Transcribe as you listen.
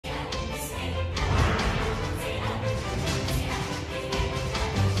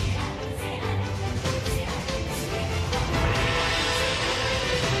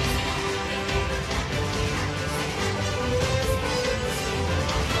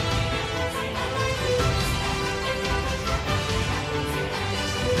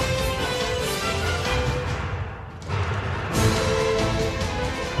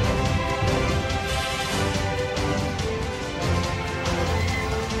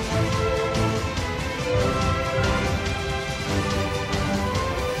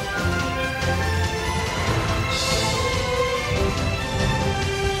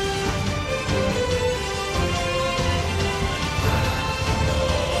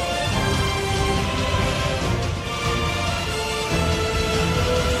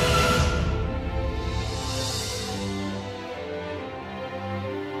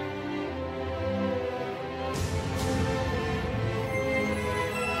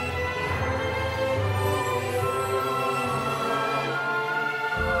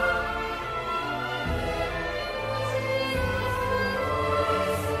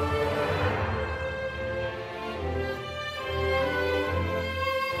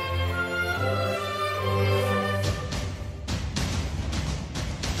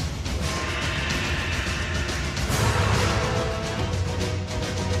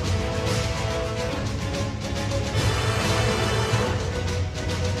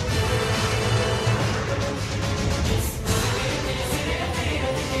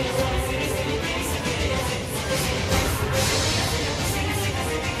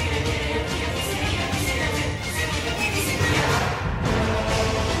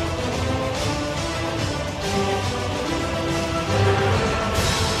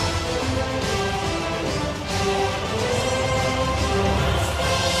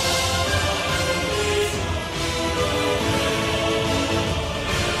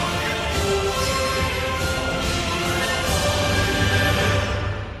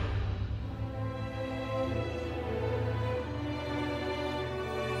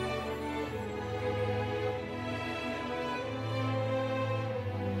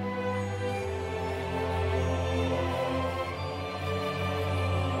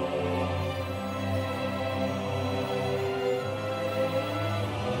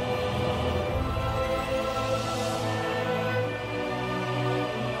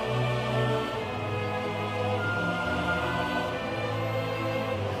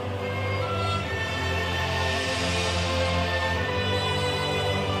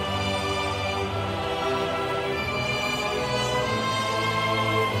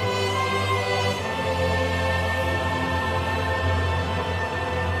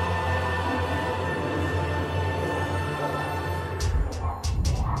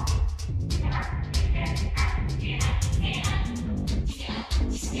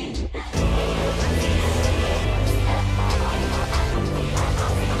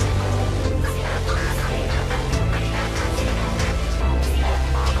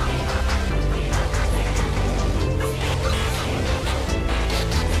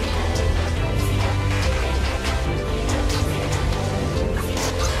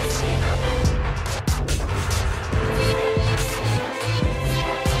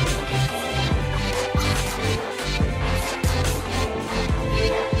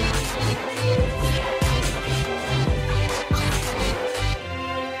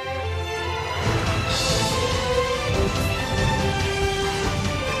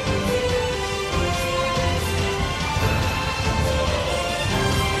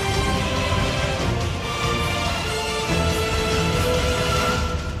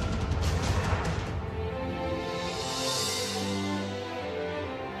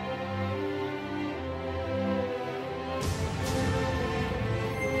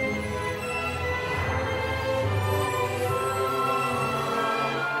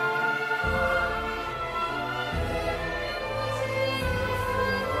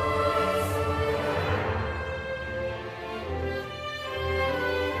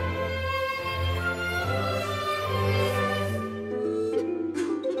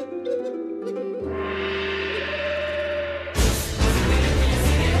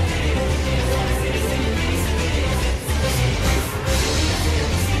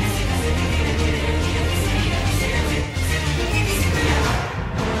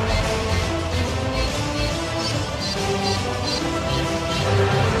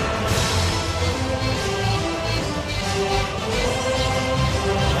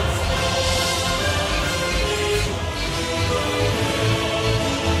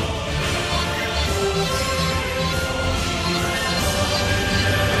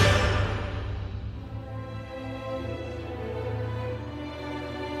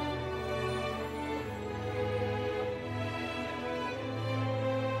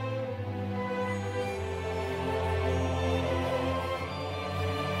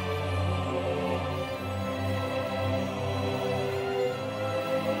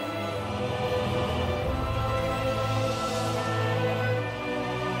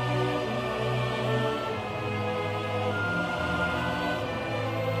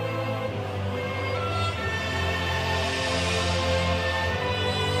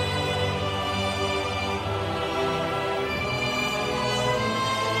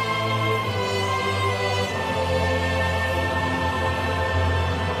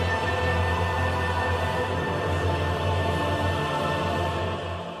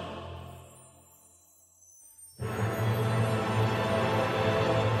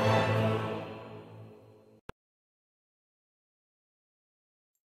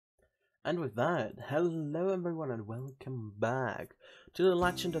And with that, hello everyone and welcome back to the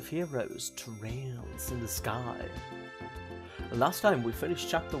Legend of Heroes Trails in the Sky. Last time we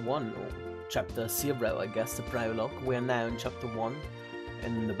finished chapter 1, or chapter 0 I guess, the prologue. We are now in chapter 1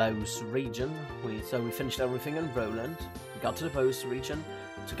 in the Bose region. So we finished everything in Roland, we got to the Bose region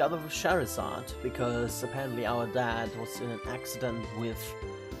together with Charizard because apparently our dad was in an accident with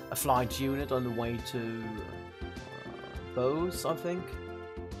a flight unit on the way to Bose, I think.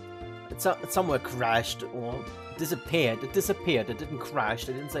 It somewhere crashed or disappeared. It disappeared. It didn't crash.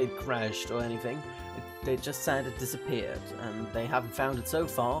 They didn't say it crashed or anything. They just said it disappeared, and they haven't found it so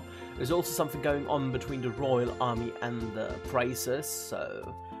far. There's also something going on between the Royal Army and the Prices,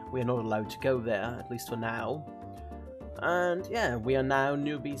 so we are not allowed to go there, at least for now. And yeah, we are now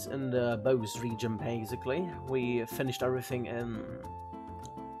newbies in the Bose region, basically. We finished everything in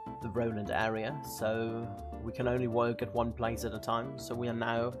the Roland area, so we can only work at one place at a time, so we are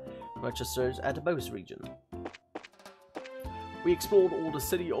now registered at the Bose region. We explored all the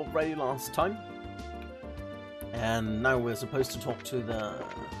city already last time, and now we're supposed to talk to the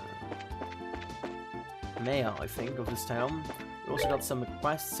mayor, I think, of this town. We also got some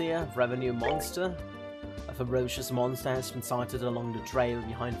quests here. Revenue Monster. A ferocious monster has been sighted along the trail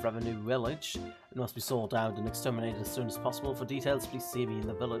behind Revenue Village. It must be sought out and exterminated as soon as possible. For details, please see me in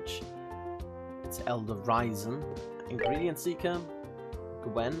the village. It's Elder Ryzen. Ingredient Seeker.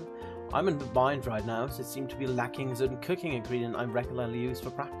 Gwen. I'm in the bind right now, so it seems to be lacking a certain cooking ingredient I regularly use for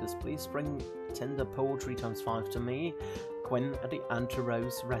practice. Please bring tender poultry ×5 to me, Gwen, at the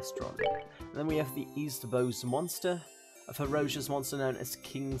Anti-Rose restaurant. And then we have the East Bose Monster. A ferocious monster known as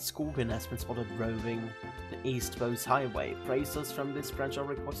King Scorpion has been spotted roving the East Bose Highway. Praisers from this branch are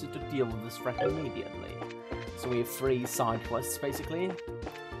requested to deal with this threat immediately. So we have 3 side quests, basically.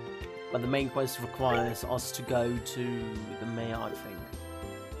 But the main quest requires us to go to the mayor, I think.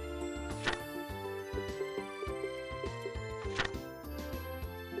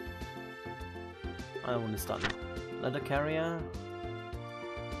 I want to start leather carrier.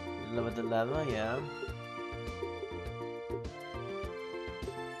 Deliver the leather, yeah.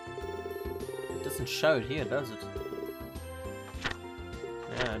 It doesn't show it here, does it?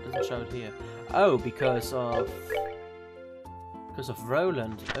 Yeah, it doesn't show it here. Oh, because of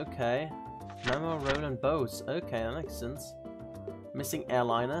Roland. Okay. Memo Roland Bose. Okay, that makes sense. Missing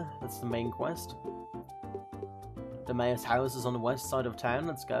airliner. That's the main quest. The mayor's house is on the west side of town.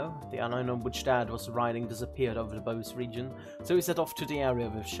 Let's go. The airline on which Dad was riding disappeared over the Bose region, so we set off to the area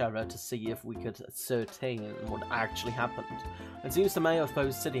with Shara to see if we could ascertain what actually happened. It seems the mayor of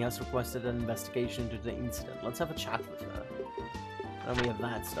Bose City has requested an investigation into the incident. Let's have a chat with her. And we have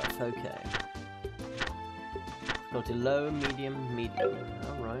that stuff. Okay. Got a low, medium, medium.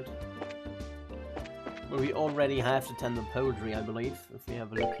 Alright. Well, we already have the tender poultry, I believe, if we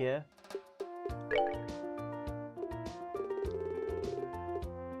have a look here.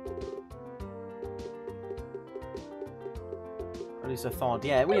 At least I thought.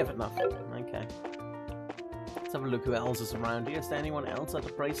 Yeah, we have enough. Okay. Let's have a look who else is around here. Is there anyone else at the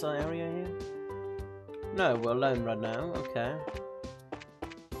Pracer area here? No, we're alone right now. Okay.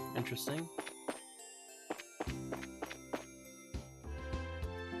 Interesting.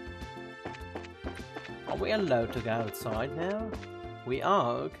 Are we allowed to go outside now? We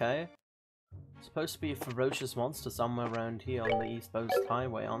are, okay. Supposed to be a ferocious monster somewhere around here on the East Bose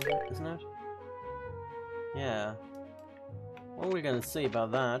Highway, isn't it? Yeah. Well, we're gonna see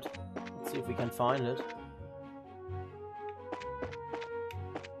about that. Let's see if we can find it.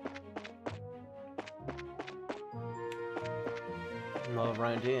 Not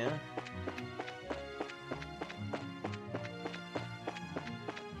around here.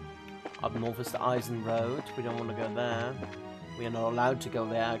 Up north is the Eisen Road. We don't want to go there. We are not allowed to go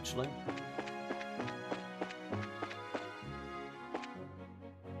there, actually.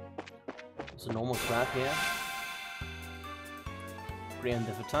 There's a normal trap here.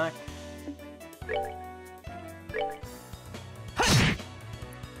 Preemptive attack.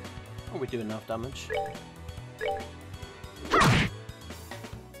 Oh, we do enough damage.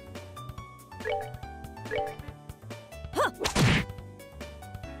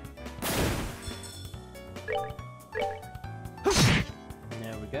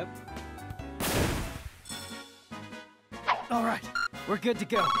 There we go. Alright, we're good to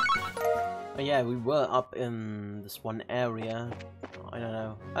go. Oh yeah, we were up in this one area. I don't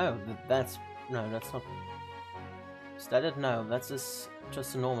know. Oh, that's... No, that's not... Is that it? No, that's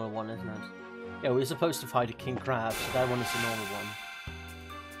just a normal one, isn't it? Yeah, we were supposed to fight a King Crab, so that one is the normal one.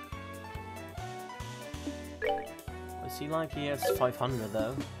 I see like he has 500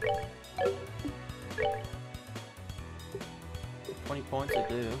 though. 20 points I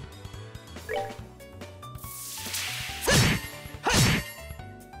do.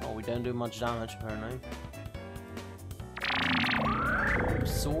 Oh, we don't do much damage apparently.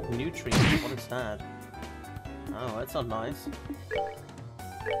 Absorb nutrients, what is that? Oh, that's not nice.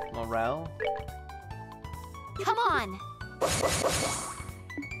 Morale. Come on!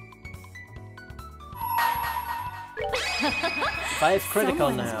 5 critical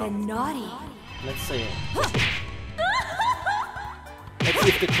Someone's now. been naughty. Let's see. Let's see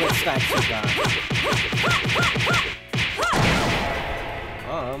if the crit stacks are done.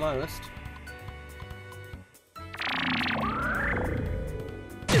 Oh, almost.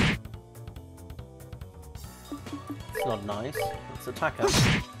 It's not nice. Let's attack her.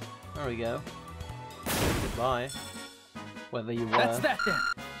 There we go. Goodbye. Whether you were. That's that then.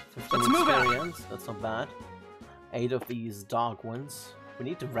 15 Let's move out. experience. That's not bad. 8 of these dark ones. We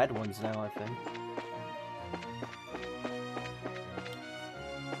need the red ones now, I think.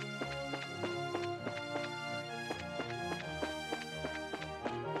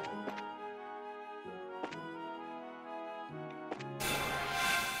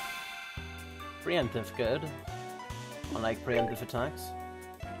 Preemptive, good. I like preemptive attacks.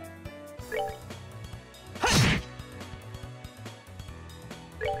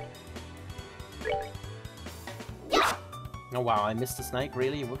 Oh wow, I missed the snake,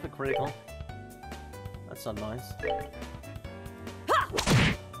 really? With a critical? That's not nice.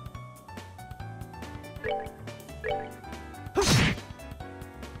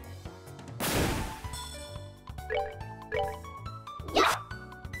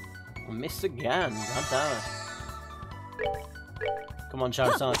 I missed again, god damn it. Come on,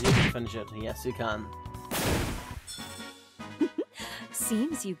 Charizard, you can finish it. Yes, you can.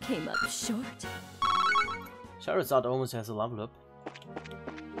 Seems you came up short. Charizard almost has a level up.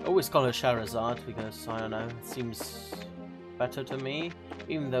 I always call her Charizard because, I don't know, it seems better to me,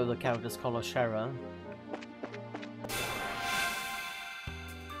 even though the characters call her Shara.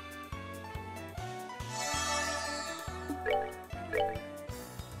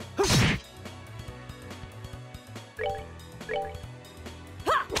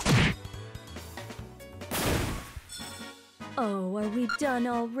 Oh, are we done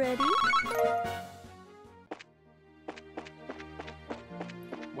already?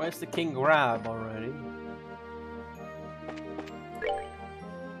 Where's the King Grab already?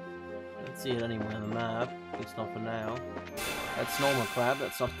 Don't see it anywhere on the map, at least not for now. That's normal crab,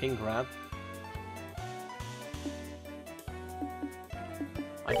 that's not King Grab.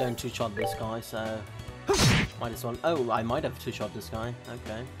 I don't two-shot this guy, so might as well. Oh, I might have two-shot this guy.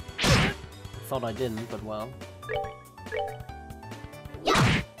 Okay. Thought I didn't, but well.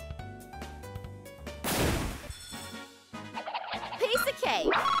 Piece of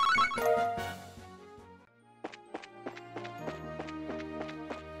cake.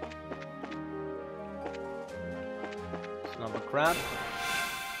 It's another crab.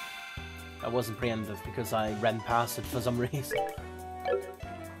 That wasn't preemptive because I ran past it for some reason.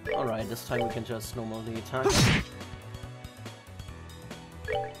 Alright, this time we can just normally attack.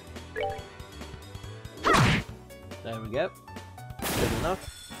 There we go. Good enough.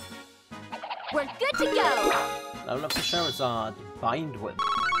 We're good to go. Level up the Charizard. Bind Whip.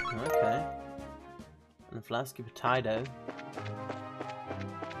 Okay. And a Flasky Potato.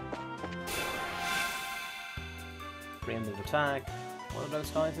 Preemptive attack. What are those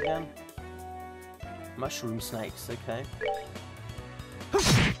guys again? Mushroom snakes, okay.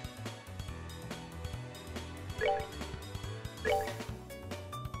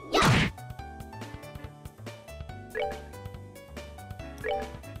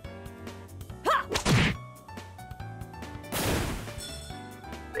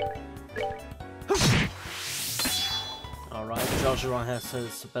 Alright, Joshua has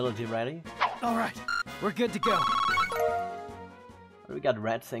his ability ready. Alright, we're good to go. We got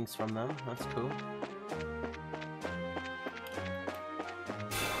red things from them, that's cool.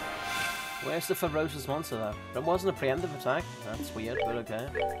 Where's the ferocious monster though? That wasn't a preemptive attack? That's weird, but okay.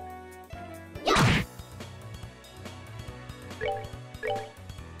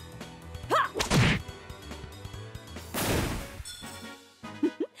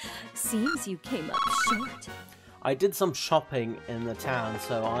 Seems you came up short. I did some shopping in the town,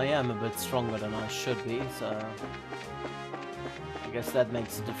 so I am a bit stronger than I should be, so I guess that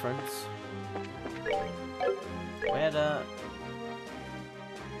makes a difference. Where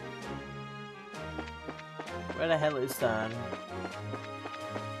the hell is that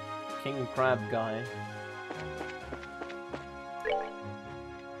King Crab guy?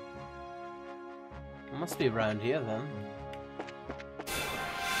 Must be around here then.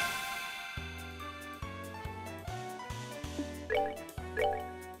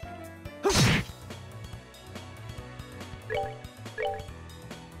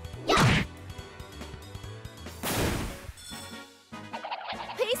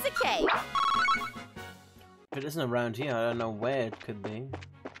 it isn't around here, I don't know where it could be.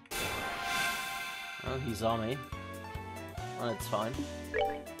 Oh, he's on me. Well, it's fine.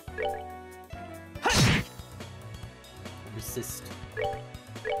 Resist.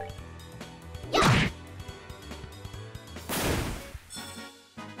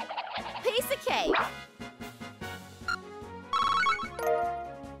 Piece of cake.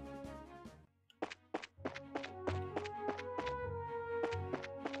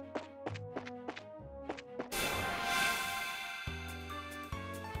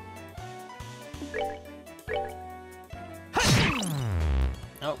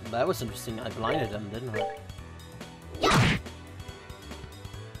 Oh, that was interesting. I blinded him, didn't I?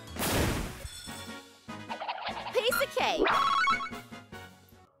 Piece of cake.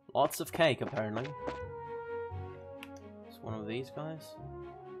 Lots of cake, apparently. It's one of these guys.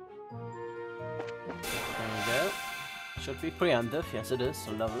 There we go. Should be preemptive. Yes, it is.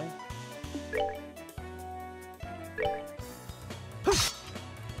 So lovely.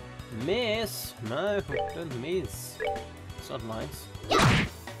 Miss! No, don't miss. It's not nice.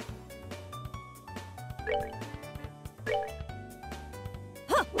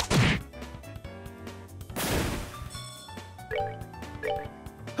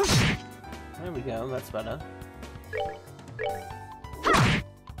 There we go, that's better.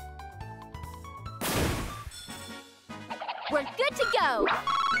 We're good to go.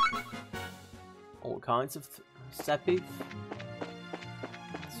 All kinds of steppy.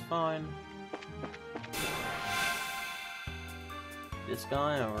 It's fine. This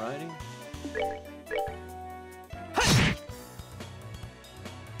guy, alrighty.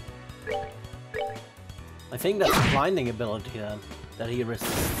 I think that's a blinding ability then, that he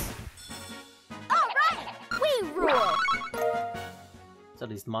resists. Alright, we rule. It's at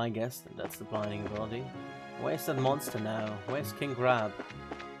least my guess that that's the blinding ability. Where's that monster now? Where's King Crab?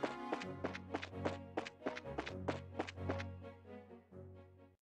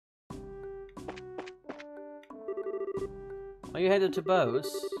 Are you headed to Bose?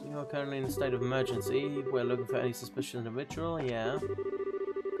 You are currently in a state of emergency. We're looking for any suspicious individual, yeah.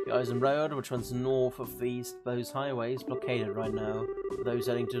 The Eisen Road, which runs north of the East Bose Highway, is blockaded right now. For those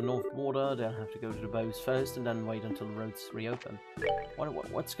heading to the north border, they'll have to go to the Bose first and then wait until the roads reopen.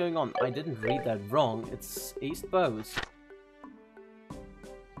 What's going on? I didn't read that wrong. It's East Bose.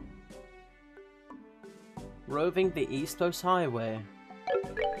 Roving the East Bose Highway.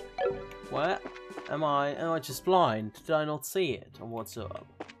 Where am I? Am I just blind? Did I not see it? Or what's up?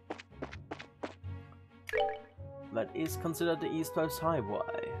 That is considered the East Coast Highway.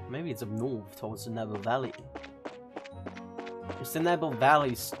 Maybe it's up north towards the Nebel Valley. Is the Nebel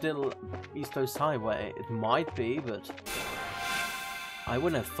Valley still East Coast Highway? It might be, but I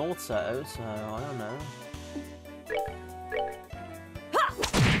wouldn't have thought so, so I don't know.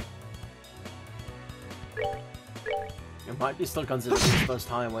 It might be still considered the East Coast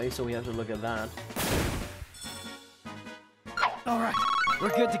Highway, so we have to look at that. Alright,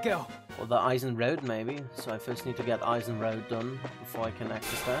 we're good to go. Or the Eisen Road, maybe. So I first need to get Eisen Road done before I can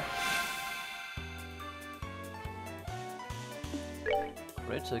access that.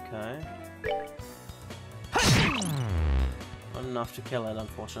 Crit, okay. Not enough to kill it,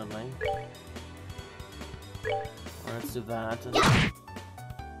 unfortunately. Well, let's do that.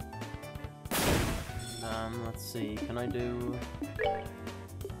 And, let's see, can I do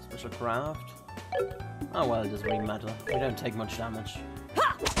special craft? Oh well, it doesn't really matter. We don't take much damage.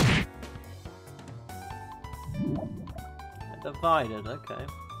 Divided, okay.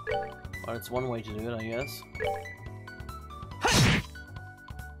 Well, it's one way to do it, I guess.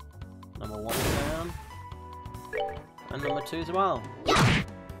 Number 1 is down. And number 2 as well.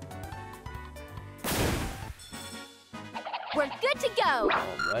 We're good to go.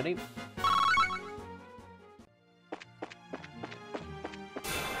 Alrighty.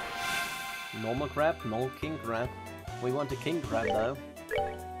 Normal crab, no king crab. We want a king crab though.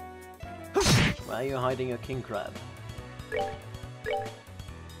 Where are you hiding your king crab?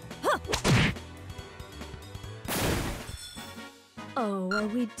 Oh, are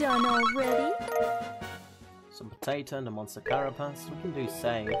we done already? Some potato and a monster carapace. We can do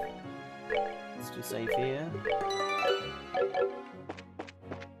save. Let's do save here.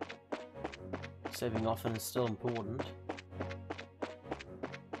 Saving often is still important.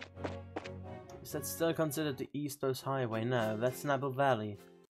 Is that still considered the East Coast Highway? No, that's Nebel Valley.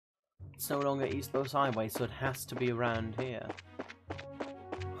 It's no longer East Coast Highway, so it has to be around here.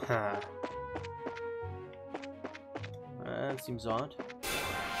 Huh. That seems odd.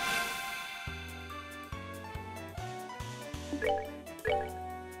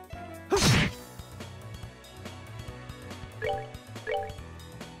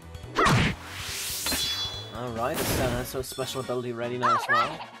 Alright, that's a special ability ready now as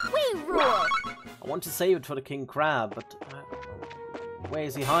well. We rule! I want to save it for the King Crab, but where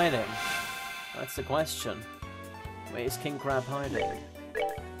is he hiding? That's the question. Where is King Crab hiding?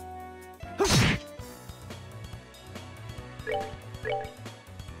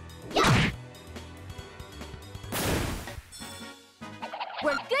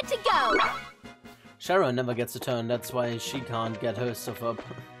 We're good to go! Sharon never gets a turn, that's why she can't get her stuff up.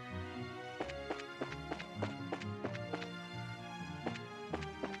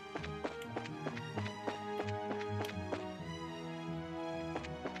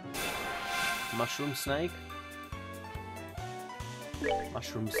 Mushroom snake?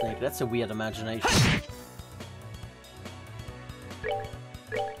 Mushroom snake, that's a weird imagination.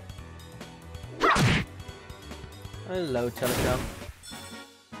 Hello, Telecom.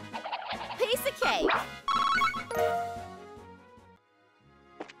 Piece of cake!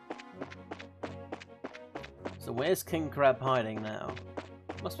 So where's King Crab hiding now?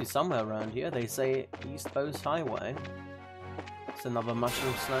 Must be somewhere around here. They say East Coast Highway. It's another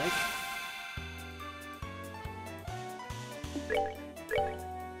mushroom snake.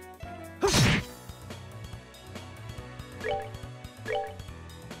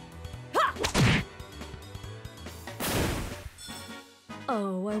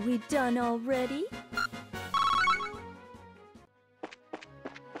 Oh, are we done already?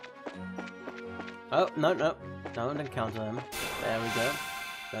 Oh, no. Don't encounter him. There we go.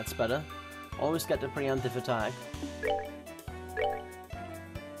 That's better. Always get the preemptive attack.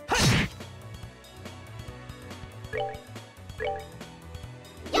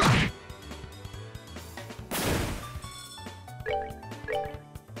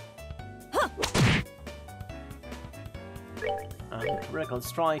 Critical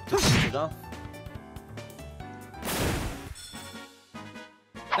strike to finish it off.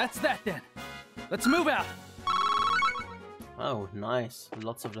 That's that then. Let's move out. Oh, nice.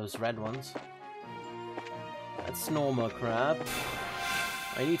 Lots of those red ones. That's normal crab.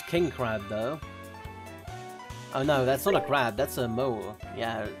 I need king crab though. Oh no, that's not a crab, that's a mole.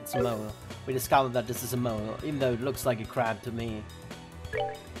 Yeah, it's a mole. We discovered that this is a mole, even though it looks like a crab to me.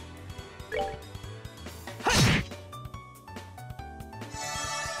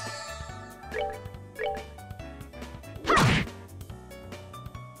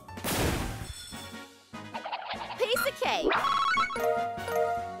 Piece of cake!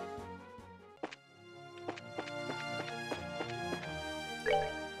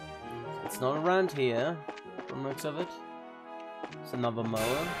 It's not around here, from the looks of it. It's another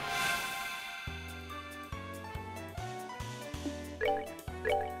mower.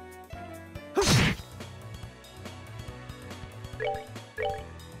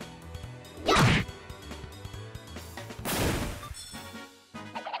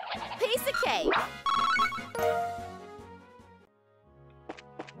 Piece of cake!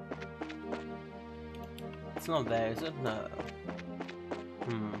 It's not there, is it? No.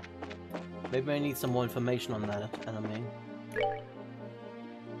 Maybe I need some more information on that enemy.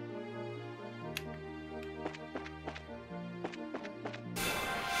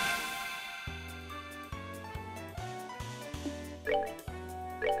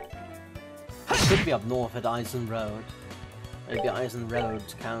 It could be up north at Eisen Road. Maybe Eisen Road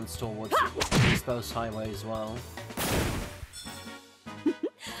counts towards East Coast Highway as well.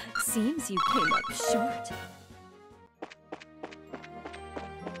 Seems you came up short.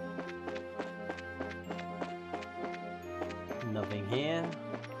 Nothing here.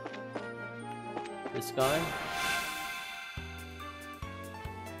 This guy.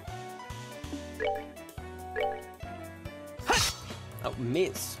 Oh,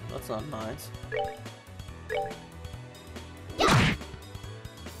 miss. That's not nice.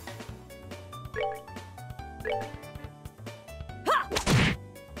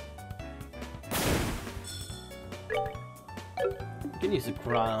 You can use a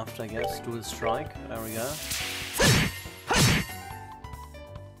craft, I guess, to a strike. There we go.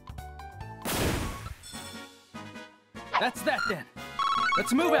 That's that then.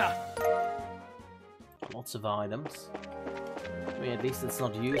 Let's move out. Lots of items. I mean, at least it's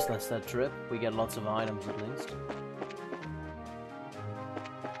not useless, that trip. We get lots of items, at least.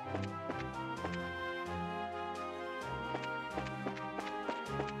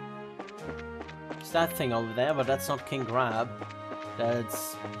 It's that thing over there, but that's not King Crab.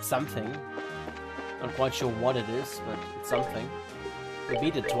 That's something. Not quite sure what it is, but it's something. We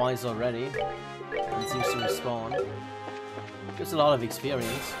beat it twice already, and it seems to respawn. Gives a lot of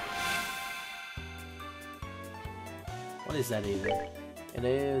experience. What is that even? It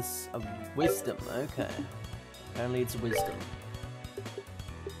is a wisdom, okay. Apparently it's wisdom.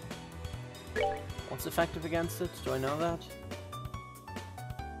 What's effective against it? Do I know that?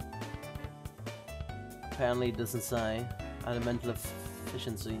 Apparently it doesn't say. Elemental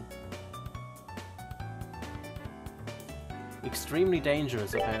efficiency. Extremely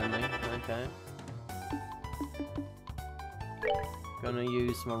dangerous, apparently. Okay. Gonna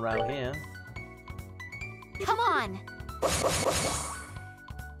use morale here. Come on!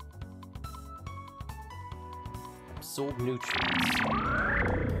 Absorb nutrients.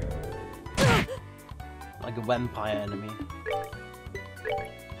 Like a vampire enemy.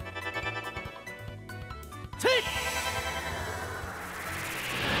 Take!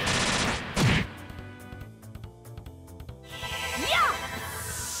 Yeah!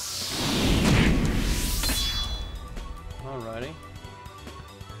 Alrighty.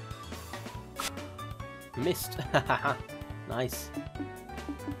 Missed. Nice.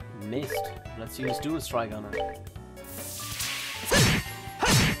 Missed. Let's use dual strike on her.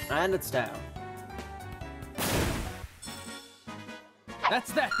 And it's down.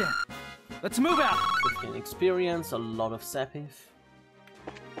 That's that then. Let's move out. 15 experience, a lot of Sepif.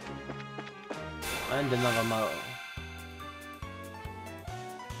 And another Mo.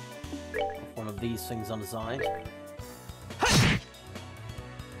 One of these things on the side.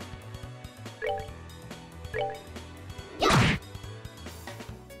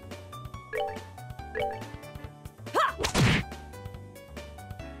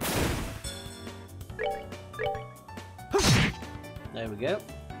 There we go.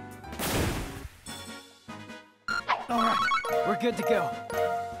 Alright, we're good to go.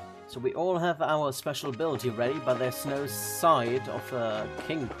 So we all have our special ability ready, but there's no side of a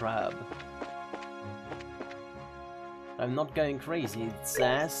king crab. I'm not going crazy. It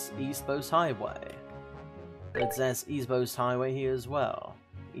says East Coast Highway. It says East Coast Highway here as well.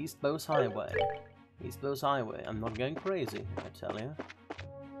 East Coast Highway. East Coast Highway. I'm not going crazy, I tell you.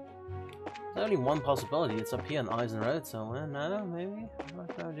 There's only one possibility. It's up here on Eisen Road somewhere. No, maybe? I have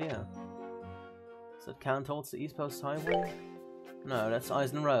no idea. Does that count towards the East Coast Highway? No, that's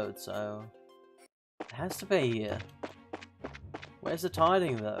Eisen Road, so... It has to be here. Where's the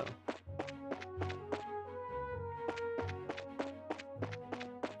tiding, though?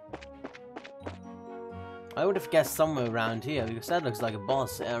 I would have guessed somewhere around here, because that looks like a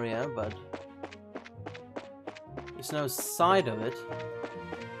boss area, but... There's no side of it.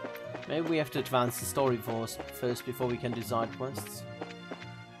 Maybe we have to advance the story first before we can do side quests.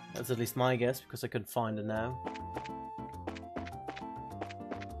 That's at least my guess, because I couldn't find it now.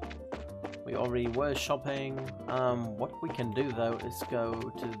 We already were shopping. What we can do though is go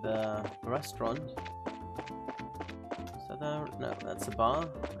to the restaurant. Is that a... No, that's a bar.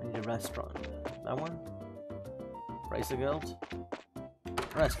 I need a restaurant. That one? Racer Guild?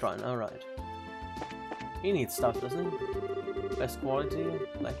 Restaurant, alright. He needs stuff, doesn't he? Best quality?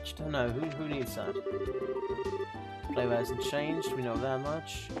 Lecture? No, who needs that? Flavor hasn't changed, we know that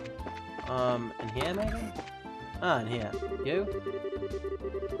much. In here maybe? Ah, in here. You?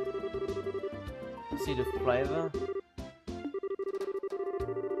 Seed of flavor?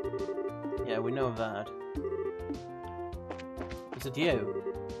 Yeah, we know that. Is it you?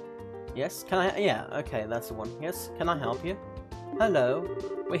 Yes? Can I? Yeah, okay, that's the one. Yes? Can I help you? Hello.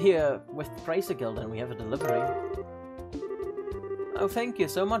 We're here with Racer Guild and we have a delivery. Oh, thank you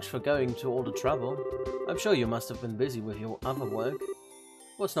so much for going to all the trouble. I'm sure you must have been busy with your other work.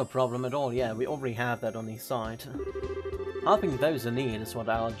 Well, it's no problem at all, yeah, we already have that on the side. Helping those in need is what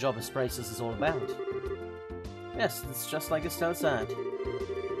our job as Racers is all about. Yes, it's just like Estelle said.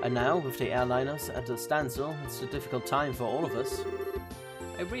 And now, with the airliners at a standstill, it's a difficult time for all of us.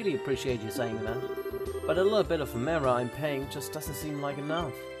 I really appreciate you saying that, but a little bit of a mirror I'm paying just doesn't seem like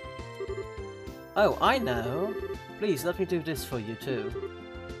enough. Oh, I know! Please, let me do this for you too.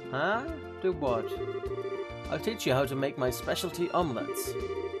 Huh? Do what? I'll teach you how to make my specialty omelets.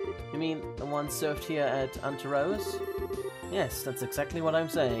 You mean the ones served here at Anteros? Yes, that's exactly what I'm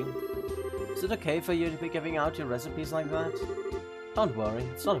saying. Is it okay for you to be giving out your recipes like that? Don't worry,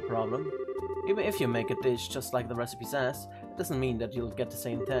 it's not a problem. Even if you make a dish just like the recipe says, it doesn't mean that you'll get the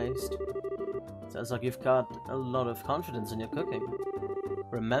same taste. Sounds like you've got a lot of confidence in your cooking.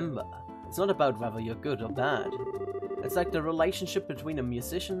 Remember, it's not about whether you're good or bad. It's like the relationship between a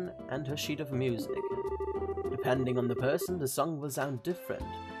musician and her sheet of music. Depending on the person, the song will sound different,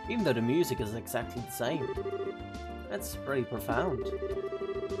 even though the music is exactly the same. That's pretty profound.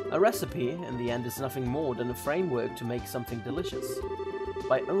 A recipe, in the end, is nothing more than a framework to make something delicious.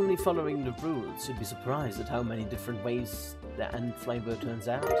 By only following the rules, you'd be surprised at how many different ways the end flavor turns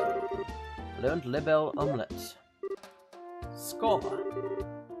out. Learned Libel Omelette. Score!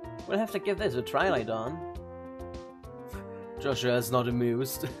 We'll have to give this a try later on. Joshua is not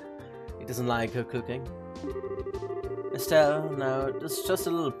amused. He doesn't like her cooking. Estelle, no, this is just a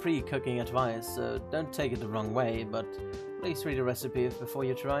little pre-cooking advice, so don't take it the wrong way, but please read the recipe before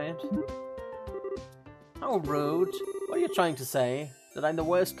you try it. How rude. What are you trying to say? That I'm the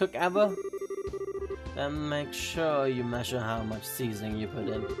worst cook ever? Then make sure you measure how much seasoning you put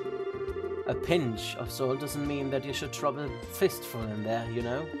in. A pinch of salt doesn't mean that you should drop a fistful in there, you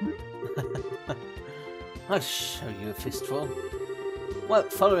know? I'll show you a fistful. Well,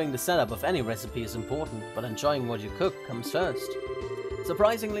 following the setup of any recipe is important, but enjoying what you cook comes first.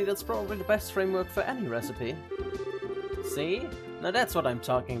 Surprisingly, that's probably the best framework for any recipe. See? Now that's what I'm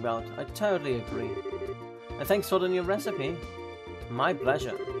talking about. I totally agree. And thanks for the new recipe. My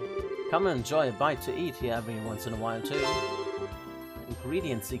pleasure. Come and enjoy a bite to eat here every once in a while too.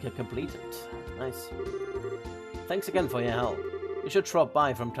 Ingredient seeker completed. Nice. Thanks again for your help. You should drop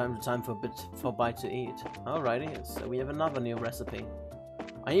by from time to time for a bite to eat. Alrighty, so we have another new recipe.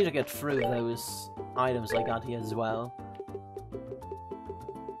 I need to get through those items I got here as well.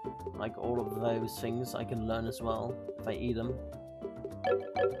 Like all of those things I can learn as well if I eat them.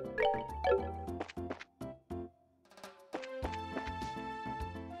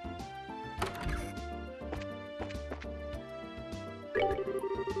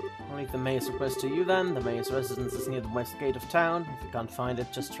 I'll leave the mayor's request to you then. The mayor's residence is near the west gate of town. If you can't find it,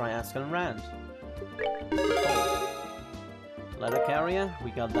 just try asking around. Letter carrier, we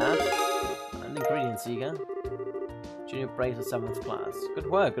got that. And ingredient seeker. Junior bracer 7th class. Good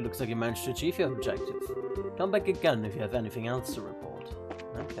work, it looks like you managed to achieve your objective. Come back again if you have anything else to report.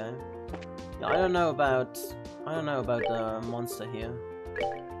 Okay. Yeah, I don't know about the monster here.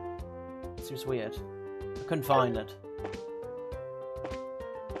 Seems weird. I couldn't find it.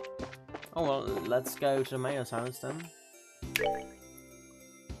 Oh well, let's go to the mayor's house then.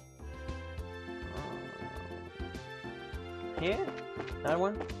 Here? That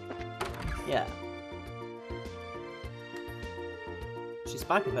one? Yeah. She's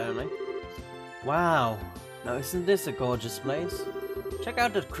back apparently. Wow. Now isn't this a gorgeous place? Check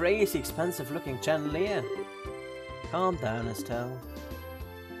out that crazy expensive looking chandelier. Calm down, Estelle.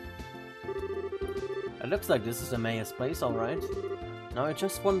 It looks like this is the mayor's place, alright. Now I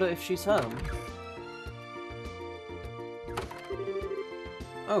just wonder if she's home.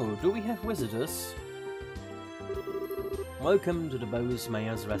 Oh, do we have visitors? Welcome to the Bose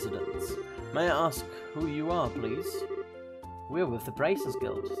Mayor's residence. May I ask who you are, please? We're with the Bracers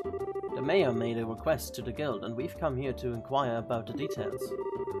Guild. The mayor made a request to the guild and we've come here to inquire about the details.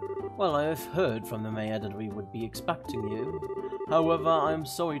 Well, I have heard from the mayor that we would be expecting you. However, I am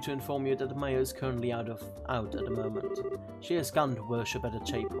sorry to inform you that the mayor is currently out at the moment. She has gone to worship at a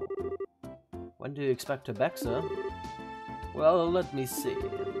chapel. When do you expect her back, sir? Well, let me see.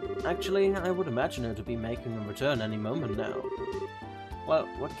 Actually, I would imagine her to be making a return any moment now. Well,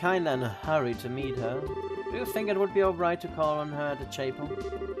 we're kinda in a hurry to meet her. Do you think it would be alright to call on her at the chapel?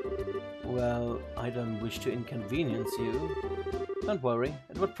 Well, I don't wish to inconvenience you. Don't worry,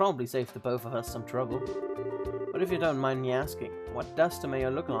 it would probably save the both of us some trouble. But if you don't mind me asking, what does the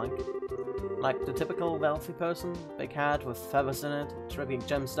mayor look like? Like the typical wealthy person? Big hat with feathers in it, dripping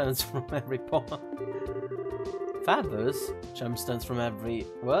gemstones from every pore. Feathers? Gemstones from every...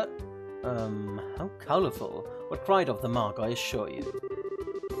 what? How colorful. What cried off the mark, I assure you.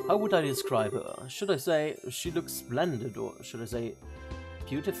 How would I describe her? Should I say she looks splendid, or should I say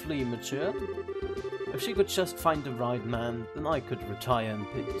beautifully mature? If she could just find the right man, then I could retire in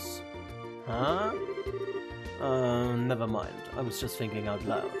peace. Huh? Never mind. I was just thinking out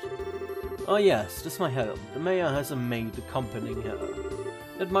loud. Oh yes, this is my home. The mayor has a maid accompanying her.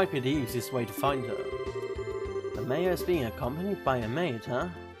 That might be the easiest way to find her. The mayor is being accompanied by a maid, huh?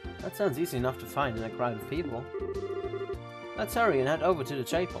 That sounds easy enough to find in a crowd of people. Let's hurry and head over to the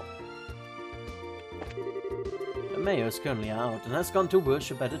chapel. The mayor is currently out and has gone to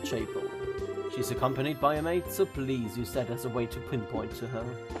worship at a chapel. She's accompanied by a maid, so please use that as a way to pinpoint to her.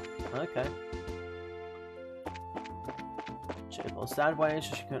 Okay. Chapel's that way,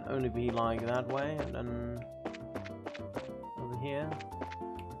 so she can only be like that way, and then over here.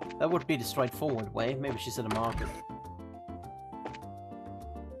 That would be the straightforward way. Maybe she's at a market.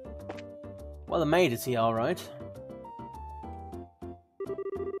 Well, the maid is here, alright.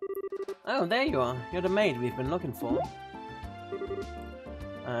 Oh, there you are. You're the maid we've been looking for.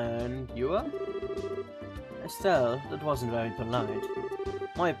 And you are? Estelle, that wasn't very polite.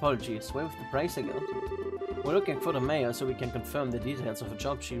 My apologies, we're with the Bracer Guild. We're looking for the mayor so we can confirm the details of a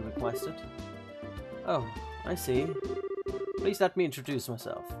job she requested. Oh, I see. Please let me introduce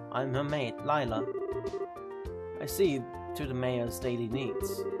myself. I'm her maid, Lila. I see to the mayor's daily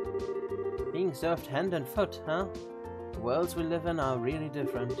needs. Being served hand and foot, huh? The worlds we live in are really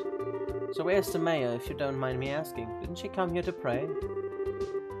different. So where's the mayor, if you don't mind me asking? Didn't she come here to pray?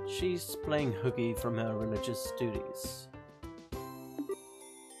 She's playing hooky from her religious duties.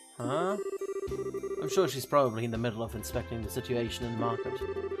 Huh? I'm sure she's probably in the middle of inspecting the situation in the market.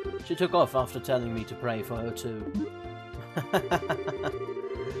 She took off after telling me to pray for her too.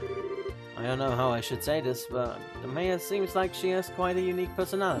 I don't know how I should say this, but the mayor seems like she has quite a unique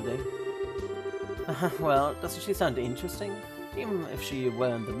personality. Well, doesn't she sound interesting? Even if she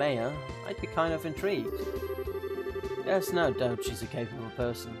weren't the mayor, I'd be kind of intrigued. There's no doubt she's a capable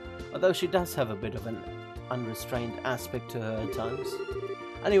person, although she does have a bit of an unrestrained aspect to her at times.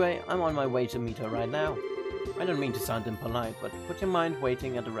 Anyway, I'm on my way to meet her right now. I don't mean to sound impolite, but would you mind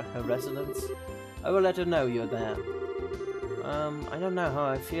waiting at her residence? I will let her know you're there. I don't know how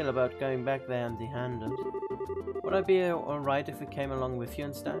I feel about going back there empty-handed. Would I be alright if we came along with you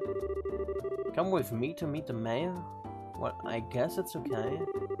instead? Come with me to meet the mayor? Well, I guess it's okay.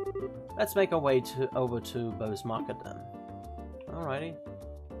 Let's make our way over to Bo's Market then. Alrighty.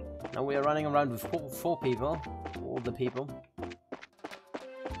 Now we are running around with four people. All the people.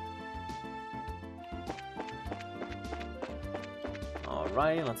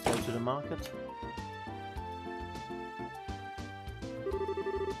 Alright, let's go to the market.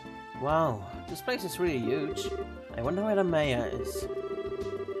 Wow, this place is really huge. I wonder where the mayor is.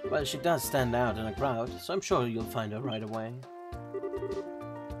 Well, she does stand out in a crowd, so I'm sure you'll find her right away.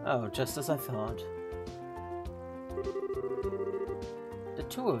 Oh, just as I thought. The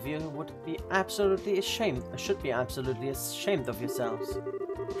two of you would be absolutely ashamed, should be absolutely ashamed of yourselves.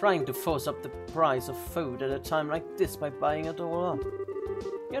 Trying to force up the price of food at a time like this by buying it all up.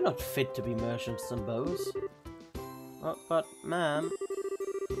 You're not fit to be merchants and bows. Oh, but, ma'am,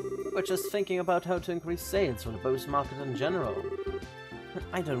 we're just thinking about how to increase sales for the Bo's Market in general.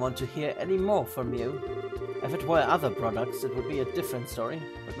 I don't want to hear any more from you. If it were other products, it would be a different story,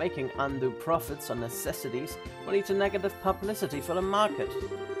 but making undue profits on necessities will lead to negative publicity for the market.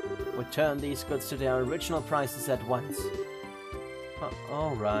 Return these goods to their original prices at once.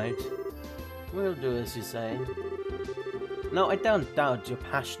 Alright. We'll do as you say. Now, I don't doubt your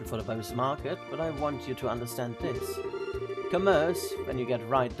passion for the Bo's Market, but I want you to understand this. Commerce, when you get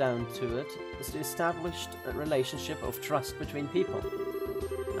right down to it, is the established relationship of trust between people.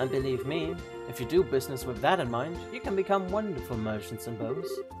 And believe me, if you do business with that in mind, you can become wonderful merchants and bows.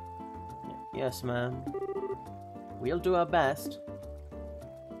 Yes, ma'am. We'll do our best.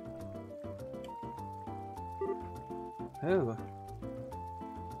 Who?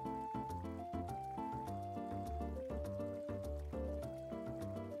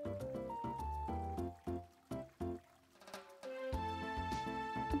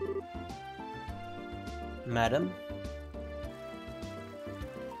 Madam?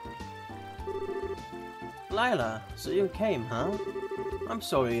 Lila, so you came, huh? I'm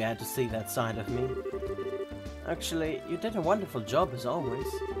sorry you had to see that side of me. Actually, you did a wonderful job as always.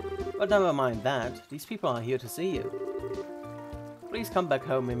 But never mind that, these people are here to see you. Please come back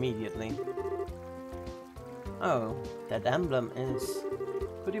home immediately. Oh, that emblem is...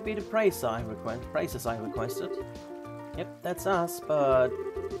 Could you be the praises I requested? Yep, that's us, but...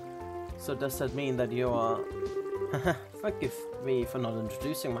 So does that mean that you are... Forgive me for not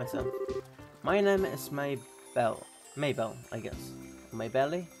introducing myself. My name is Maybell, I guess.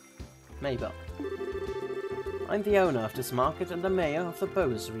 Maybelly? Maybell. I'm the owner of this market and the mayor of the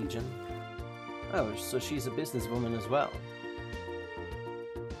Bo's region. Oh, so she's a businesswoman as well.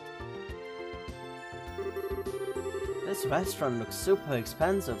 This restaurant looks super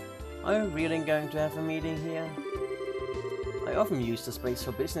expensive. Are you really going to have a meeting here? I often use this place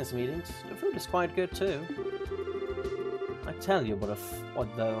for business meetings. The food is quite good too. I tell you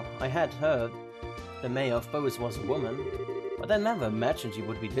what though, I had heard the mayor of Bo's was a woman, but I never imagined she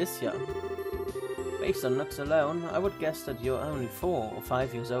would be this young. Based on looks alone, I would guess that you're only 4 or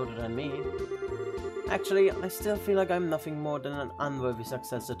 5 years older than me. Actually, I still feel like I'm nothing more than an unworthy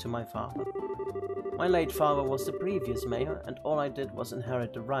successor to my father. My late father was the previous mayor, and all I did was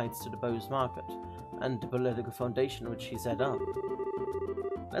inherit the rights to the Bo's Market, and the political foundation which he set up.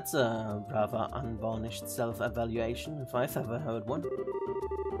 That's a rather unvarnished self-evaluation, if I've ever heard one.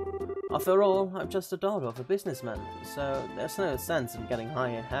 After all, I'm just the daughter of a businessman, so there's no sense in getting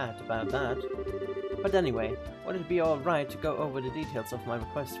high-hat about that. But anyway, would it be alright to go over the details of my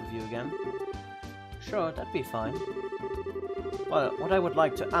request with you again? Sure, that'd be fine. Well, what I would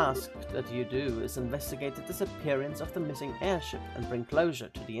like to ask that you do is investigate the disappearance of the missing airship and bring closure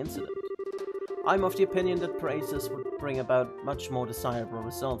to the incident. I'm of the opinion that praises would bring about much more desirable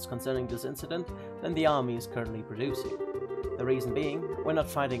results concerning this incident than the army is currently producing. The reason being, we're not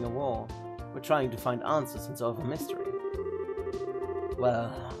fighting a war, we're trying to find answers and solve a mystery.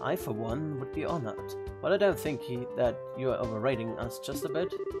 Well, I for one would be honored, but I don't think that you are overrating us just a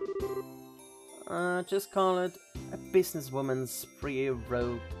bit. Just call it a businesswoman's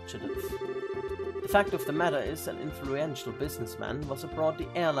prerogative. The fact of the matter is an influential businessman was aboard the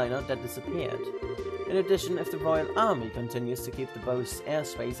airliner that disappeared. In addition, if the Royal Army continues to keep the Bose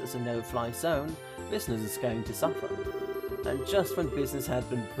airspace as a no-fly zone, business is going to suffer. And just when business had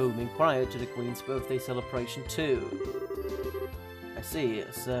been booming prior to the Queen's birthday celebration too. I see,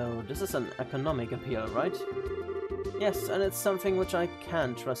 so this is an economic appeal, right? Yes, and it's something which I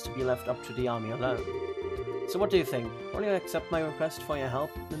can't trust to be left up to the army alone. So what do you think? Will you accept my request for your help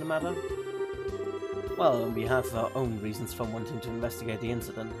in the matter? Well, we have our own reasons for wanting to investigate the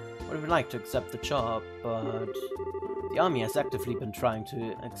incident. We would like to accept the job, but the army has actively been trying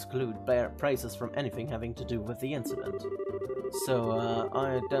to exclude praises from anything having to do with the incident. So,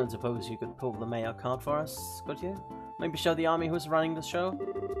 I don't suppose you could pull the mayor card for us, could you? Maybe show the army who's running the show?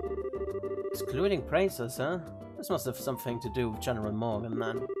 Excluding praises, huh? This must have something to do with General Morgan,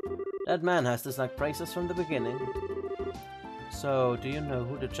 then. That man has disliked praises from the beginning. So, do you know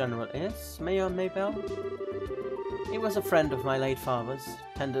who the general is, Mayor Maybell? He was a friend of my late father's.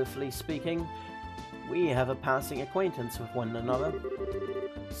 Tentatively speaking, we have a passing acquaintance with one another.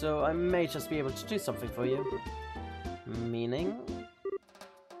 So, I may just be able to do something for you. Meaning?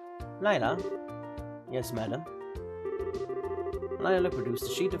 Lila? Yes, madam. Lila produced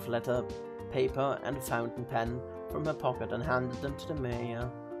a sheet of letter, paper, and a fountain pen from her pocket and handed them to the mayor.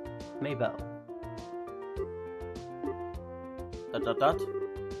 Maybell. ...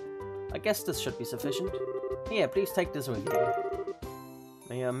 I guess this should be sufficient. Here, please take this with you.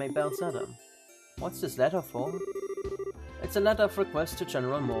 Mayor Maybell said, what's this letter for? It's a letter of request to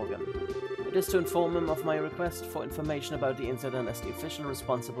General Morgan. It is to inform him of my request for information about the incident as the official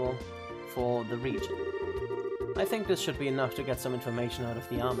responsible for the region. I think this should be enough to get some information out of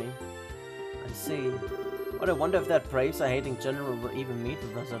the army. I see. But I wonder if that praise-hating general will even meet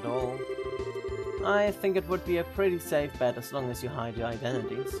with us at all. I think it would be a pretty safe bet as long as you hide your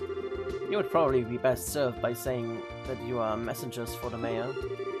identities. You would probably be best served by saying that you are messengers for the mayor.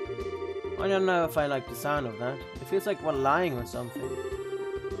 I don't know if I like the sound of that. It feels like we're lying or something.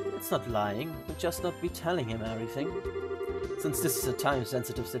 It's not lying, we'll just not be telling him everything. Since this is a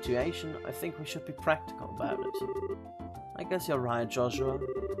time-sensitive situation, I think we should be practical about it. I guess you're right, Joshua.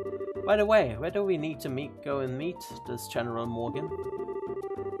 By the way, where do we need to go and meet this General Morgan?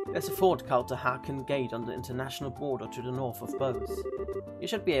 There's a fort called the Harkin Gate on the international border to the north of Bose. You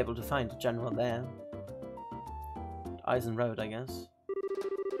should be able to find the general there. Eisen Road, I guess.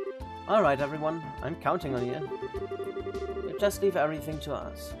 Alright everyone, I'm counting on you. You just leave everything to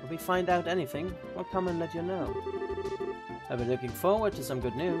us. If we find out anything, we'll come and let you know. I'll be looking forward to some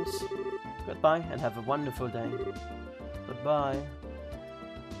good news. Goodbye and have a wonderful day. Goodbye.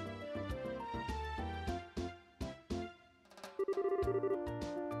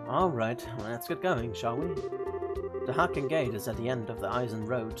 Alright, let's get going, shall we? The Harkin Gate is at the end of the Eisen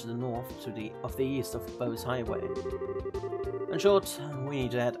Road to the north of the east of Bose Highway. In short, we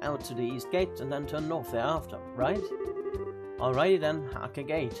need to head out to the east gate and then turn north thereafter, right? Alrighty then, Harkin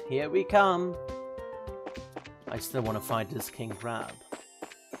Gate, here we come! I still want to fight this King Crab.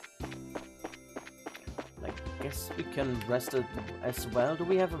 I guess we can rest it as well. Do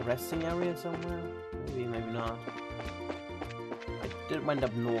we have a resting area somewhere? Maybe, maybe not. I did went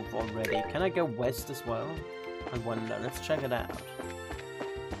up north already. Can I go west as well? I wonder. Let's check it out.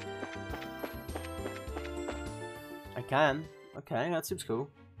 I can. Okay, that seems cool.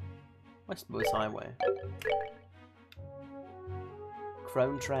 West Bose Highway.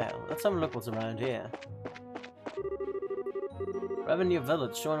 Crone Trail. Let's have a look what's around here. Revenue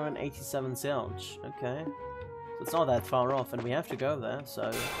Village, 287 zilch. Okay. So it's not that far off and we have to go there,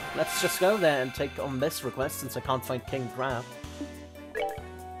 so let's just go there and take on this request since I can't find King Crab.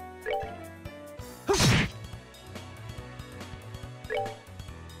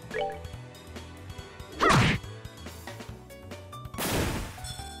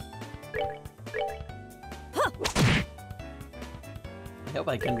 I hope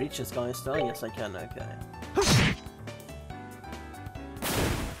I can reach this guy still. Yes, I can. Okay.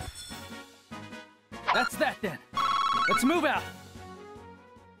 That's that then. Let's move out.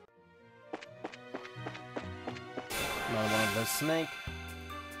 Another one of those snake.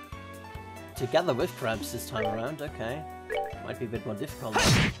 Together with crabs this time around. Okay. Might be a bit more difficult.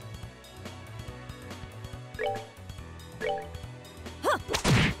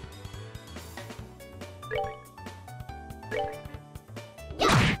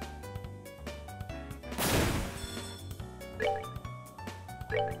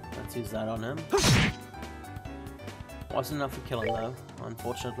 Let's use that on him. Wasn't enough to kill him though,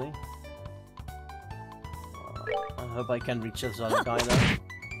 unfortunately. I hope I can reach this other guy though.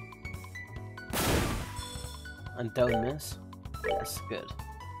 And don't miss. Yes, good.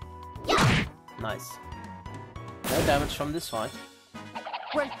 Nice. No damage from this fight.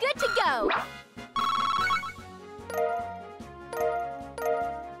 We're good to go!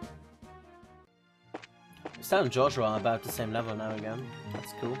 Stan and Joshua are about the same level now again.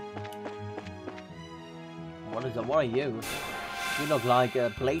 That's cool. What is that? What are you? You look like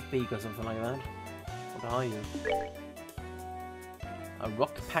a Blade Beak or something like that. What are you? A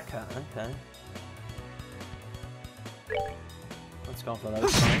Rock Packer, okay. Let's go for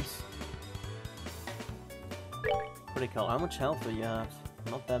those guys. Pretty cool. How much health do you have?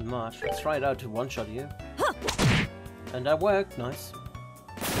 Not that much. Let's try it out to one-shot you. And that worked. Nice.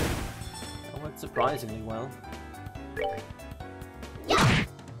 That worked surprisingly well.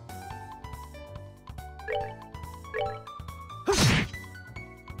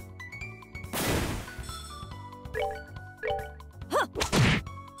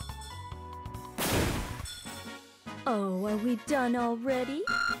 Oh, are we done already?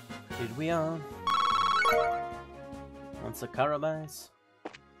 Here we are. Once a Carabas.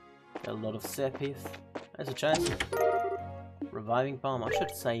 Got a lot of Sepith. There's a chest. Reviving Bomb. I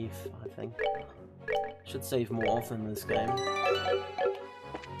should save, I think. Should save more often in this game.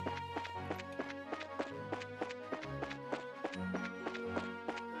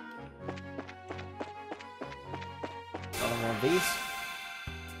 Got more of these.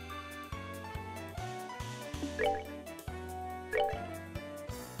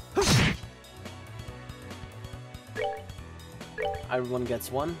 Everyone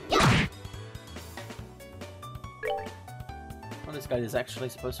gets one. Oh, this guy is actually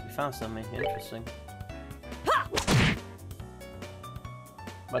supposed to be faster than me. Interesting.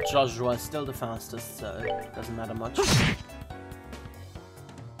 But Joshua is still the fastest, so it doesn't matter much.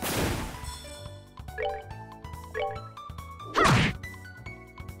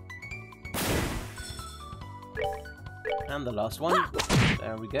 And the last one.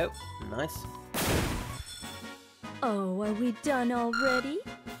 There we go. Nice. Oh, are we done already?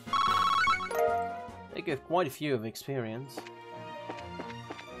 They give quite a few of experience.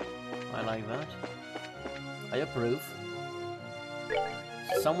 I like that. I approve.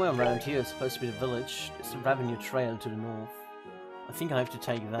 Somewhere around here is supposed to be the village. It's the revenue trail to the north. I think I have to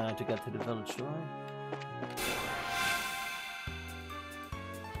take that to get to the village, do I?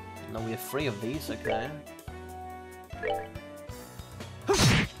 Now we have 3 of these, okay.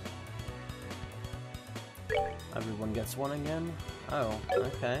 Everyone gets one again. Oh,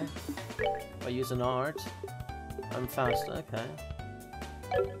 okay. If I use an art, I'm faster, okay.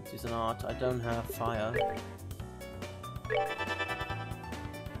 Let's use an art. I don't have fire.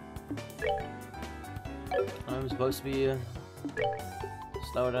 I'm supposed to be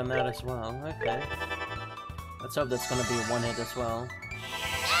slower than that as well, okay. Let's hope that's gonna be a one-hit as well.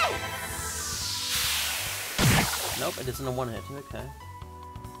 Nope, it isn't a one-hit, okay.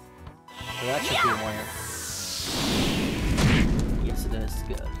 So that should be a one-hit. Yes, it is.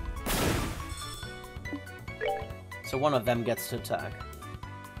 Good. So one of them gets to attack.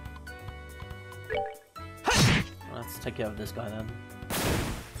 Let's take care of this guy then.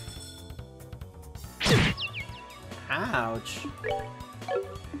 Ouch!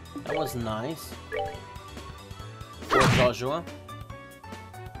 That was nice. Poor Joshua.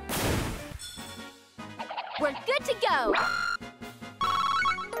 We're good to go!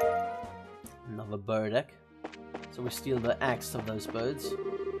 Another bird egg. So we steal the eggs of those birds.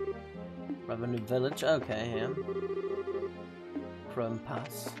 Revenue village, okay, yeah. Chrome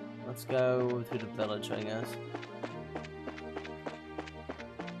Pass. Let's go to the village, I guess.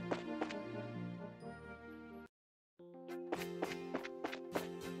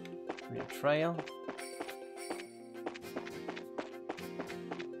 Real trail.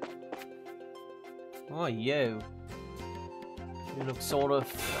 Oh, you. You look sort of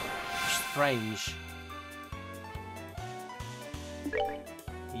strange.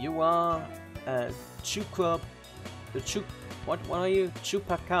 You are what are you?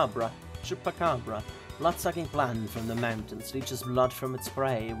 Chupacabra. Chupacabra. Blood-sucking plant from the mountains. Leaches blood from its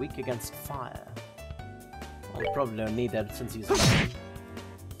prey. Weak against fire. Well, we probably don't need that since he's alone.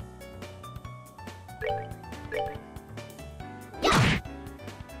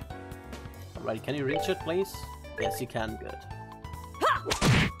 Alright, can you reach it, please? Yes, you can. Good.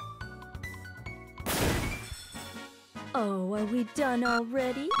 Oh, are we done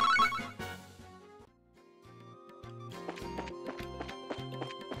already?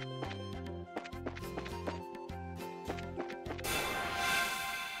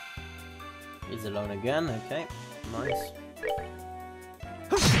 He's alone again, okay. Nice.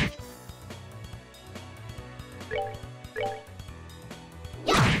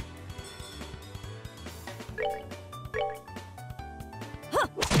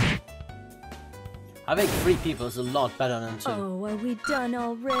 Having 3 people is a lot better than 2. Oh, are we done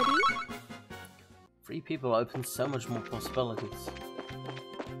already? 3 people opens so much more possibilities.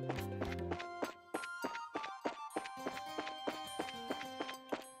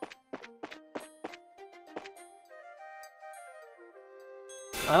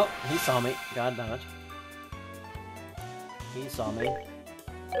 Oh, he saw me. God damn it. He saw me.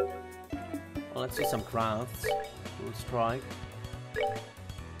 Well, let's do some crafts. We'll strike. There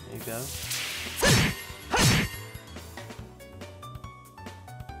you go.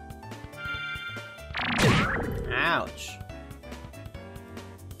 Ouch.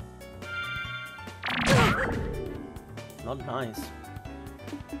 Not nice.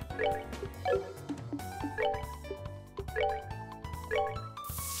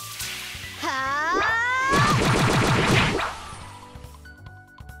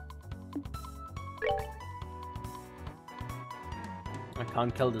 I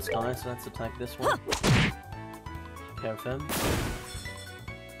can't kill this guy, so let's attack this one. Take care of him.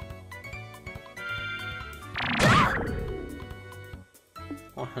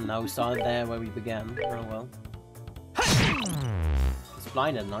 Oh, now we started there where we began. Oh well. He's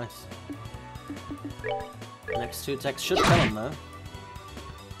blinded, nice. The next 2 attacks should kill him though.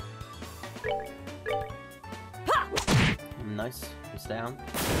 Nice, he's down.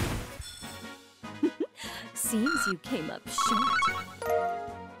 Seems you came up short.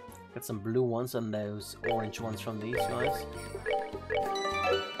 Got some blue ones and those orange ones from these guys.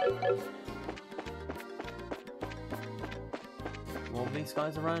 More of these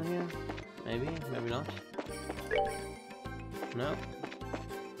guys around here? Maybe, maybe not. No.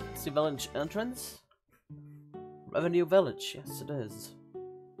 It's the village entrance? Revenue Village, yes it is.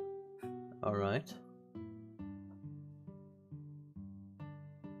 Alright.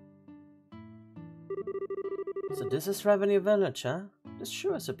 So this is Revenue Village, huh? This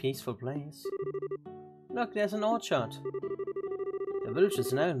sure is a peaceful place. Look, there's an orchard. The village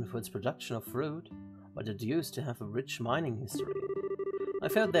is known for its production of fruit, but it used to have a rich mining history.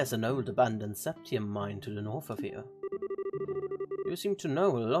 I've heard there's an old abandoned septium mine to the north of here. You seem to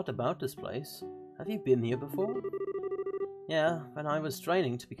know a lot about this place. Have you been here before? Yeah, when I was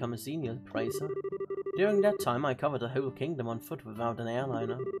training to become a senior appraiser. During that time I covered the whole kingdom on foot without an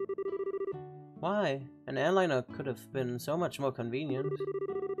airliner. Why? An airliner could have been so much more convenient.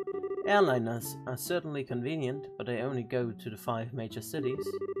 Airliners are certainly convenient, but they only go to the 5 major cities.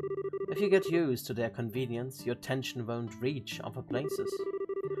 If you get used to their convenience, your attention won't reach other places.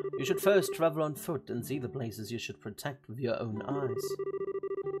 You should first travel on foot and see the places you should protect with your own eyes.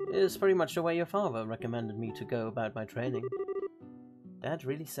 It is pretty much the way your father recommended me to go about my training. Dad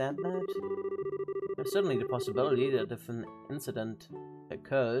really said that? There's certainly the possibility that if an incident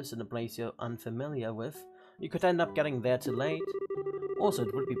occurs in a place you're unfamiliar with, you could end up getting there too late. Also,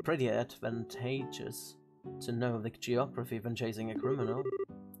 it would be pretty advantageous to know the geography when chasing a criminal.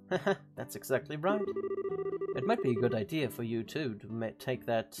 Haha, that's exactly right. It might be a good idea for you too to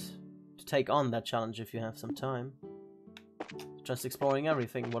take on that challenge if you have some time. Just exploring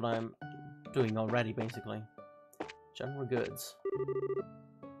everything what I'm doing already, basically. General goods.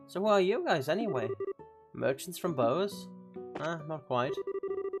 So who are you guys anyway? Merchants from Boas? Not quite.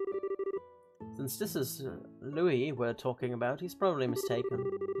 Since this is Louis we're talking about, he's probably mistaken.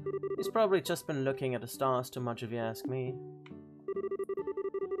 He's probably just been looking at the stars too much if you ask me.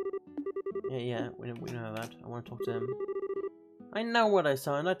 Yeah, we know that. I want to talk to him. I know what I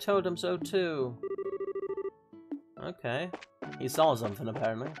saw and I told him so too. Okay. He saw something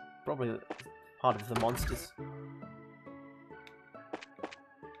apparently. Probably part of the monsters.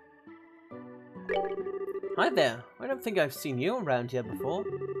 Hi there! I don't think I've seen you around here before.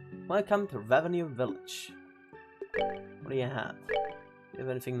 Welcome to Revenue Village. What do you have? Do you have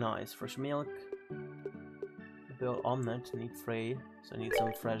anything nice? Fresh milk? Maybe an omelette, need 3, so I need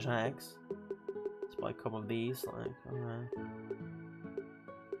some fresh eggs. Let's buy a couple of these, like, alright.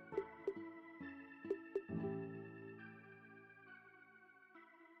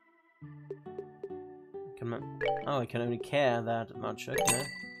 I can only care that much, okay.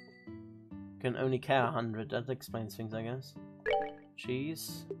 Can only care 100, that explains things, I guess.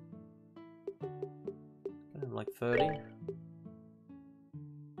 Cheese. Gonna have like 30.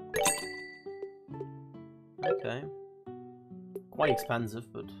 Okay. Quite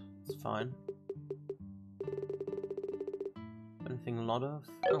expensive, but it's fine. Anything a lot of?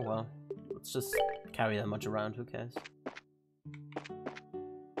 Oh well. Let's just carry that much around, who cares?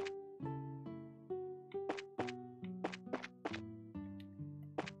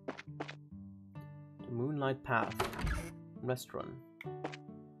 Moonlight Path. Restaurant.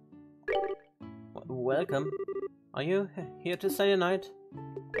 Welcome. Are you here to stay a night?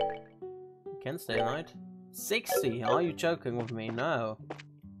 You can stay a night. 60? Are you joking with me? No.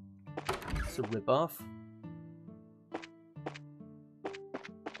 It's a rip-off.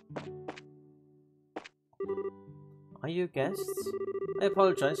 Are you guests? I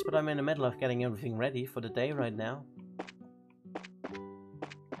apologize, but I'm in the middle of getting everything ready for the day right now.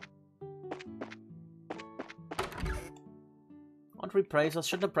 Aren't we praisers?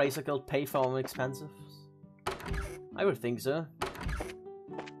 Should the Praiser Guild pay for our expenses? I would think so.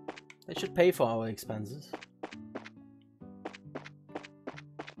 They should pay for our expenses.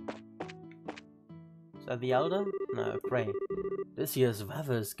 Is that the Elder? No, great. This year's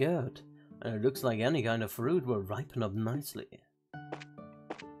weather is good, and it looks like any kind of fruit will ripen up nicely.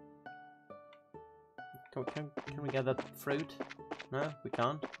 Can we get that fruit? No, we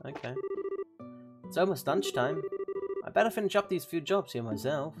can't? Okay. It's almost lunchtime. I better finish up these few jobs here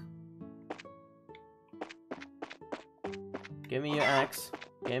myself. Give me your axe.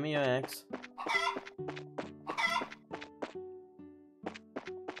 Give me your axe.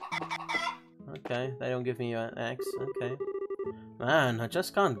 Okay, they don't give me your axe. Okay. Man, I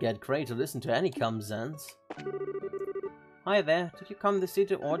just can't get Cray to listen to any common sense. Hi there, did you come to see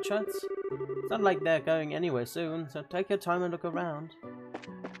the orchards? It's not like they're going anywhere soon, so take your time and look around.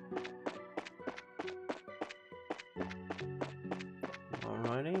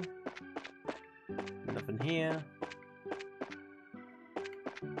 Alrighty. Nothing here.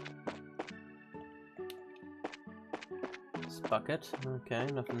 This bucket. Okay,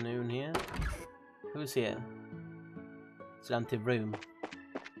 nothing new in here. Who's here? It's an empty room.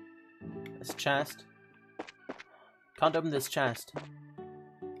 This chest. Can't open this chest.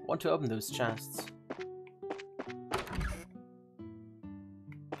 Want to open those chests.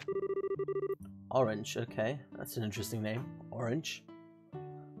 Orange, okay. That's an interesting name. Orange.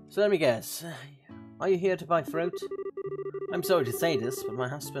 So let me guess. Are you here to buy fruit? I'm sorry to say this, but my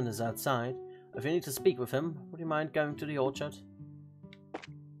husband is outside. If you need to speak with him, would you mind going to the orchard?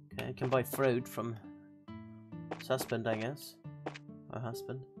 Okay, I can buy fruit from his husband, I guess. My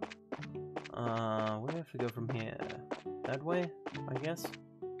husband. Where do we have to go from here? That way, I guess?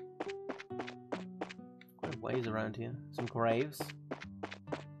 Quite a ways around here. Some graves.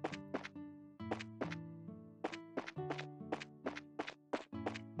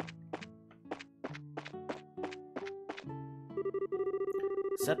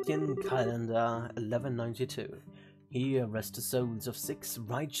 Septian calendar 1192. Here rest the souls of 6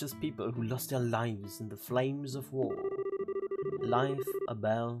 righteous people who lost their lives in the flames of war. Life,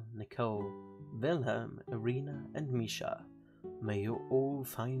 Abel, Nicole, Wilhelm, Irina, and Misha. May you all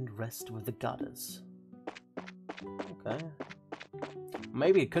find rest with the goddess. Okay.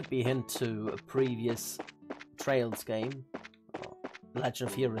 Maybe it could be a hint to a previous Trails game, or Legend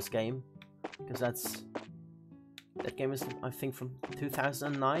of Heroes game, because that game is, I think, from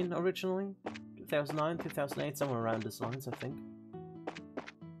 2009 originally? 2009, 2008, somewhere around this lines, I think.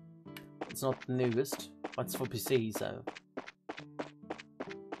 It's not the newest, but it's for PC, so...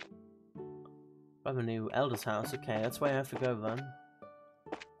 I have a new Elder's house, okay, that's where I have to go then.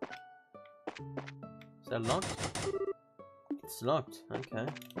 Is that locked? It's locked, okay.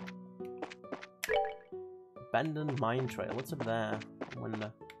 Abandoned mine trail, what's up there? I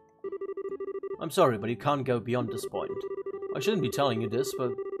wonder. I'm sorry, but you can't go beyond this point. I shouldn't be telling you this,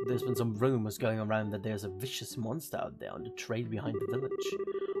 but there's been some rumors going around that there's a vicious monster out there on the trail behind the village.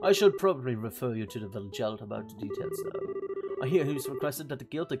 I should probably refer you to the village elder about the details, though. I hear he's requested that the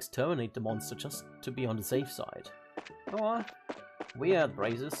guild exterminate the monster just to be on the safe side. Oh, weird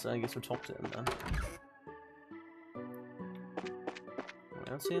phrases. I guess we'll talk to him then.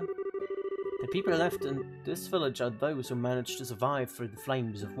 What else here? The people left in this village are those who managed to survive through the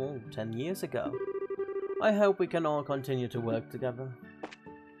flames of war 10 years ago. I hope we can all continue to work together.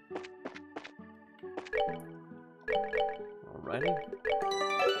 Alrighty.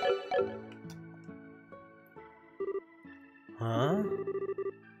 Huh?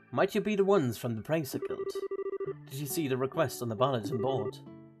 Might you be the ones from the Praiser Guild? Did you see the request on the bulletin board?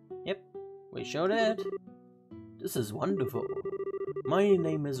 Yep, we sure did. This is wonderful. My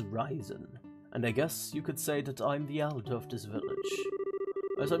name is Ryzen, and I guess you could say that I'm the elder of this village.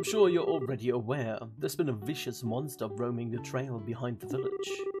 As I'm sure you're already aware, there's been a vicious monster roaming the trail behind the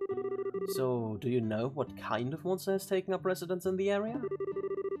village. So, do you know what kind of monster has taken up residence in the area?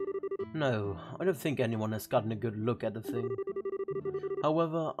 No, I don't think anyone has gotten a good look at the thing.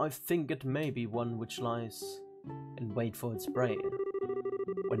 However, I think it may be one which lies in wait for its prey.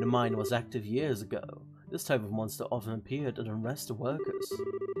 When the mine was active years ago, this type of monster often appeared and harassed the workers.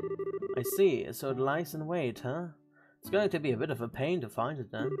 I see, so it lies in wait, huh? It's going to be a bit of a pain to find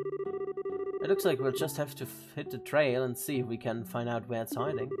it then. It looks like we'll just have to hit the trail and see if we can find out where it's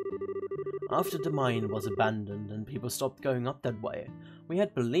hiding. After the mine was abandoned and people stopped going up that way, we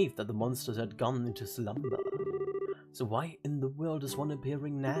had believed that the monsters had gone into slumber. So why in the world is one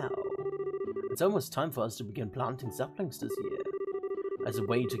appearing now? It's almost time for us to begin planting saplings this year. As a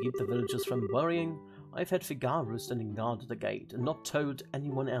way to keep the villagers from worrying, I've had Figaro standing guard at the gate and not told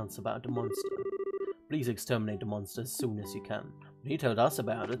anyone else about the monster. Please exterminate the monster as soon as you can. He told us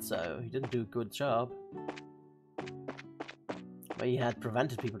about it, so he didn't do a good job. Well, he had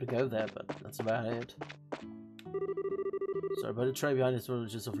prevented people to go there, but that's about it. Sorry, but the tray behind is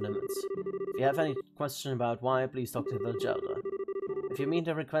villages of limits. If you have any question about why, please talk to the village elder. If you mean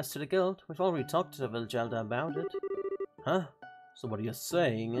to request to the guild, we've already talked to the village elder about it. Huh? So what you're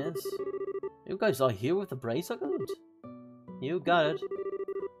saying is... You guys are here with the Bracer Guild? You got it.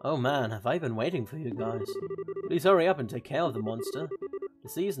 Oh man, have I been waiting for you guys. Please hurry up and take care of the monster. The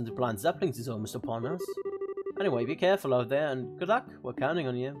season to plant saplings is almost upon us. Anyway, be careful out there and good luck. We're counting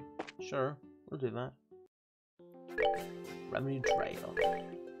on you. Sure, we'll do that. Remedy Trail.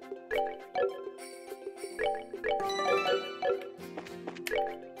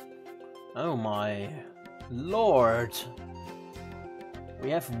 Oh my lord. We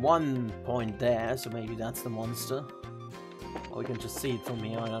have 1 point there, so maybe that's the monster. Or we can just see it from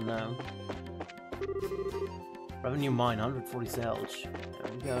here, I don't know. Revenue mine, 140 zilch.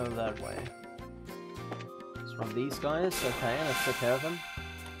 There we go, that way. It's from these guys, okay, let's take care of them.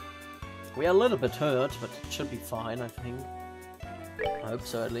 We are a little bit hurt, but it should be fine, I think. I hope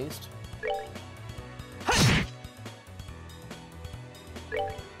so, at least.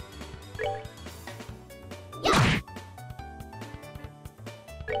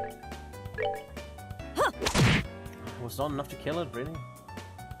 Was not enough to kill it, really?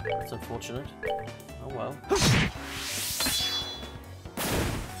 That's unfortunate. Oh well.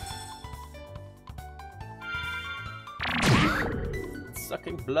 It's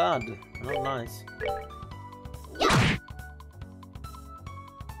sucking blood. Not nice.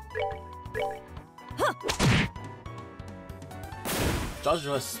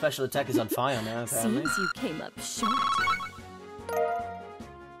 Joshua's special attack is on fire now, apparently. Seems you came up short.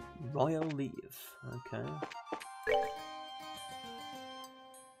 Royal leave. Okay.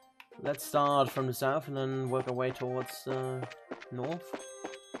 Let's start from the south and then work our way towards north.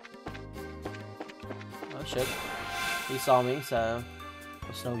 Oh shit. He saw me, so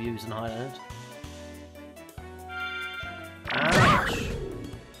there's no use in hiding it. Ouch!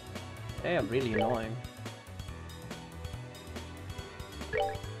 They are really annoying.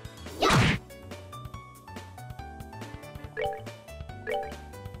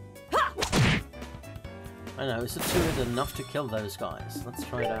 I know, is the 2-hit enough to kill those guys? Let's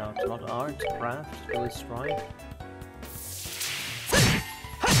try it out. Not art, craft, do a strike.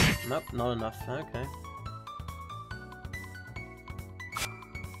 Nope, not enough. Okay.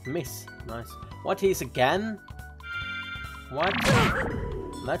 Miss. Nice. What, he's again? What?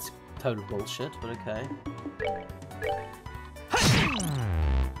 That's total bullshit, but okay.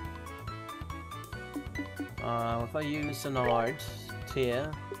 If I use an art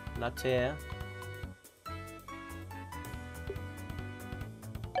tier, not tier.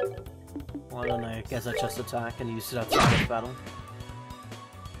 Well, I don't know, I guess I just attack and use it outside of battle.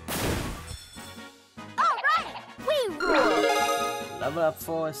 Alright! We rule! Level up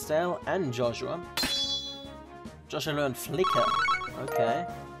for Estelle and Joshua. Joshua learned Flicker. Okay.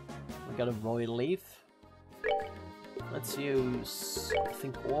 We got a Royal Leaf. Let's use, I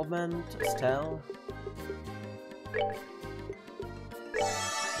think, Orband, Estelle. 200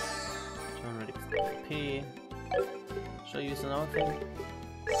 XP. Should I use another thing?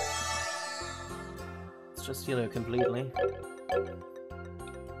 Let's just heal her completely. I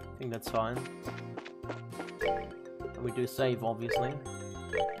think that's fine. And we do save, obviously.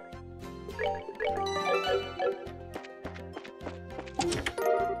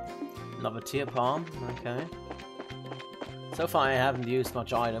 Another tier palm, okay. So far I haven't used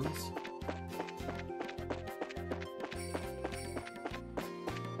much items.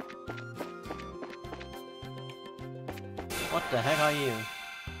 What the heck are you?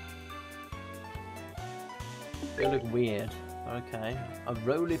 You look weird. Okay. A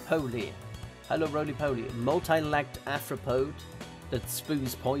roly-poly. Hello, roly-poly. Multi-legged arthropod that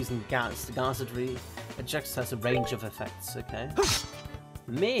spews poison gas. The gas it ejects has a range of effects. Okay.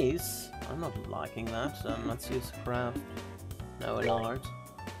 Miss? I'm not liking that. Let's use a craft. No, an art.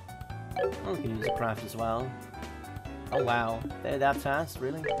 Oh, we can use a craft as well. Oh wow. They're that fast?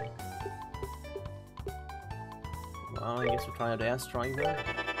 Really? Well, I guess we'll try out air strike there.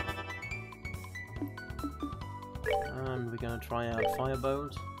 And we're gonna try out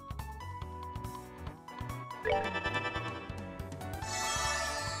Firebolt.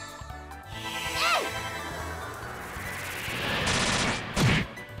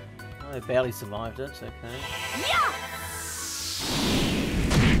 I barely survived it, okay. Yeah!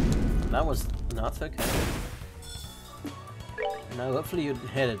 That was enough, okay. Now hopefully you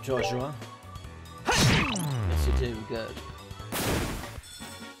hit it, Joshua. Yes you do, good.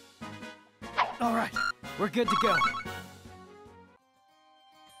 Alright, we're good to go.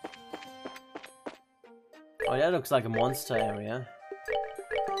 Oh, that looks like a monster area.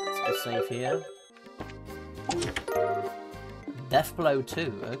 Let's go save here. Death Blow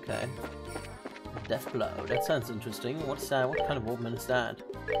 2, okay. Death Blow, that sounds interesting. What's that? What kind of movement is that?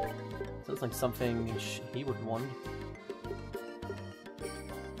 Sounds like something he would want.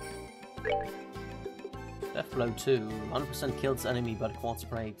 Death Blow 2, 100% kills enemy but quartz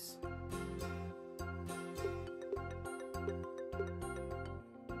breaks.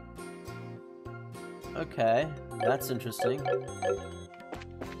 Okay, that's interesting.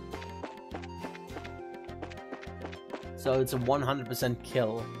 So it's a 100%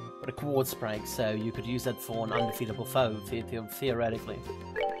 kill, but a quartz break, so you could use that for an undefeatable foe, theoretically.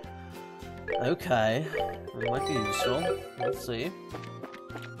 Okay, it might be useful. Let's see.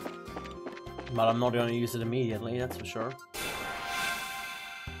 But I'm not going to use it immediately, that's for sure.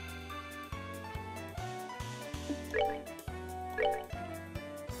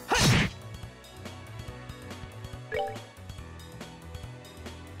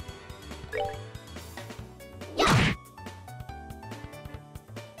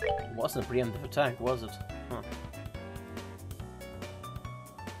 It wasn't a preemptive attack, was it? Huh.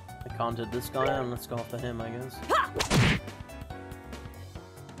 I can't hit this guy, and let's go after him, I guess.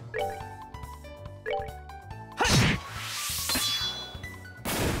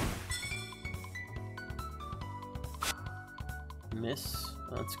 Miss.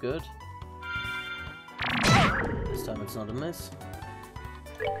 That's good. This time it's not a miss.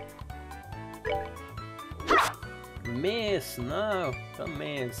 Miss! No! Don't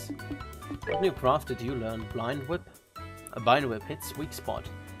miss. What new craft did you learn? Blind Whip? A Blind Whip hits weak spot.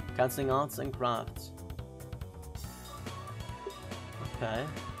 Cancelling arts and crafts. Okay.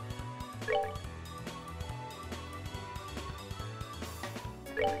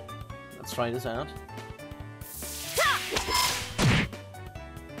 Let's try this out.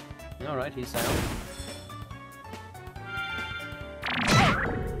 Alright, he's out.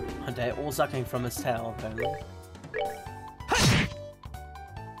 And they're all sucking from his tail, apparently.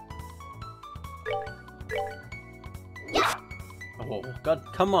 Oh, God,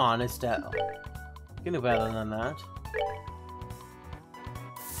 come on, Estelle. You know better than that.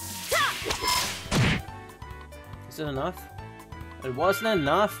 Is it enough? It wasn't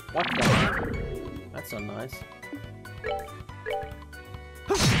enough? What the heck? That's not nice.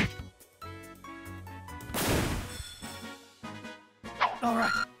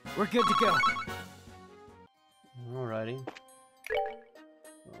 Alright, we're good to go. Alrighty.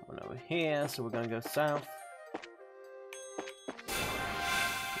 We're over here, so we're gonna go south.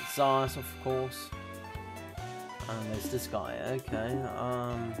 Zars, of course. And there's this guy, okay.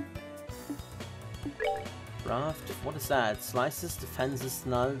 Raft, what is that? Slices, defenses,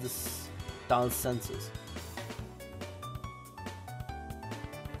 nulls, dull senses.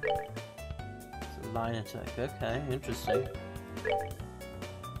 It's a line attack, okay, interesting.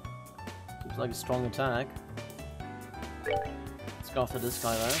 Seems like a strong attack. Let's go after this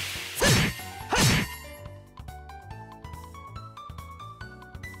guy though.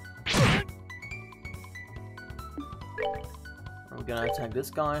 We're gonna attack this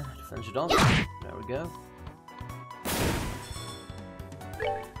guy to finish it off. There we go.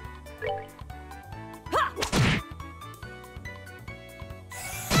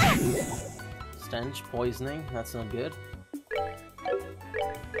 Stench, poisoning, that's not good.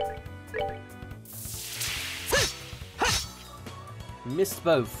 Missed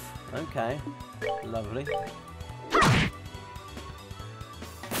both. Okay. Lovely.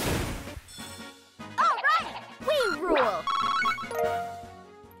 Alright! We rule!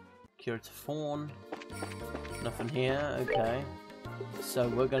 Cure to Fawn. Nothing here, okay. So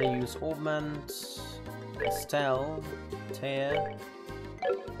we're gonna use Augment, Estelle, Tear.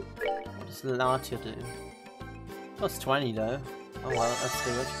 What does Latia do? Plus 20 though. Oh well, let's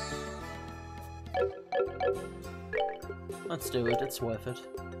do it. Let's do it, it's worth it.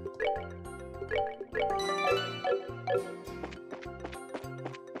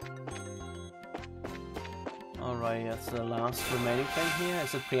 Alright, that's the last remaining thing here.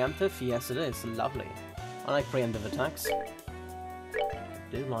 Is it preemptive? Yes it is, lovely. I like preemptive attacks. I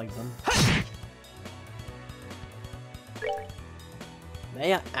do like them.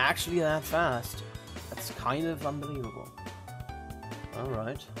 They are actually that fast. That's kind of unbelievable.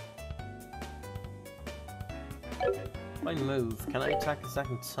 Alright. If I move, can I attack a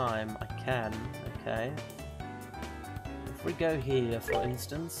second time? I can. Okay. If we go here, for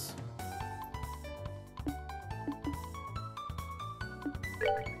instance.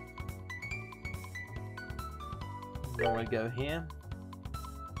 Then we go here.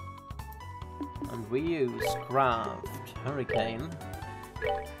 And we use Craft Hurricane.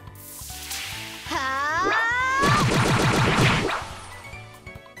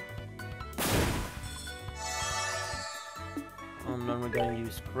 And then we're going to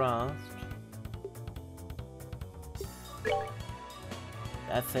use Craft.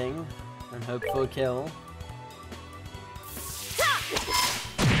 That thing. And hope for a kill.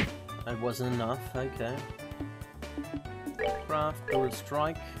 That wasn't enough, okay. Craft, Dual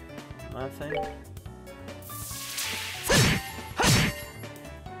Strike. That thing.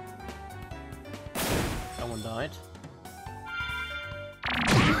 Someone died.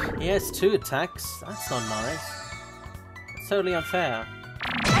 He has 2 attacks. That's not nice. It's totally unfair.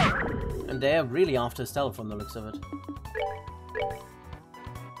 And they're really after stealth from the looks of it.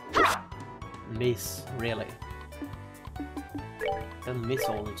 Miss, really. Doesn't miss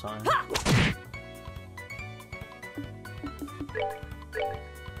all the time.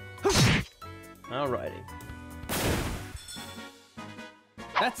 Alrighty.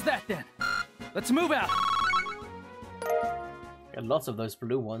 That's that then. Let's move out. Got lots of those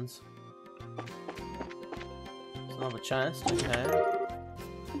blue ones. There's another chest, okay.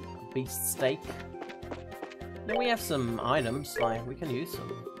 Beast steak. Then we have some items, like we can use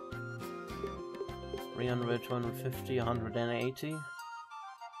them. 300, 250, 180.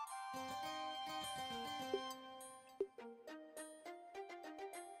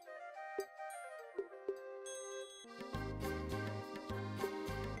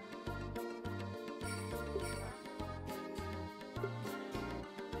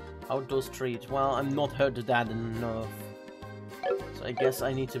 Outdoor street. Well, I'm not hurt to that enough. So I guess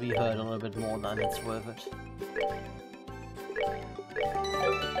I need to be hurt a little bit more than it's worth it.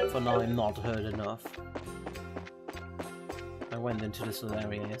 For now, I'm not hurt enough. I went into this little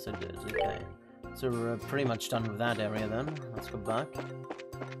area, yes I did, okay. So we're pretty much done with that area then. Let's go back.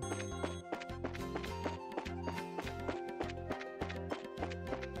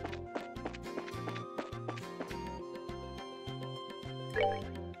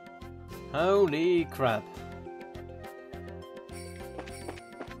 Holy crap.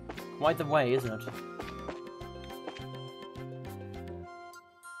 Quite the way, isn't it?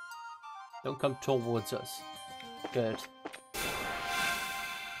 Don't come towards us. Good.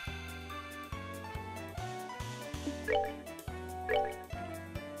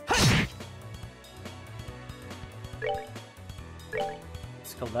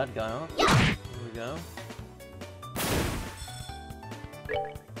 Let's kill that guy off. Here we go.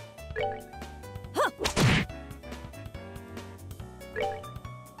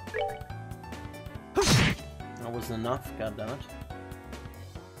 That wasn't enough, goddammit.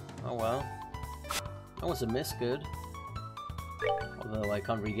 Oh well. That was a miss, good. Although I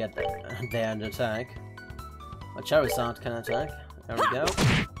can't really get there and attack. But Charizard can attack. There we go.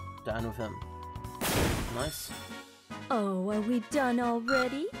 Down with him. Nice. Oh, are we done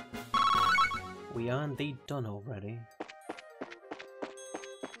already? We are indeed done already.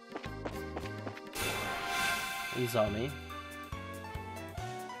 He's on me.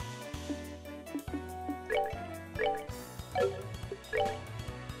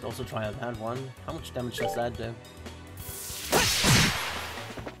 Let's also try out that one. How much damage does that do?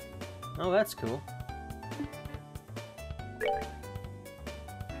 Oh, that's cool.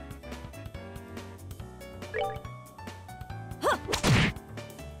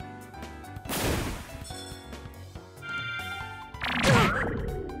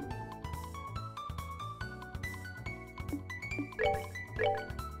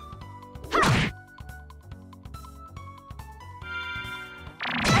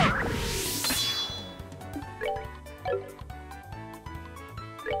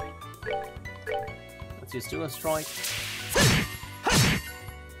 Let's use Dual Strike.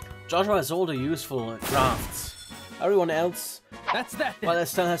 Joshua has all the useful crafts. Everyone else, That's that then. well, it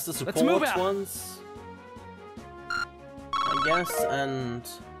still has the Let's support move out. ones, I guess, and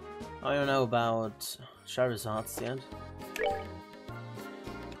I don't know about Charizard's yet.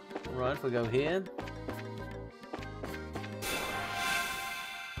 Alright, we'll go here.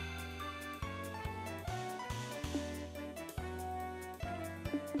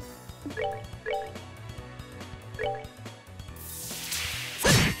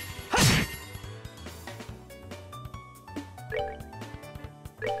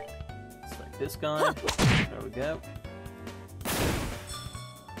 this guy. There we go.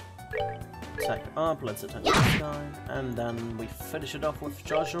 Attack up, let's attack this guy. And then we finish it off with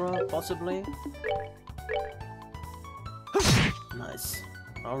Joshua, possibly. Nice.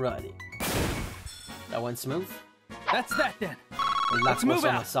 Alrighty. That went smooth. That's that then. And Let's that was move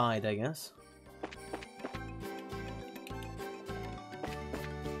on out. the side, I guess.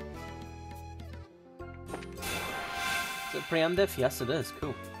 Is it preemptive? Yes, it is.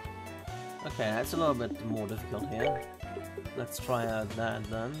 Cool. Okay, that's a little bit more difficult here. Let's try out that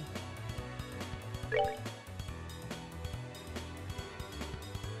then.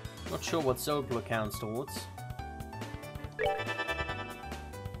 Not sure what Zobler counts towards.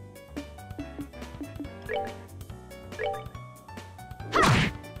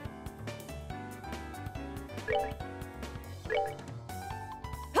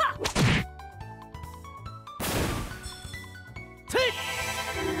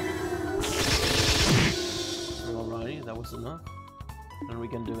 Alrighty, that was enough. Then we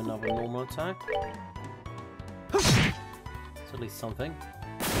can do another normal attack. It's at least something.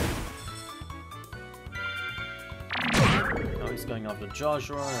 Oh, he's going after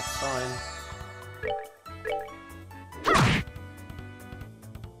Joshua, that's fine.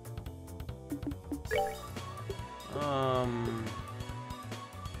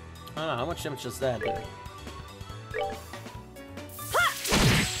 I don't know, how much damage does that do?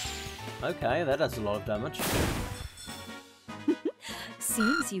 Okay, that does a lot of damage.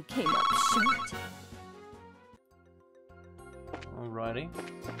 Seems you came up short. Alrighty.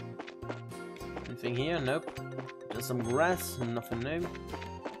 Anything here? Nope. Just some grass, nothing new.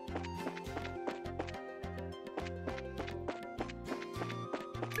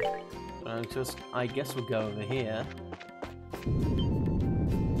 I guess we'll go over here.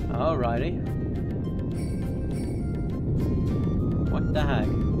 Alrighty. What the heck?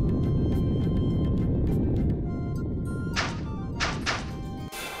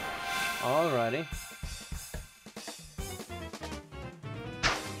 Alrighty.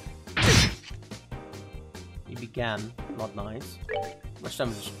 He began. Not nice. Much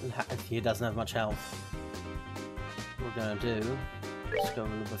damage. He doesn't have much health. What we're gonna do. Let's go a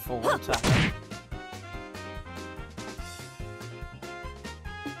little bit forward. Attack him.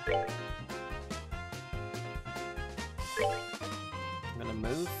 I'm gonna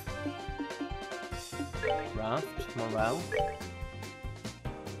move. Raft. Morale.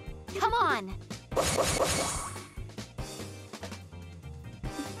 Come on!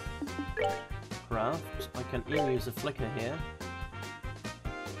 Craft. I can even use a flicker here.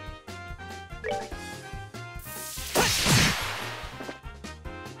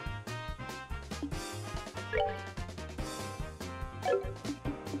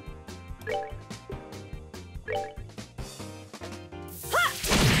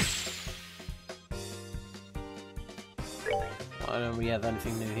 I don't really have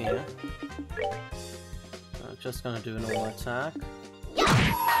anything new here. I'm just gonna do an all attack.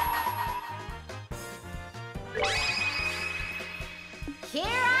 Here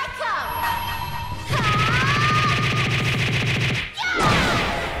I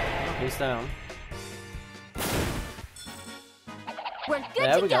Oh, he's down. come! We're good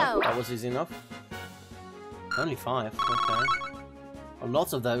There to we go. go! That was easy enough. Only 5, okay. Oh,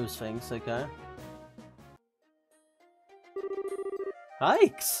 lots of those things, okay.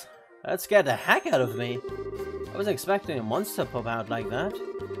 Yikes! That scared the heck out of me. I wasn't expecting a monster to pop out like that.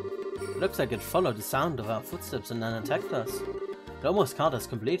 It looks like it followed the sound of our footsteps and then attacked us. It almost caught us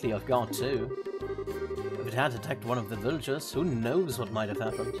completely off guard too. If it had attacked one of the villagers, who knows what might have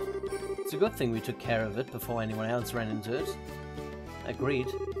happened. It's a good thing we took care of it before anyone else ran into it. Agreed.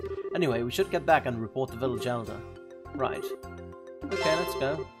 Anyway, we should get back and report the village elder. Right. Okay, let's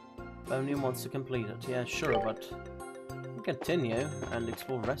go. Found new monster completed. Yeah, sure, but we'll continue and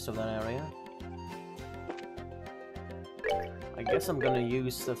explore the rest of that area. I guess I'm gonna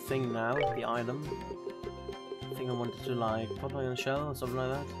use the thing now, the item. I think I wanted to like put on a shell or something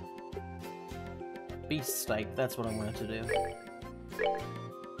like that. Beast steak, that's what I wanted to do.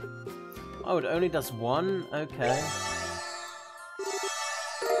 Oh, it only does 1? Okay.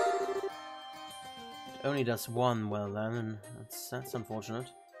 It only does 1, well then, and that's unfortunate.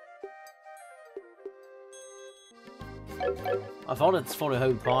 I thought it's for the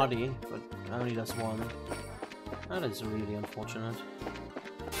whole party, but it only does 1. That is really unfortunate.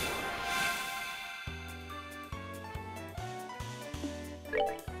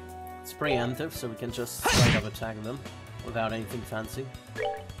 It's preemptive, so we can just straight up attack them without anything fancy.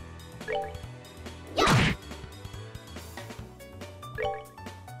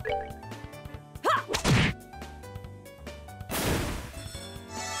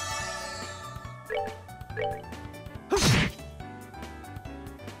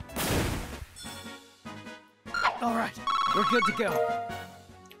 Alright, we're good to go.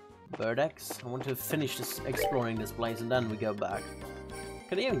 Birdex. I want to finish exploring this place and then we go back.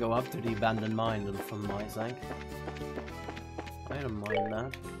 Can even go up to the abandoned mine from my sake. I don't mind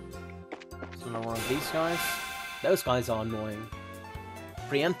that. So not one of these guys. Those guys are annoying.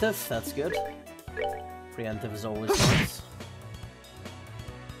 Preemptive, that's good. Preemptive is always nice.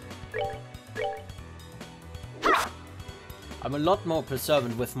 I'm a lot more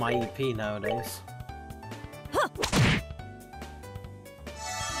preservant with my EP nowadays.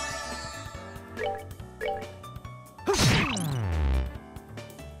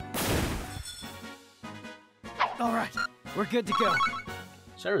 Alright, we're good to go.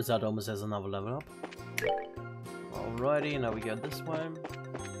 Charizard almost has another level up. Alrighty, now we go this way.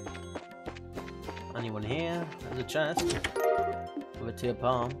 Anyone here? There's a chest with a tier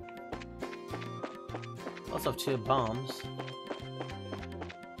palm. Lots of tier palms.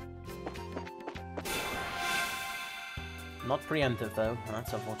 Not preemptive though,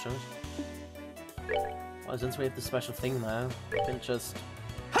 that's unfortunate. Well, since we have the special thing now, we can just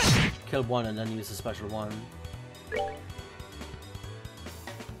kill one and then use the special one.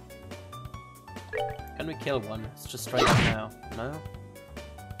 Can we kill one? It's just straight up now. No?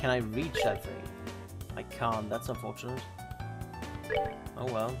 Can I reach that thing? I can't, that's unfortunate. Oh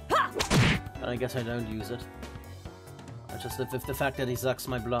well. And I guess I don't use it. I just live with the fact that he sucks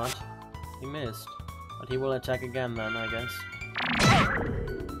my blood. He missed. But he will attack again then, I guess.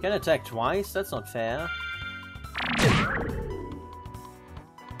 Can attack twice? That's not fair.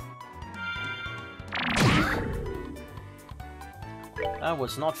 That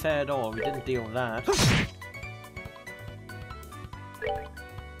was not fair at all. We didn't deal with that.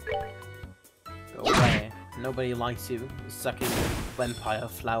 Go away. Nobody likes you. Sucking vampire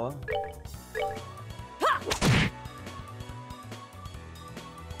flower.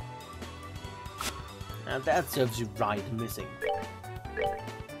 And that serves you right, missing.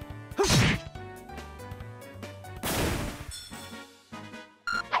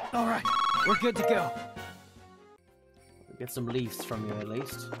 Alright, we're good to go. Get some leaves from you at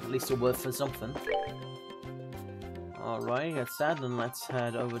least. At least you're worth for something. Alright, that's that, and let's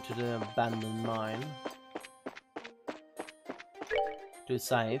head over to the abandoned mine. To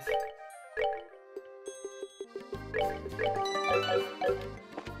save.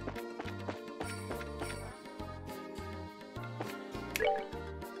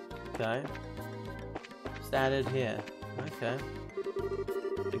 Okay. Started here. Okay.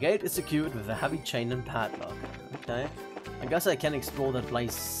 The gate is secured with a heavy chain and padlock. Okay. I guess I can explore that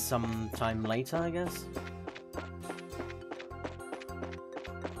place sometime later, I guess?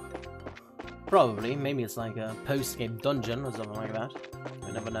 Probably. Maybe it's like a post-game dungeon or something like that.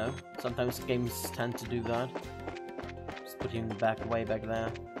 I never know. Sometimes games tend to do that. Just put him back way back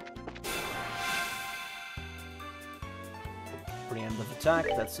there. Preemptive attack,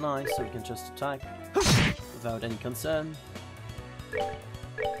 that's nice, so we can just attack without any concern.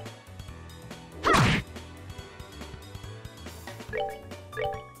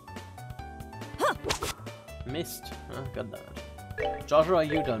 Missed. Oh, got that. Joshua,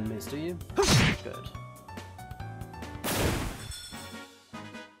 you don't miss, do you? Good.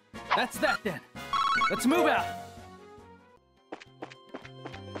 That's that then. Let's move out.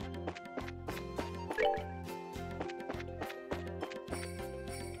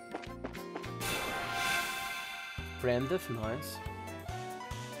 Preemptive, nice.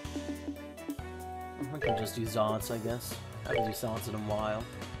 I can just use arts, I guess. I haven't used arts in a while.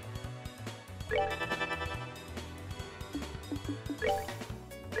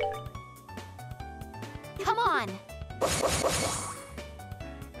 Come on!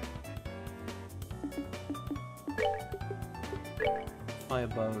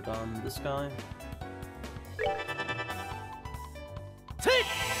 Firebolt on this guy. Take!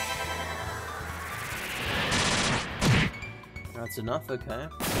 That's enough, okay.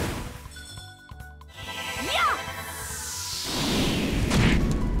 Yeah!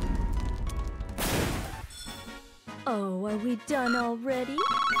 Oh, are we done already?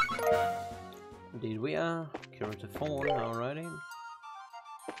 Indeed we are. Curative Horn, alrighty.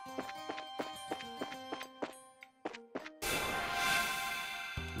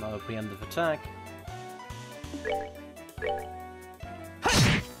 Another preemptive attack.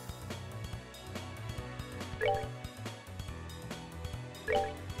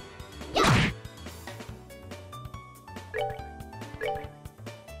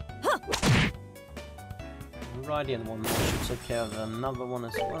 Alrighty, and one more should take care of another one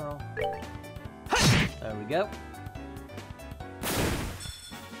as well. There we go.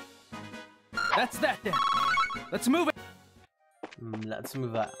 That's that then. Let's move it. Let's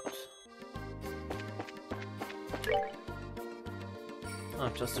move out. Oh,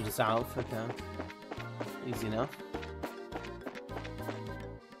 just to the south, okay. Easy enough.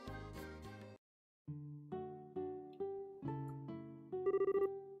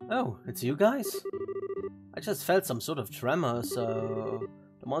 Oh, it's you guys? I just felt some sort of tremor, so...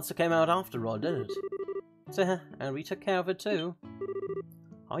 The monster came out after all, did it? So, and we took care of it too.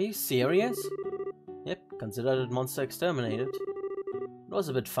 Are you serious? Yep, considered it monster exterminated. It was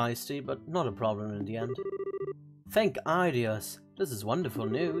a bit feisty, but not a problem in the end. Thank Ideas! This is wonderful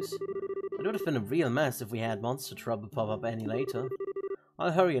news. It would have been a real mess if we had monster trouble pop up any later.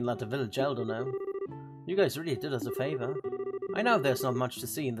 I'll hurry and let the village elder know. You guys really did us a favor. I know there's not much to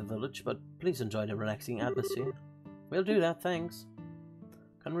see in the village, but please enjoy the relaxing atmosphere. We'll do that, thanks.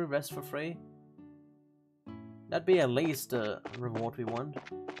 Can we rest for free? That'd be at least the reward we want.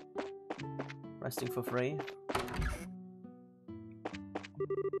 Resting for free.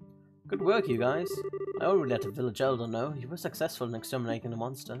 Good work, you guys. I already let the village elder know you were successful in exterminating the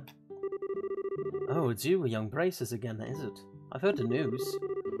monster. Oh, it's you, young Braces again, is it? I've heard the news.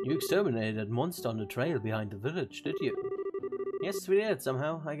 You exterminated that monster on the trail behind the village, did you? Yes, we did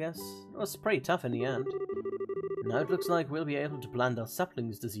somehow, I guess. It was pretty tough in the end. Now it looks like we'll be able to plant our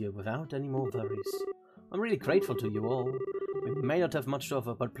saplings this year without any more worries. I'm really grateful to you all. We may not have much to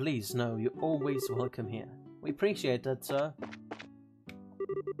offer, but please know you're always welcome here. We appreciate that, sir.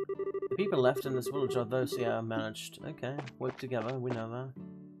 The people left in this village are those who are managed. Okay, work together, we know that.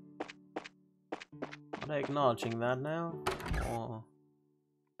 Are they acknowledging that now? Or...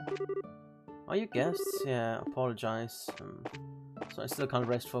 Are you guests? Yeah, apologize. So I still can't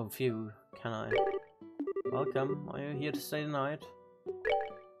rest for a few, can I? Welcome. Are you here to stay the night?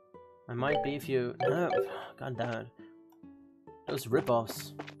 I might be if you... No, god damn it. Those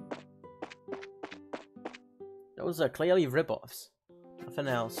rip-offs. Those are clearly rip-offs. Nothing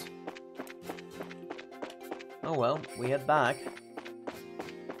else. Oh well, we head back.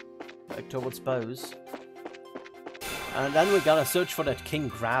 Back towards Bose. And then we gotta search for that king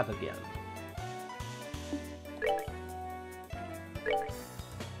crab again.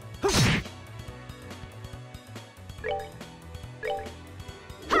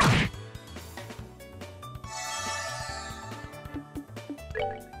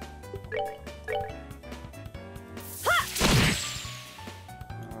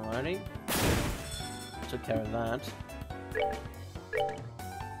 Alrighty. Took care of that.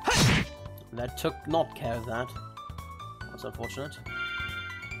 That took not care of that. That's unfortunate.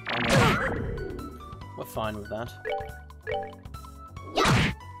 Oh, no. We're fine with that.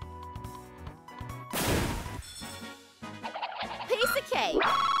 Piece of cake.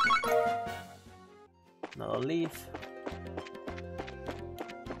 Another leaf.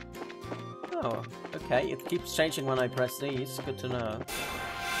 Oh, okay. It keeps changing when I press these. Good to know.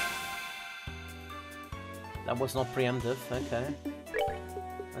 That was not preemptive. Okay.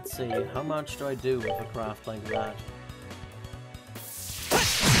 Let's see. How much do I do with a craft like that?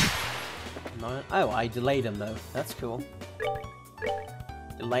 Oh, I delayed him though. That's cool.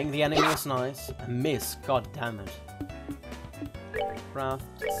 Delaying the enemy is nice. A miss. God damn it. Craft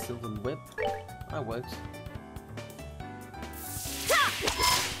Sylvan Whip. That works.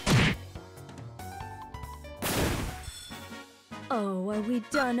 Oh, are we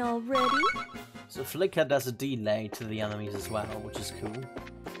done already? So Flicker does a delay to the enemies as well, which is cool.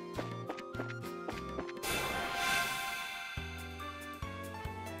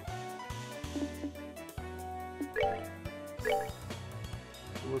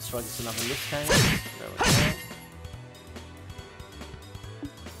 We'll strike this enough in this case. There we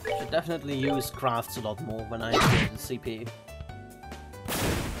go. Should definitely use crafts a lot more when I use the CP.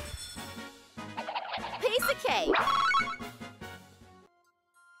 Piece of cake.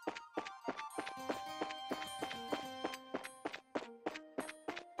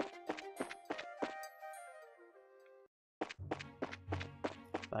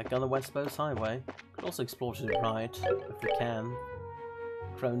 Back on the West Coast Highway. Could also explore to the right if we can.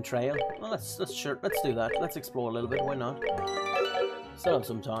 Crone Trail. Well, let's do that. Let's explore a little bit. Why not? Still have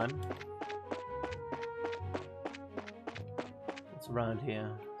some time. What's around here?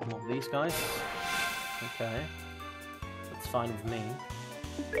 More of these guys. Okay, that's fine with me.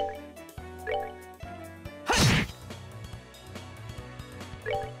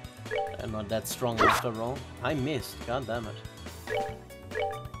 I'm not that strong after all. I missed. God damn it.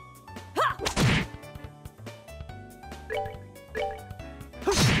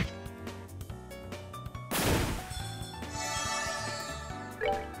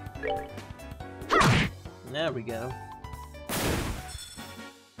 There we go.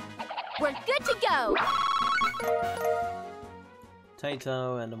 We're good to go.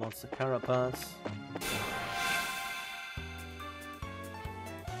 Potato and a monster carapace.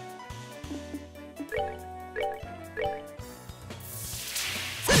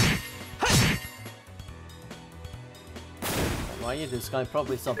 Why yeah, this guy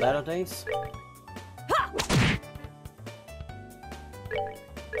probably saw better days.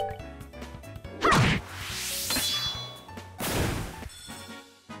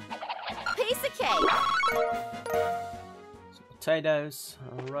 Piece of cake. Some potatoes,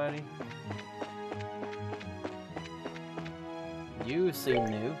 alrighty. You seem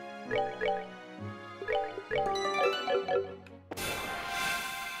new.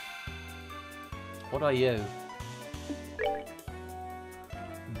 What are you?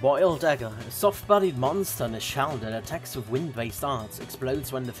 Boiled Dagger, a soft-bodied monster in a shell that attacks with wind-based arts,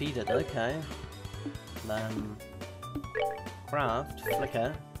 explodes when defeated. Okay. Then... Craft,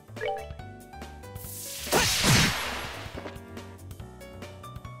 Flicker.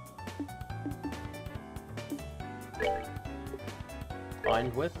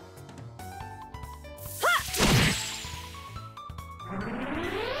 Bind Whip.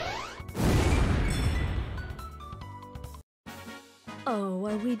 Oh,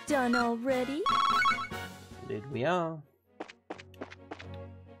 are we done already? Indeed we are.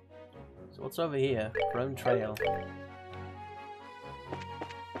 So what's over here? Chrome Trail.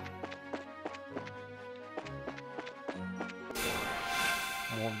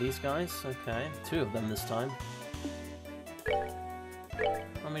 More of these guys? Okay. 2 of them this time.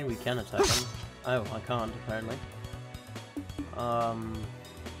 I mean, we can attack them. Oh, I can't, apparently. Art.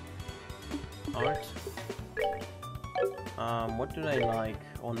 What do they like,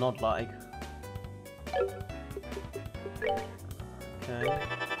 or not like? Okay.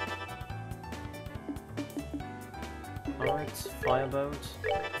 Art, Fireboat.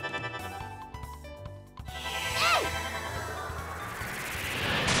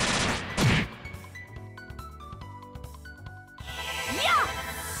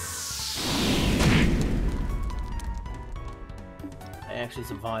 I actually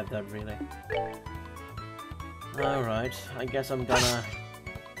survived that, really. Alright, I guess I'm gonna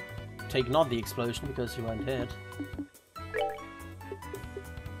take not the explosion because you won't hit.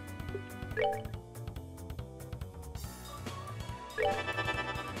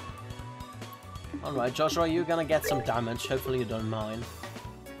 Alright, Joshua, you're gonna get some damage. Hopefully you don't mind.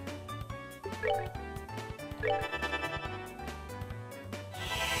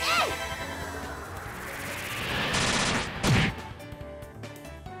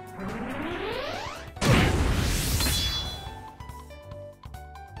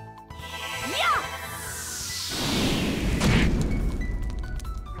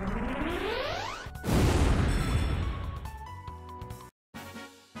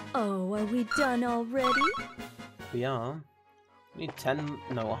 Oh, are we done already? We are. We need 10,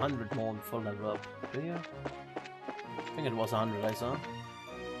 no, 100 more before level up. Do you? I think it was 100 I saw.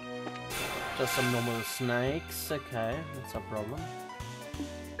 Just some normal snakes. Okay, that's a problem.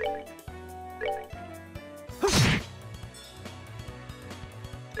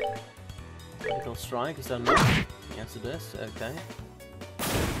 Critical strike, is that enough? Yes it is, okay.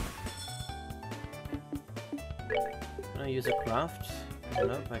 Can I use a craft?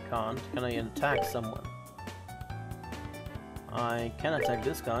 Nope, I can't. Can I attack someone? I can attack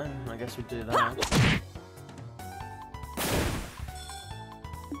this guy. I guess we do that.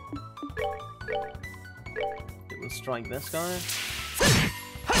 It will strike this guy.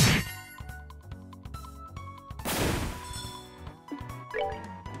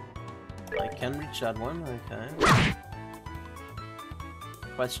 I can reach that one, okay.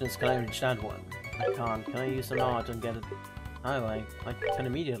 Question is, can I reach that one? I can't. Can I use an art and get it? Oh, I can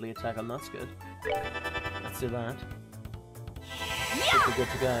immediately attack him, that's good. Let's do that. Should be good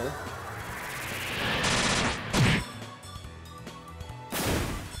to go.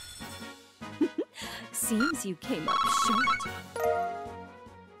 Seems you came up short.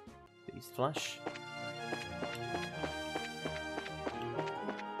 Beast Flash.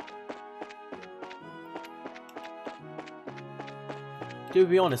 To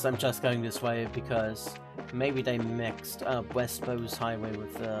be honest, I'm just going this way because maybe they mixed up West Bowes Highway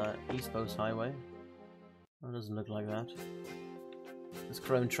with East Bowes Highway. That doesn't look like that. This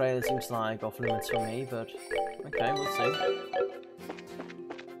Chrome Trail seems like off limits for me, but okay, we'll see.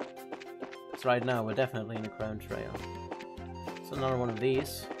 So right now we're definitely in a Chrome Trail. So another one of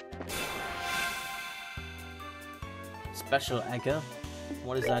these. Special Egger.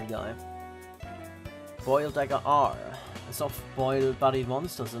 What is that guy? Boiled Egger R. A soft boiled bodied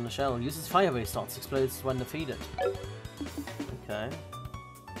monsters in the shell. Uses fire-based dots, explodes when defeated. Okay.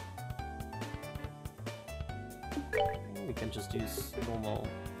 We can just use normal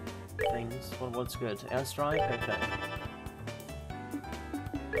things. What's good? Airstrike? Okay.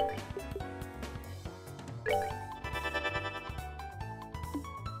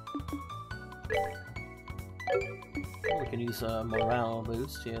 We can can use a morale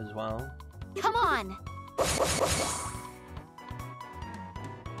boost here as well. Come on!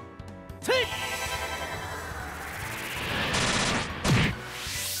 Take!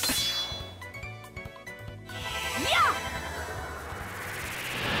 Yeah!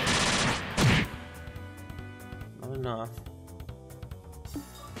 Not enough.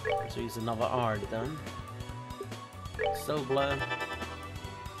 So use another art then. So blow.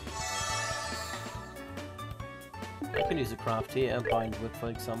 I can use a craft here, bind whip for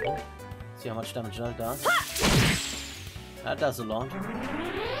example. See how much damage that does. That does a lot.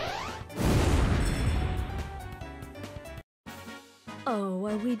 Oh,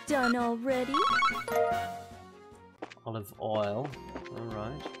 are we done already? Olive oil.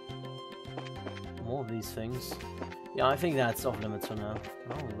 Alright. More of these things. Yeah, I think that's off limits for now.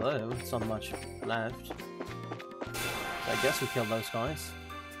 Although, it's not much left. So I guess we kill those guys.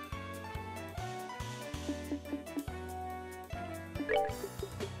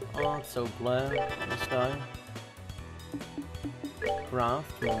 Oh, it's so blur. This guy.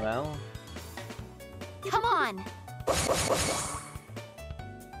 Craft, morale. Come on!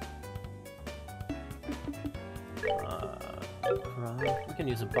 Craft. We can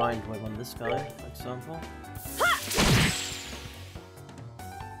use a bind whip on this guy, for example.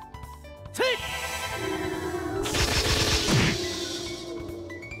 Take!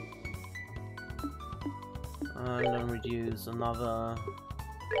 And then we'd use another...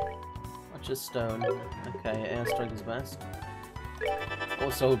 Not just stone. Okay, airstrike is best.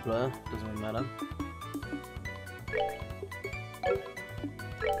 Or soul blur, doesn't really matter.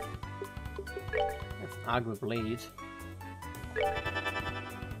 Agro bleed.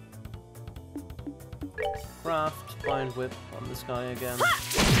 Craft, bind whip on this guy again.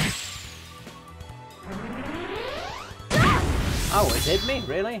 Oh, it hit me?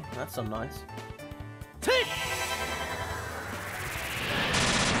 Really? That's so nice. Take!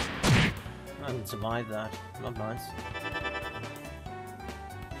 I didn't survive that. Not nice.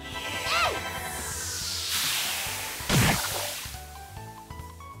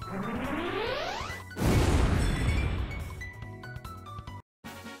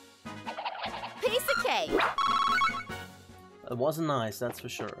 Piece of cake! It wasn't nice, that's for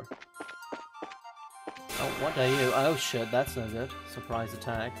sure. Oh, what are you? Oh shit, that's no good. Surprise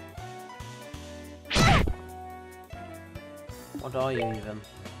attack. What are you even?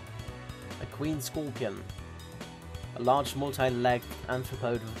 A queen scorpion. A large multi-legged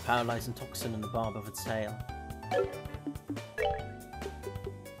anthropode with a paralyzing toxin in the barb of its tail.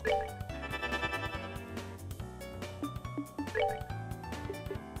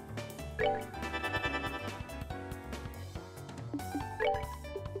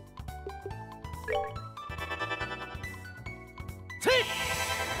 Take!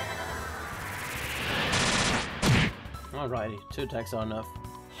 Alrighty, 2 attacks are enough.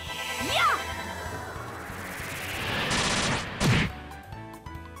 Yeah!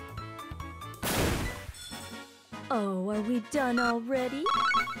 Oh, are we done already?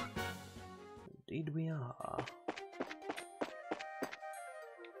 Indeed we are.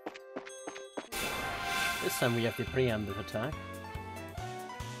 This time we have the preemptive attack.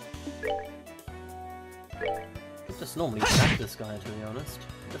 I just normally attack this guy, to be honest.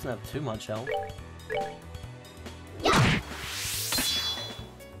 He doesn't have too much health.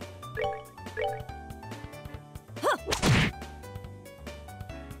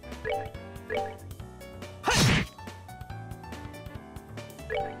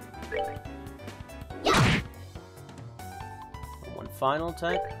 One final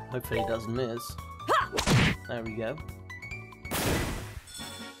attack. Hopefully he doesn't miss. There we go.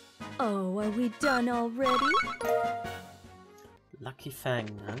 Oh, are we done already? Lucky Fang,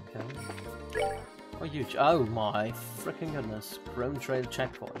 okay. Oh, huge. Oh my freaking goodness. Chrome Trail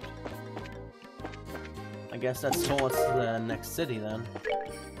checkpoint. I guess that's towards the next city then.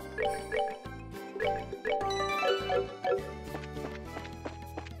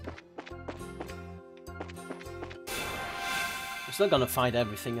 We're still gonna fight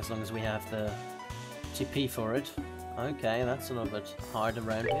everything as long as we have the TP for it. Okay, that's a little bit hard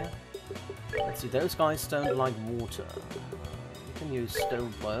around here. Let's see, those guys don't like water. We can use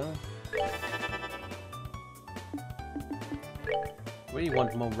stone blow. Really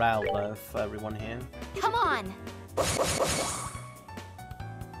want morale though for everyone here. Come on!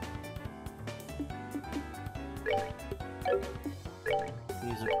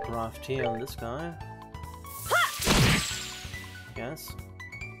 Use a craft here on this guy. Yes.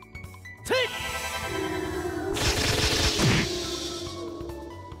 Take!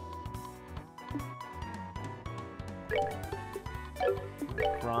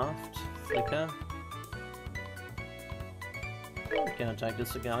 Craft, flicker. can attack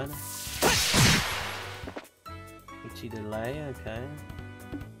this again. HE delay, okay.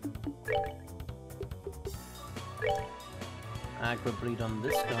 Aggro bleed on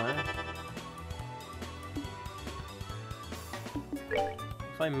this guy.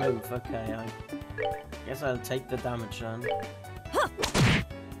 If I move, okay, I guess I'll take the damage then.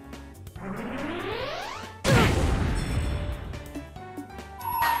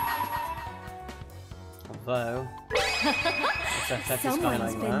 Although, let's attack this guy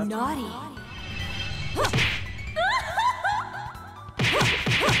like that. naughty.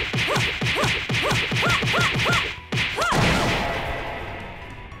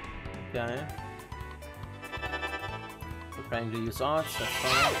 Okay. Preparing to use arts, that's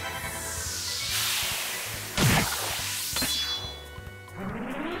fine.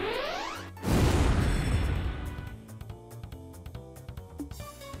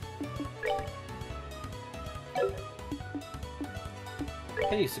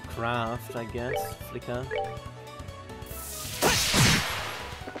 I can use a craft, I guess. Flicker.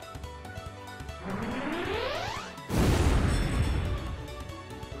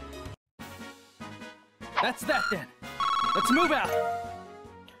 That's that then. Let's move out.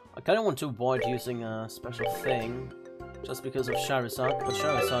 I kind of want to avoid using a special thing, just because of Charizard, but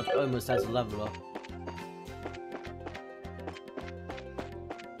Charizard almost has a level up.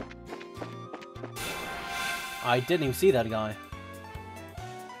 I didn't even see that guy.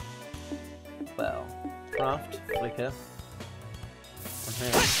 Well, craft, flicker.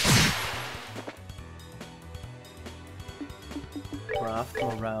 Craft,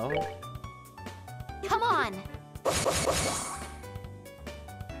 morale. Come on.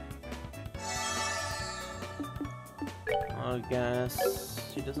 I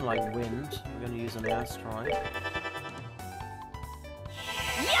guess she doesn't like wind. We're gonna use an airstrike.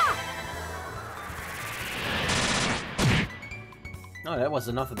 Yeah! Oh, that was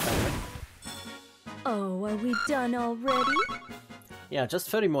enough apparently. Oh, are we done already? Yeah, just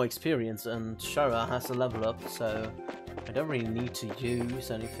 30 more experience and Shara has a level up, so I don't really need to use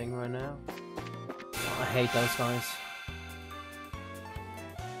anything right now. I hate those guys.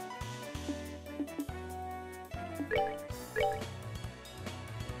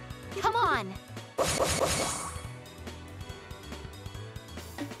 Come on.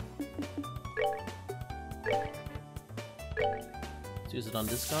 Let's use it on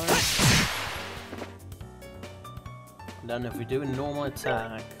this guy. And then if we do a normal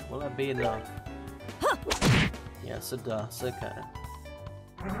attack, will that be enough? Yes, it does. Okay.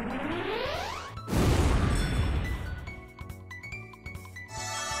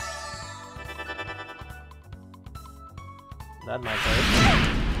 That might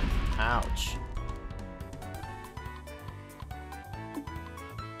hurt. Ouch.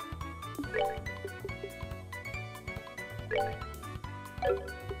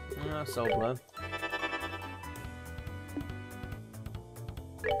 Soul blow.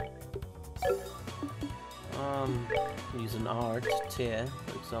 Use an art tier,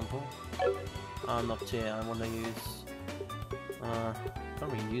 for example. Not tier. I want to use.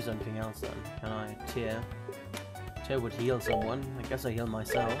 Can't really use anything else then. Can I? Tier. Tier would heal someone. I guess I heal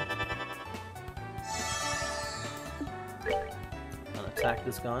myself. And attack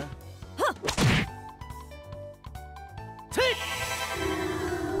this guy.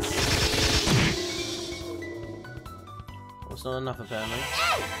 Well, it's not enough apparently.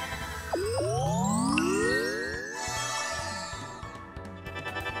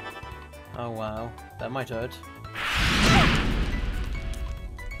 Oh wow, that might hurt.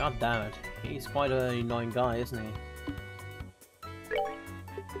 God damn it. He's quite an annoying guy, isn't he?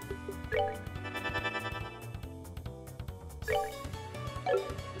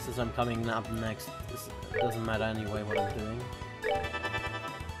 This is I'm coming up next. This doesn't matter anyway what I'm doing.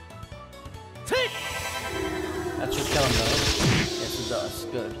 That should kill him though. Yes it does,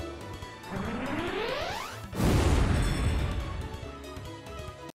 good.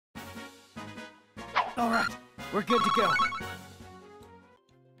 Alright, we're good to go.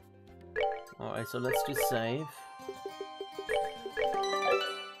 Alright, so let's just save.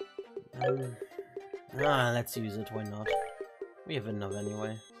 Let's use it, why not? We have enough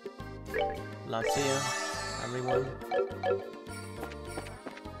anyway. Latia, everyone.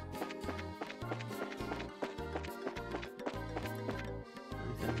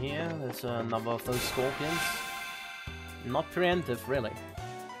 Anything here? There's a number of those scorpions. Not preemptive, really.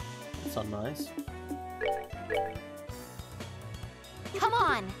 That's not nice. Come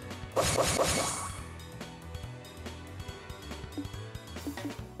on.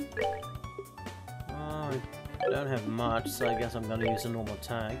 I don't have much, so I guess I'm gonna use a normal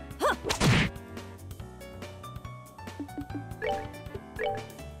tag.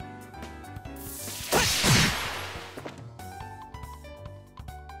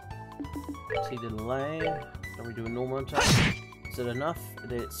 See the delay. Then we do a normal attack. Is it enough?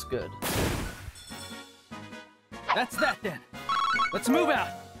 It is. Good. That's that then. Let's move out.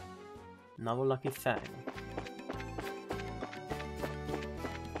 Another lucky fang.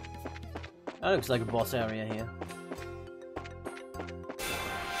 That looks like a boss area here.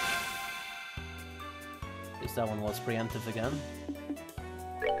 At least that one was preemptive again.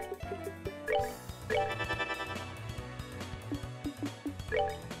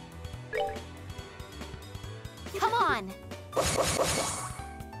 Come on!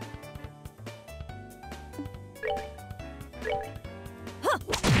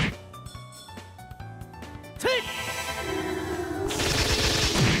 Take!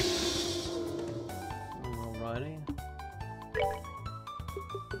 Alrighty.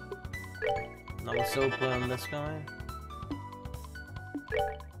 Another soul play on this guy.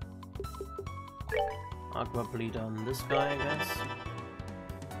 Aqua bleed on this guy, I guess.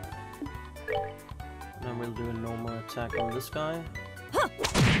 And then we'll do a normal attack on this guy.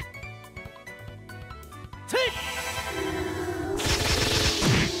 Take!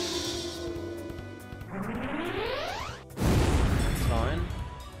 That's fine.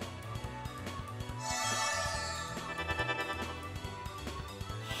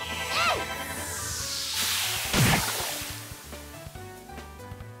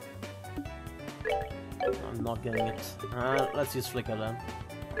 I'm not getting it. Let's use Flicker then.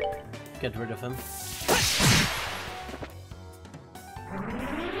 Get rid of him.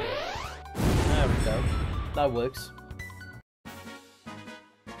 There we go. That works.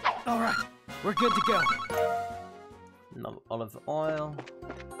 Alright, we're good to go. No olive oil.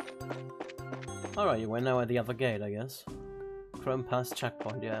 Alright, we're now at the other gate, I guess. Chrome Pass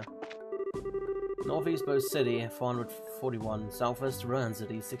checkpoint, yeah. Northeast Bow City, 441. Southwest Ruan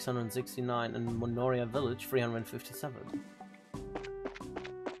City, 669. And Monoria Village, 357.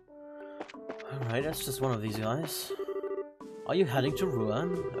 Alright, that's just one of these guys. Are you heading to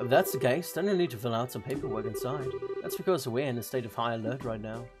Ruan? If that's the case, then you'll need to fill out some paperwork inside. That's because we're in a state of high alert right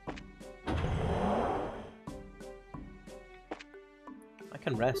now. I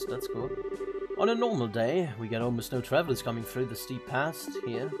can rest, that's cool. On a normal day, we get almost no travelers coming through the steep pass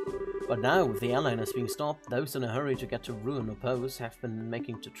here. But now, with the airliners being stopped, those in a hurry to get to Ruan or Pose have been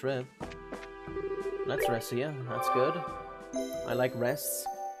making the trip. Let's rest here, that's good. I like rests.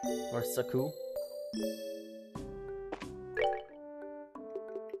 Rests are cool.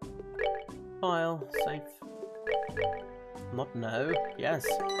 File, save. Not no, yes.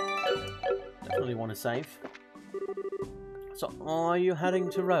 Definitely want to save. So, are you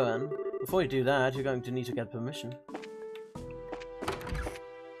heading to Rowan? Before you do that, you're going to need to get permission.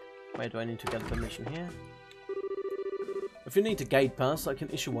 Where do I need to get permission here? If you need a gate pass, I can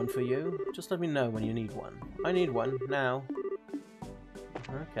issue one for you. Just let me know when you need one. I need one, now.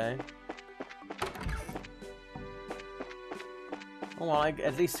 Okay. Oh, well,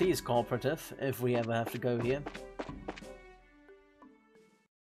 at least he is cooperative, if we ever have to go here.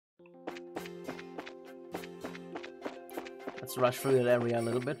 Let's rush through that area a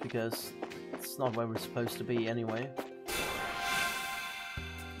little bit, because it's not where we're supposed to be anyway.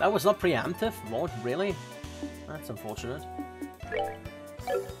 That was not preemptive? What? Really? That's unfortunate.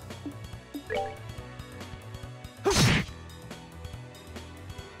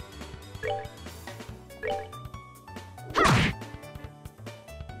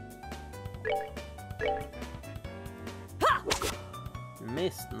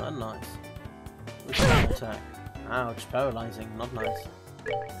 Missed, not nice. Which attack? Ouch, paralyzing, not nice.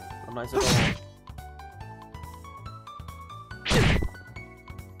 Not nice at all.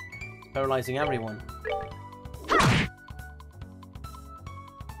 Paralyzing everyone.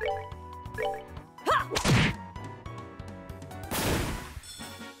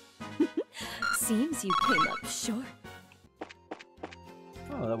 Seems you came up short.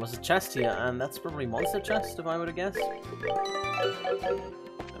 Oh, there was a chest here, and that's probably monster chest, if I were to guess. Gonna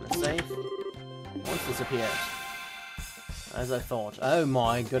save. Monsters appeared. As I thought. Oh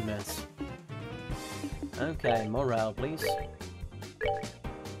my goodness. Okay, morale, please.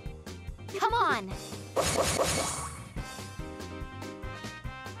 Come on!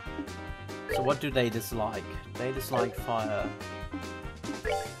 So what do they dislike? They dislike fire.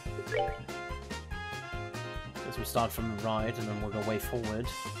 Guess we start from the right and then we'll go way forward.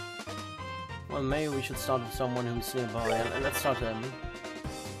 Well, maybe we should start with someone who's nearby, and let's start him.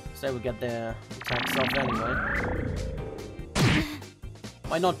 So they will get their attacks off anyway.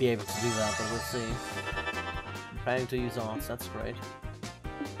 Might not be able to do that, but we'll see. Preparing to use arts, that's great.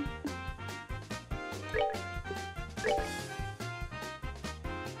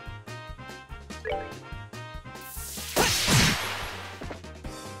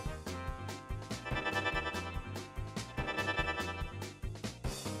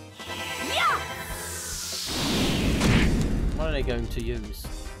 they going to use?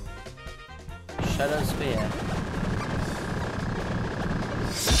 Shadow Spear.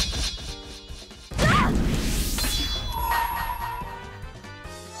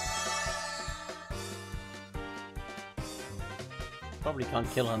 Probably can't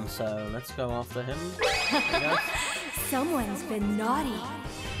kill him, so let's go after him, I guess. Someone's been naughty.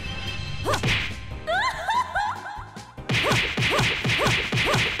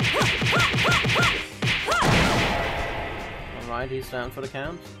 Alright, he's down for the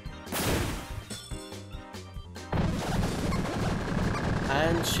count.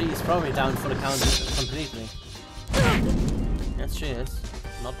 And she's probably down for the count completely. Yes, she is.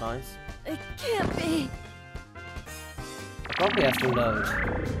 Not nice. It can't be. I probably have to load.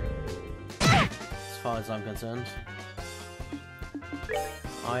 As far as I'm concerned.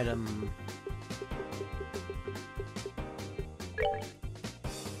 Item.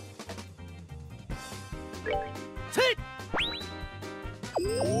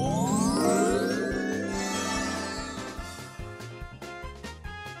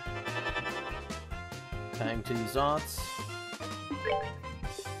 Paying to use arts.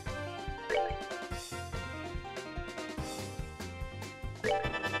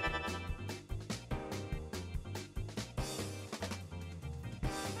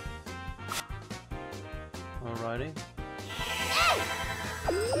 Alrighty.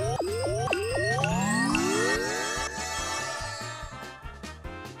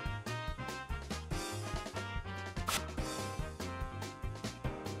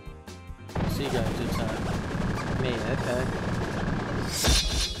 Is he going to attack me? Okay.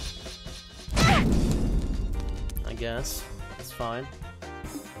 I guess. That's fine.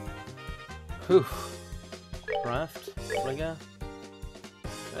 Whew. Craft. Trigger.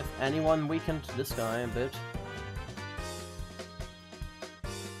 If anyone weakened this guy a bit.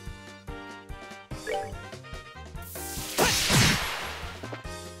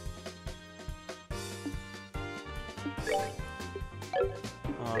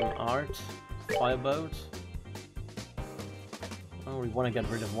 Art, firebolt. Oh, we want to get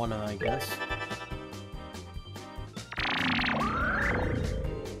rid of one, I guess.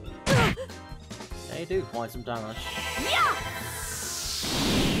 They do quite some damage.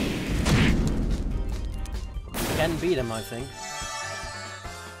 We can beat him, I think.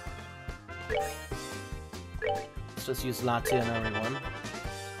 Let's just use Latier on everyone.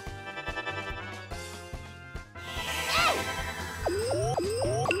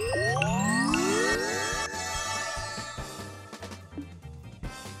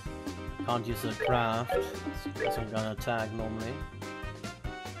 Can't use a craft, because I'm gonna attack normally.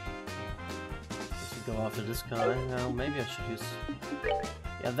 Let's go after this guy. Well, maybe I should use...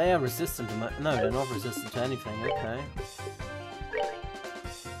 Yeah, they are resistant to my... No, they're not resistant to anything, okay.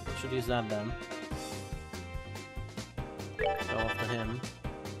 I should use that then. Go after him.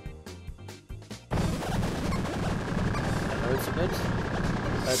 That hurts a bit.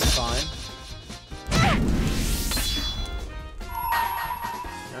 That's fine.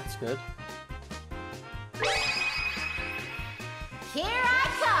 That's good. Here I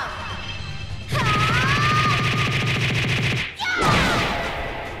come!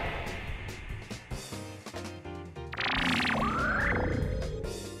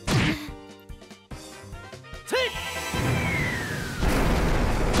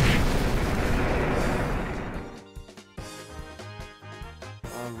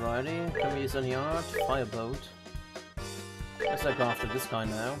 Alrighty, can we use any art? Firebolt. Let's go after this guy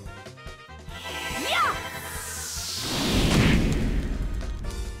now.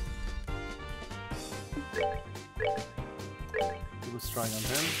 He was trying on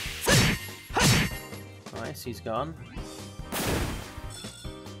him. Nice, he's gone.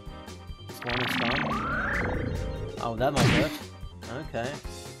 This one is gone. Oh, that might hurt. Okay.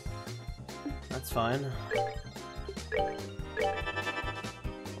 That's fine.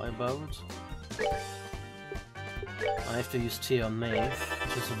 Firebolt. I have to use T on me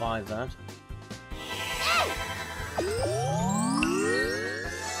to survive that.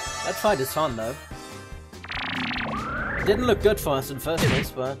 That fight is fun though. It didn't look good for us in first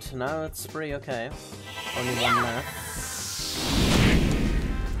place, but now it's pretty okay. Only one left.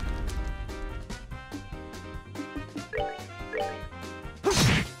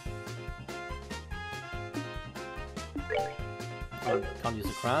 I can't use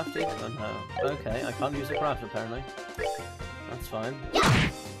a craft either? Oh, no. Okay, I can't use a craft apparently. That's fine.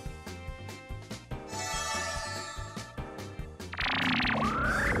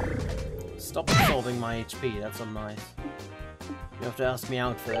 Stop absorbing my HP, that's unnice. You have to ask me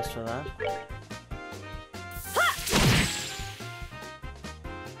out first for that.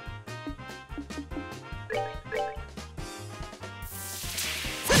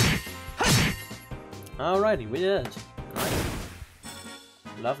 Alrighty, we did. Nice.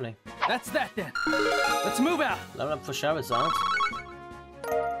 Lovely. That's that then. Let's move out. Level up for showers out.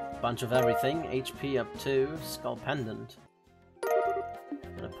 Bunch of everything. HP up 2. Skull pendant.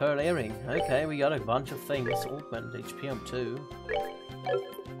 And a pearl earring. Okay, we got a bunch of things. Augment. HP up 2.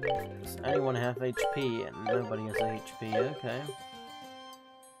 Does anyone have HP? And nobody has HP. Okay.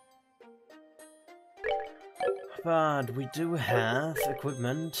 But we do have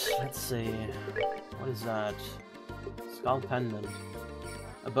equipment. Let's see. What is that? Skull pendant.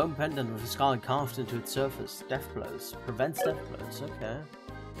 A bone pendant with a skull carved into its surface. Death blows. Prevents death blows. Okay.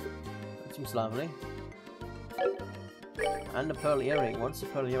 That seems lovely. And a pearl earring. What's a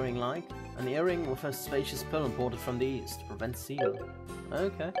pearl earring like? An earring with a spacious pearl imported from the east. Prevents seal.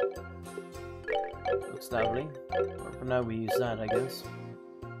 Okay. Looks lovely. Well, for now we use that, I guess.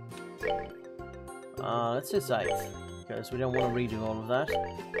 Let's say save. Because we don't want to redo all of that.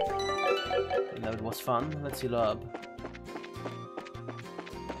 Even though it was fun. Let's heal up.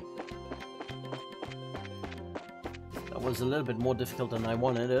 Was a little bit more difficult than I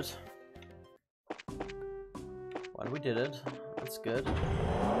wanted it. But we did it. That's good.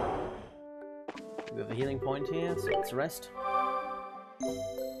 We have a healing point here, so let's rest. And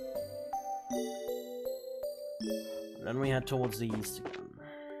then we head towards the east again.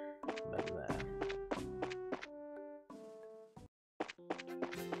 Back there.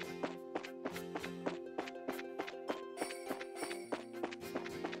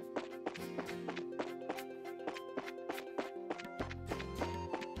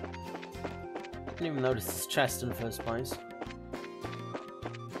 I didn't even notice his chest in the first place.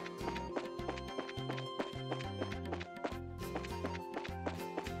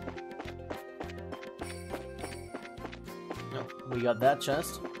 Oh, we got that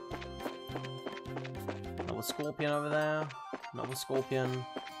chest. Another scorpion over there. Another scorpion.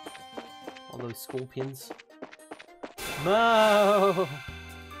 All those scorpions. No!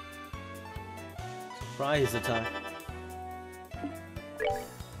 Surprise attack.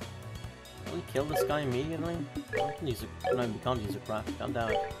 Kill this guy immediately? I can use a... No, we can't use a craft. Can't do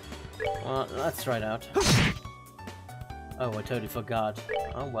it. Well, let's try it out. Oh, I totally forgot.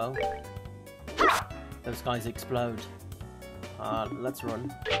 Oh well. Those guys explode. Let's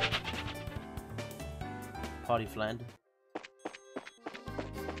run. Party fled.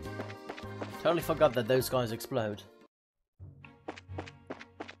 Totally forgot that those guys explode.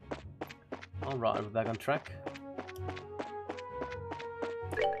 Alright, we're back on track.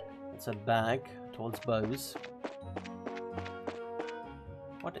 It's a bag towards bows.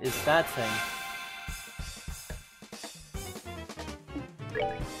 What is that thing?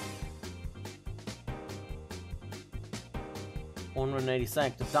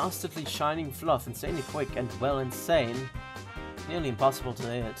 $180 the dastardly shining fluff, insanely quick and well insane. Nearly impossible to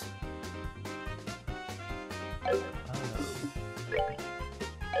hit. Oh.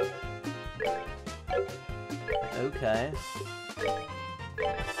 Okay.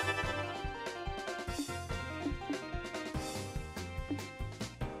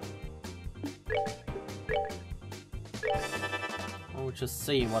 We'll just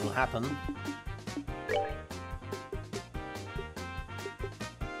see what'll happen.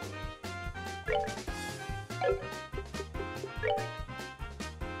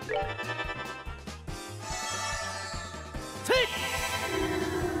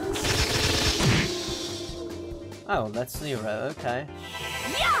 Oh, that's 0, okay.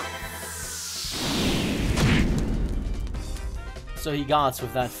 Yeah! So he guards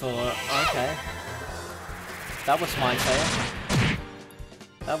with that for... okay. That was my fail.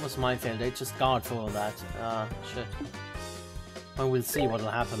 That was my fail, they just guard for all that. Shit. Well, we'll see what'll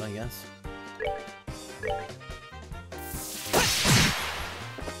happen, I guess.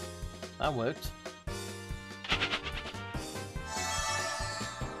 That worked.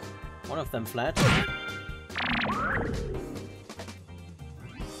 One of them fled.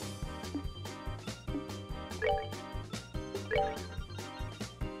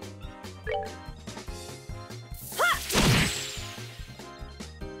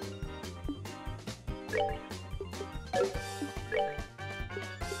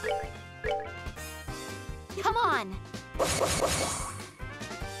 Come on!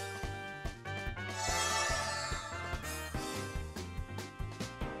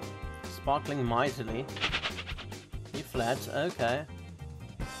 Sparkling mightily. He fled, okay.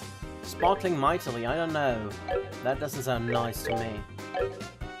 Sparkling mightily, I don't know. That doesn't sound nice to me.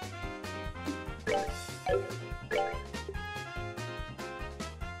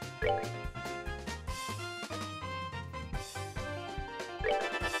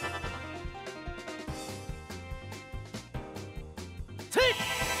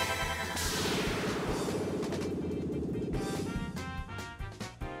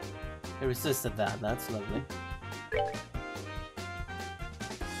 He resisted that, that's lovely.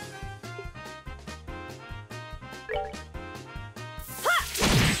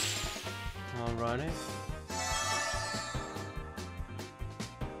 Alrighty.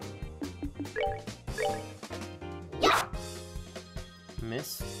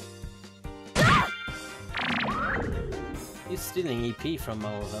 Miss. He's stealing EP from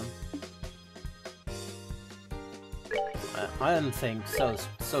all of them. I don't think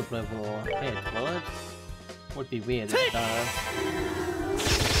Soap will hit, will it? Would be weird if it does.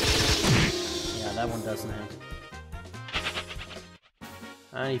 Yeah, that one doesn't hit.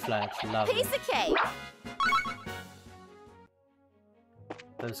 And he flashed, lovely. Piece of cake.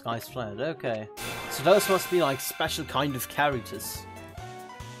 Those guys fled, okay. So those must be like special kind of characters.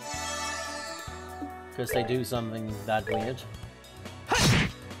 Because they do something that weird.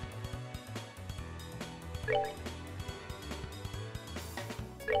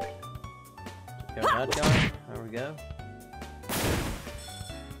 Go that guy, there we go.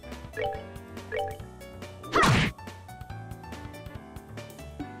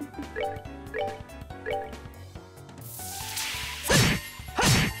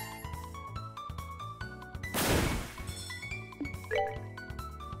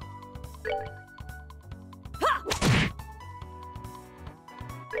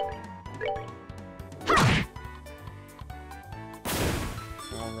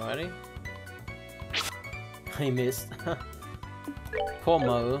 Alrighty. He missed. Poor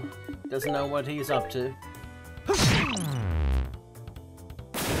Mo. Doesn't know what he's up to.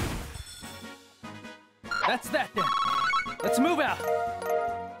 That's that then. Let's move out.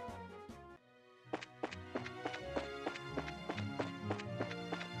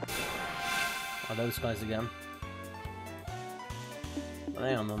 Are those guys again?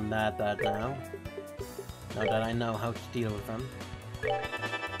 They are not that now. Now that I know how to deal with them.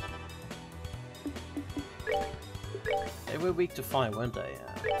 They were weak to fire, weren't they?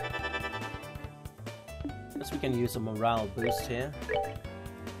 Guess we can use a morale boost here.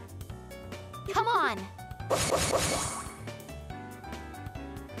 Come on.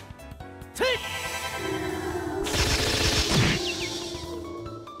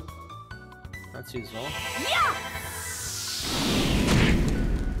 That's useful. Yeah!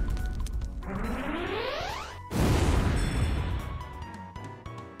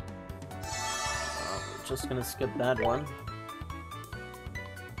 Just gonna skip that one.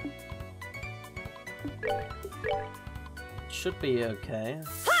 Should be okay.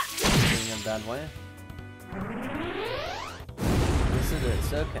 Doing it that way. Yes, it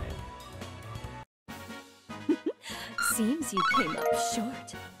is. Okay. Seems you came up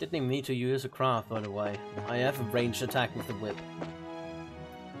short. Didn't even need to use a craft, by the way. I have a ranged attack with the whip.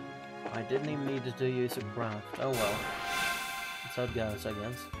 I didn't even need to use a craft. Oh well. That's how it goes, I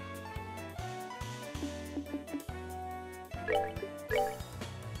guess.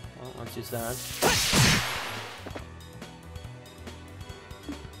 Well, let's use that.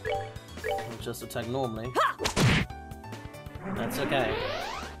 I'll just attack normally. That's okay.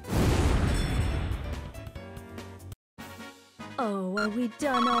 Oh, are we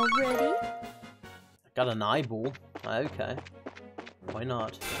done already? Got an eyeball. Okay. Why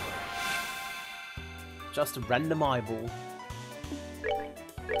not? Just a random eyeball.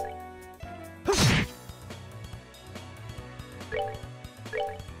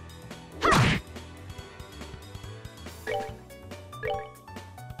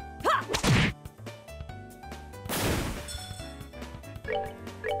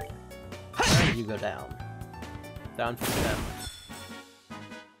 And you go down. Down for the count.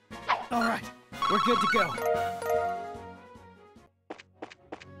 All right, we're good to go.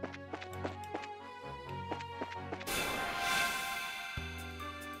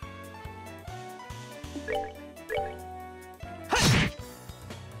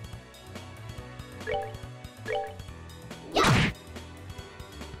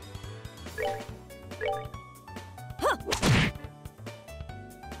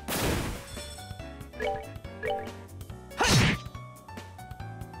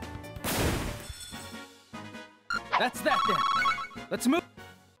 That's that then. Let's move.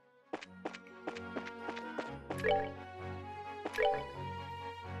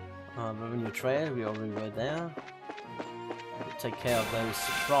 Revenue trade, we already were there. We'll take care of those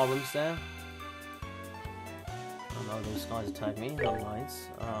problems there. Oh no, those guys attack me, not nice.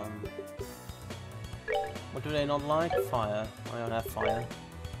 What do they not like? Fire. I don't have fire.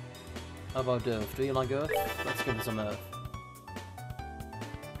 How about Earth? Do you like Earth? Let's give it some Earth.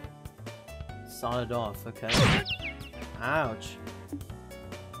 Solid off, okay. Ouch.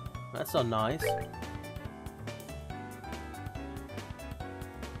 That's not nice.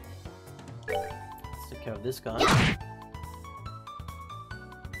 take care of this guy.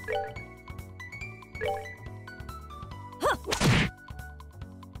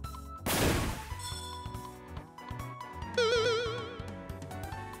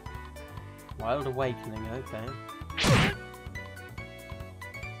 Wild Awakening, okay.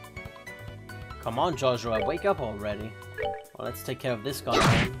 Come on, Joshua, wake up already. Well, let's take care of this guy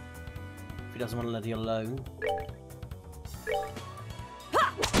then. If he doesn't want to let you alone.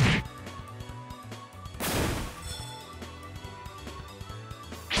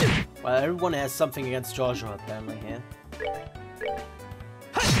 Well, everyone has something against Joshua apparently here.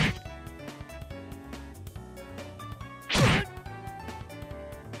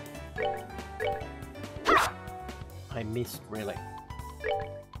 I missed, really.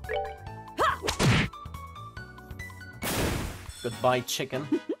 Goodbye, chicken.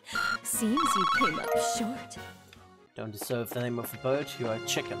 Seems you came up short. Don't deserve the name of a bird, you are a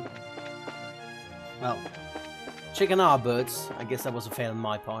chicken. Well, chicken are birds. I guess that was a fail on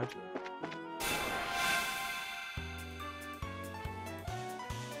my part.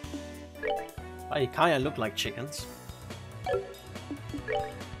 Well, you kinda look like chickens.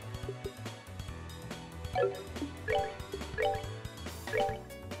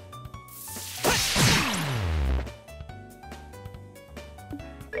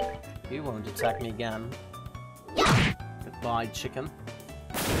 You won't attack me again. Goodbye, chicken.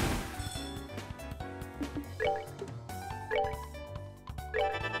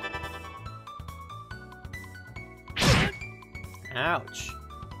 Ouch.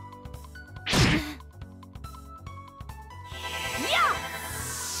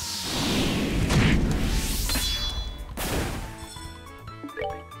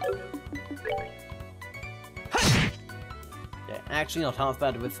 Actually not half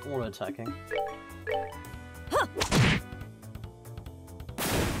bad with auto attacking.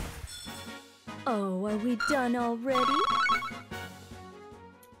 Oh, are we done already?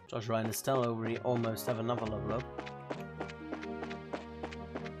 Joshua and Estelle already almost have another level up.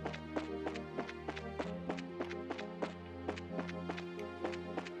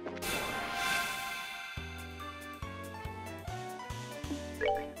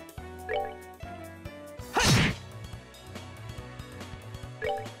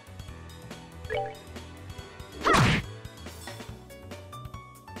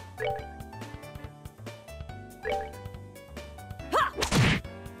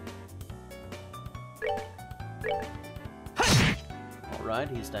 Alright,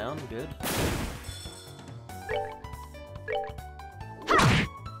 he's down, good.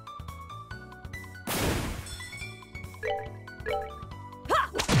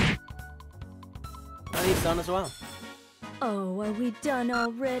 And he's done as well. Oh, are we done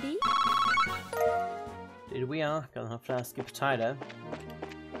already? Dude, we are. Gonna have to ask a potato.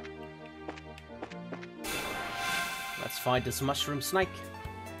 Let's fight this mushroom snake.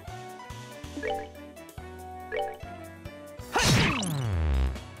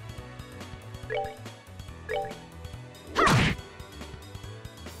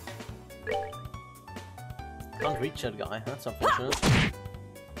 Can't reach that guy, that's unfortunate.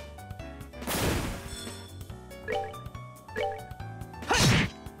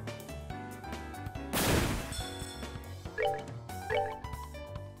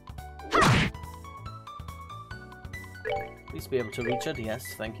 Please be able to reach it, yes,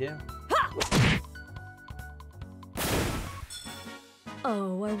 thank you.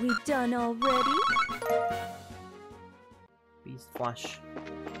 Oh, are we done already? Beast Flash.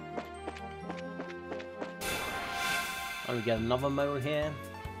 Oh, we get another mole here.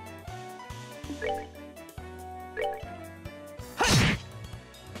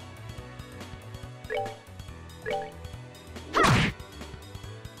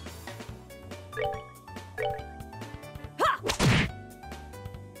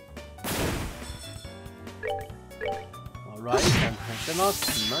 Alright, and them up.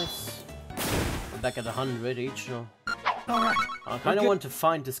 Nice. We're back at 100 each. So. Alright. I kind of want to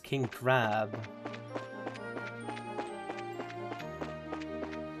find this king crab.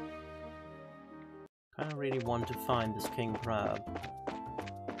 I really want to find this king crab.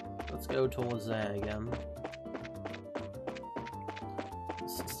 Let's go towards there again.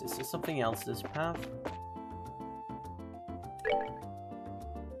 Is there something else this path?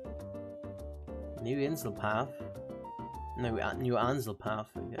 New Insel path? No, new Ansel path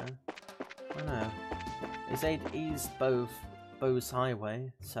again. I don't know. They say it east Bowes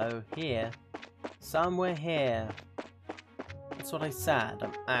Highway, so here. Somewhere here. That's what I said,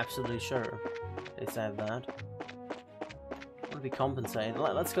 I'm absolutely sure. They said that. I want to be compensated.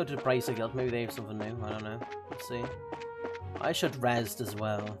 Let's go to the Bracer Guild. Maybe they have something new. I don't know. Let's see. I should rest as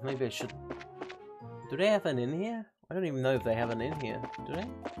well. Maybe I should Do they have an inn here? I don't even know if they have an inn here. Do they?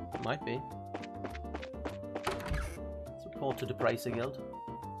 Might be. Let's report to the Bracer Guild.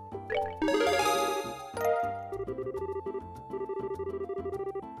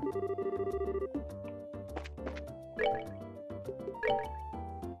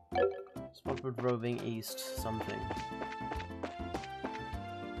 Spotted roving east something.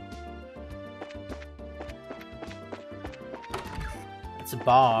 It's a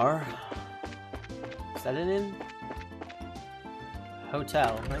bar. Is that an inn?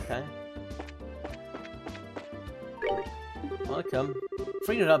 Hotel, okay. Welcome.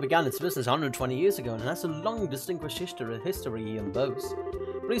 Freenodar began its business 120 years ago and has a long distinguished history and boasts.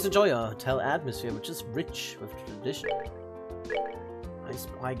 Please enjoy our hotel atmosphere, which is rich with tradition.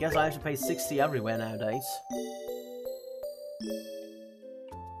 I guess I have to pay 60 everywhere nowadays.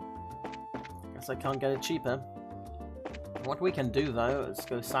 Guess I can't get it cheaper. What we can do though is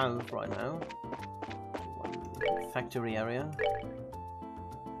go south right now. One factory area.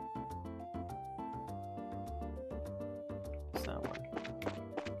 What's that one?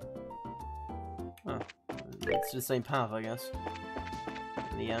 Oh, it's the same path, I guess.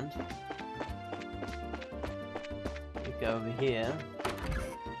 In the end. We go over here.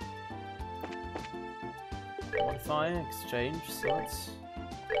 Modify, exchange slots.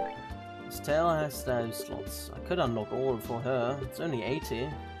 Estelle has those slots. I could unlock all for her. It's only 80.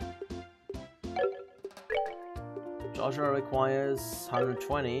 Joshua requires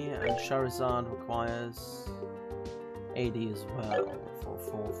 120 and Charizard requires 80 as well for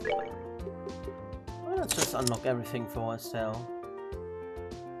 4 of them. Well, let's just unlock everything for Estelle.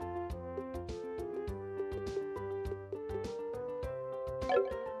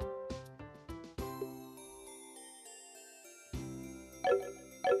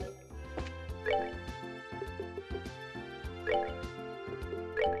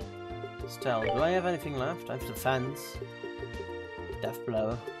 Do I have anything left? I have defense. Death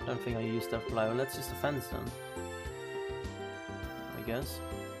blow. Don't think I used death blow. Let's use defense then. I guess.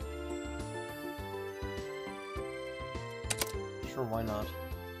 Sure, why not?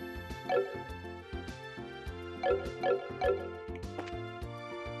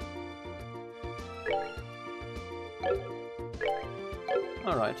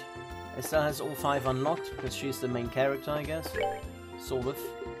 Alright. Estelle has all 5 unlocked because she's the main character, I guess. Sort of.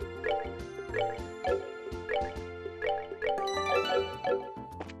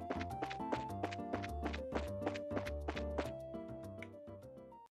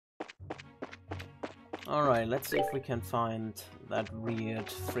 Alright, let's see if we can find that weird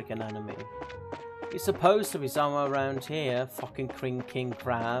freaking enemy. He's supposed to be somewhere around here. Fucking King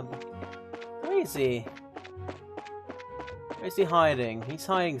Crab. Where is he? Where is he hiding? He's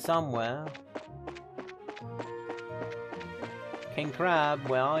hiding somewhere. King Crab,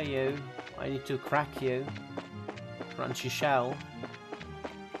 where are you? I need to crack you. Crunchy shell.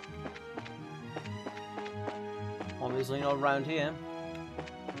 Obviously not around here.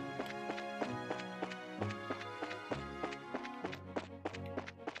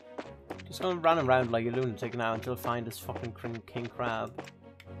 Just gonna run around like a lunatic now until I find this fucking King Crab.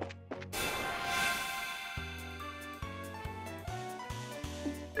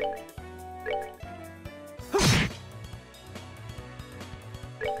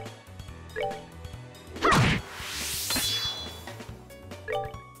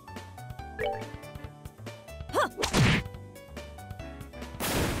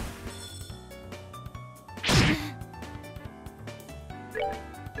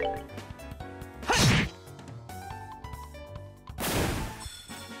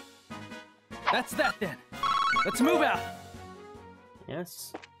 That's that then. Let's move out.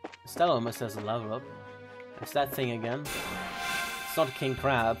 Yes. Estelle almost has a level up. It's that thing again. It's not a King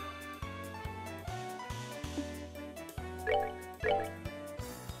Crab.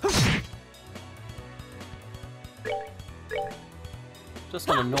 Just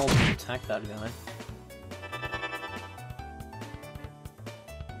gonna normally attack that guy.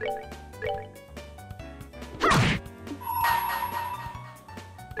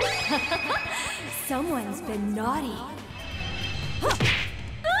 Someone's been naughty.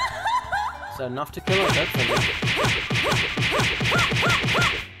 So enough to kill us, hopefully.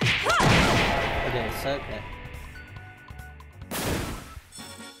 It is, okay.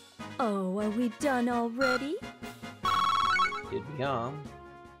 Oh, are we done already? Here we are.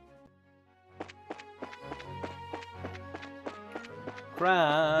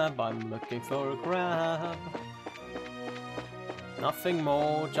 Crab, I'm looking for a crab. Nothing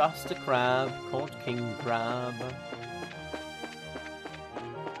more, just a crab called King Crab.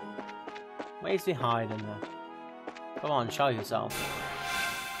 Where's he hiding there? Come on, show yourself.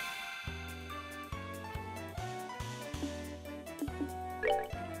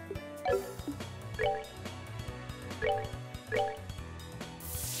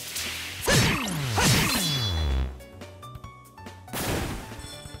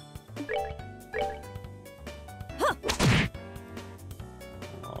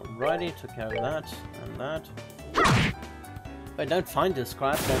 already. Took care of that and that. If I don't find this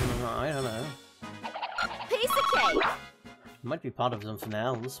crab, then I don't know. Piece of cake. Might be part of something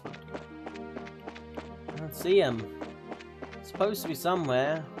else, but I don't see him. It's supposed to be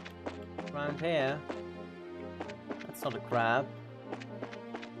somewhere around here. That's not a crab.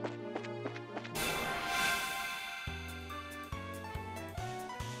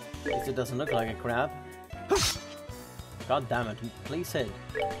 At least it doesn't look like a crab. God damn it, please hit.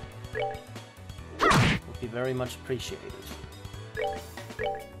 Would be very much appreciated.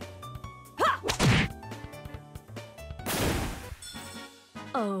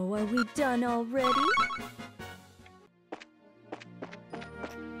 Oh, are we done already?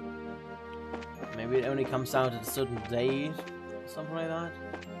 Maybe it only comes out at a certain date, something like that.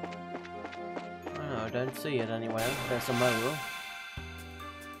 I don't know, I don't see it anywhere. There's a mole.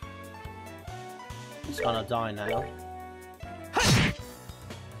 He's gonna die now.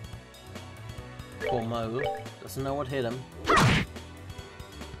 Poor mole. Doesn't know what hit him.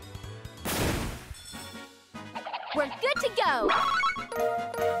 We're good to go.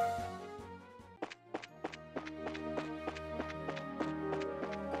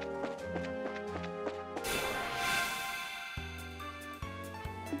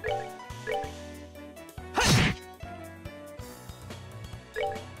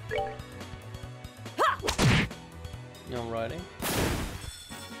 Alrighty.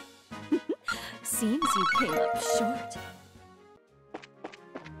 Seems you came up short.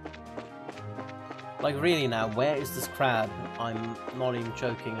 Like really now, where is this crab? I'm not even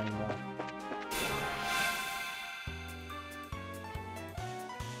joking anymore.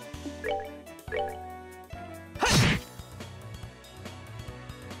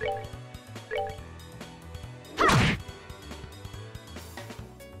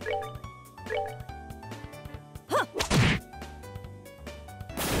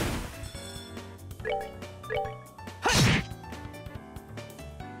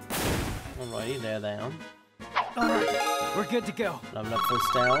 Alrighty, there they are. Alright, we're good to go. Level up for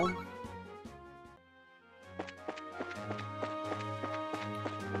Estelle.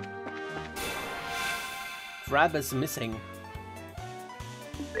 Crab is missing.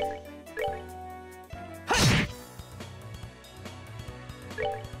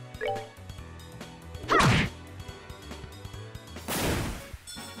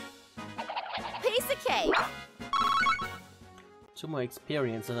 Piece of cake. 2 more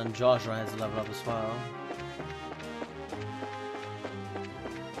experience and then Joshua has a level up as well.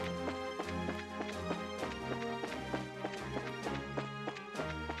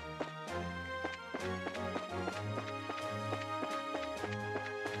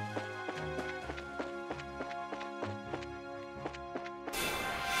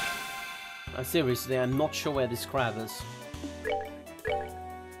 Seriously, I'm not sure where this crab is.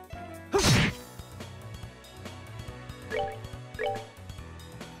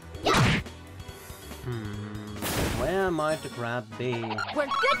 Where might the crab be? We're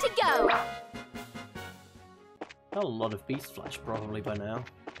good to go. Got a lot of beast flesh probably by now.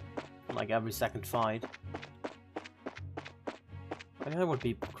 Like every second fight. I think that would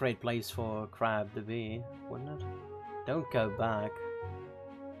be a great place for a crab to be, wouldn't it? Don't go back.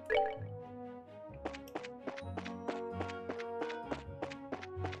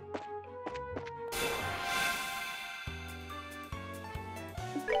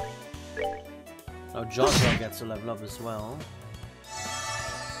 Oh, Joshua gets a level up as well.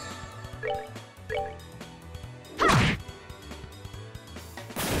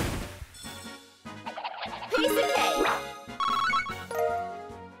 Piece of cake.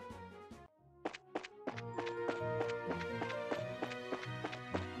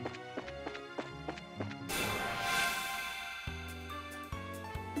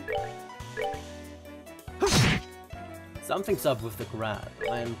 Something's up with the crab.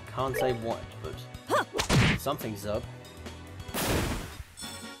 I can't say what, but something's up.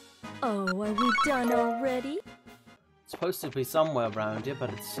 Oh, are we done already? It's supposed to be somewhere around here,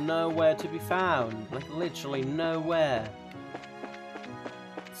 but it's nowhere to be found. Like, literally nowhere.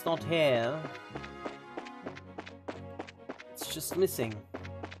 It's not here. It's just missing.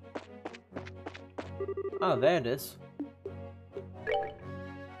 Oh, there it is.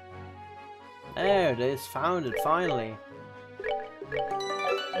 There it is. Found it, finally.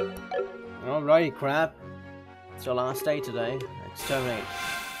 Alrighty, crab. It's your last day today. Exterminate.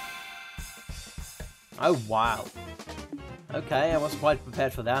 Oh, wow. Okay, I wasn't quite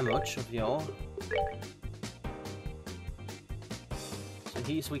prepared for that much of your. So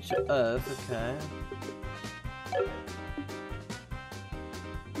he's weak to earth, okay.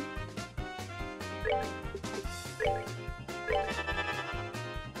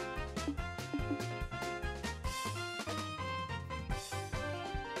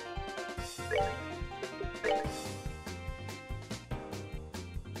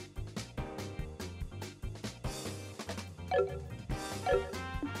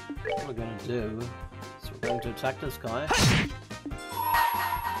 What we're gonna do is we're going to attack this guy.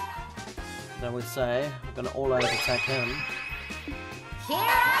 Then we say we're gonna all out attack him. Here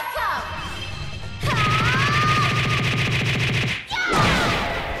I come!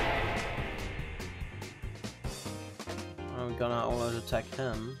 And we're gonna all out attack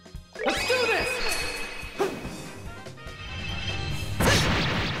him. Let's do this!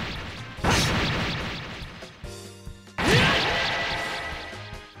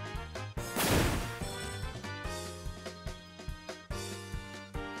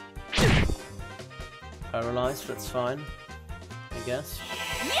 Paralyzed, that's fine, I guess.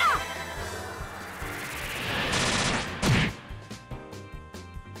 Yeah!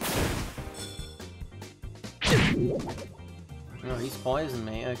 Oh, he's poisoned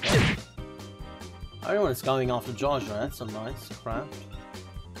me, okay. Everyone is going after Joshua, that's a nice craft.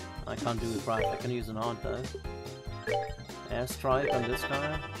 I can't do a craft, I can use an art though. Airstrike on this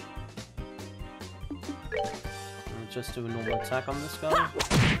guy. And just do a normal attack on this guy.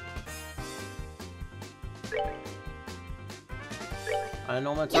 I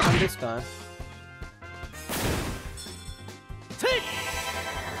normal attack on this guy. Take!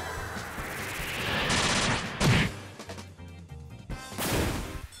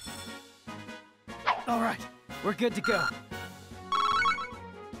 Alright, we're good to go.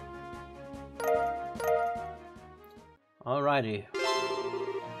 Alrighty.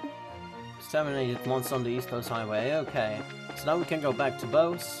 Exterminated monster on the East Coast Highway, okay. So now we can go back to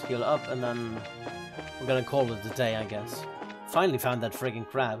Bose, heal up, and then we're gonna call it a day, I guess. Finally found that friggin'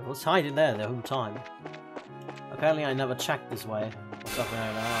 crab. It was hiding there the whole time. Apparently I never checked this way. What's up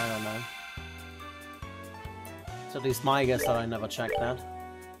there now? I don't know. It's at least my guess that I never checked that.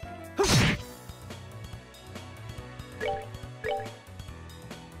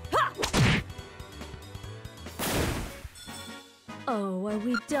 Oh, are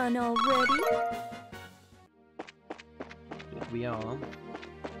we done already? Here we are.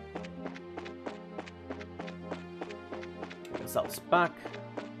 Get ourselves back.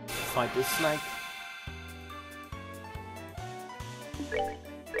 Fight this snake.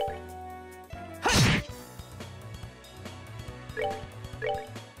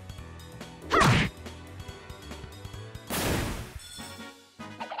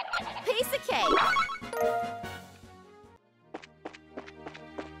 Piece of cake!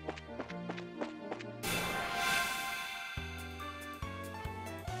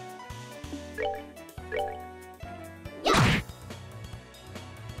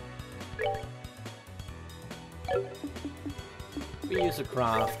 We use a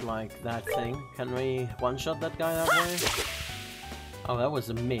craft like that thing. Can we one-shot that guy that way? Oh, that was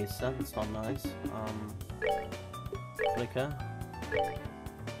a miss. That's not nice. Flicker.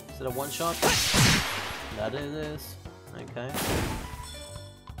 Is it a one-shot? That it is. Okay.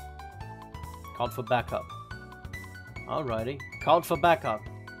 Called for backup. Alrighty. Called for backup.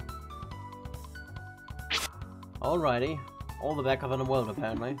 Alrighty. All the backup in the world,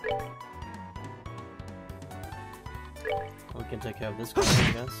 apparently. We can take care of this guy,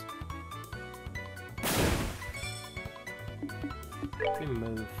 I guess. We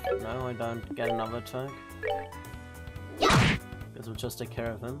move. No, I don't get another attack. Guess we'll just take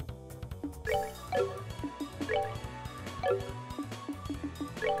care of him.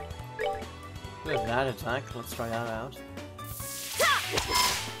 We have that attack. Let's try that out.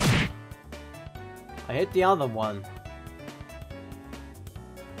 I hit the other one.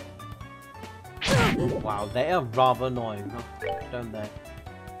 Wow, they are rather annoying, huh? Don't they?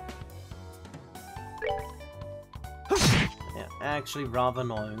 Yeah, actually rather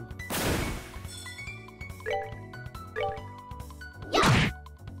annoying.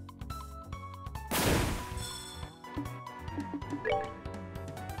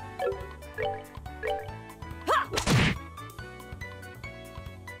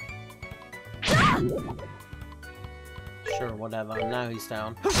 Sure, whatever. Now he's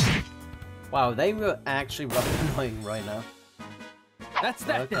down. Wow, they were actually rather annoying right now. That's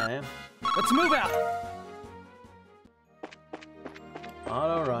that Okay. then. Let's move out!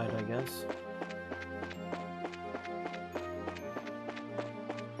 Alright, I guess.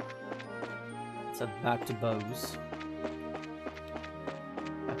 Let's head back to Bose.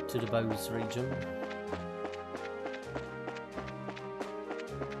 Back to the Bose region.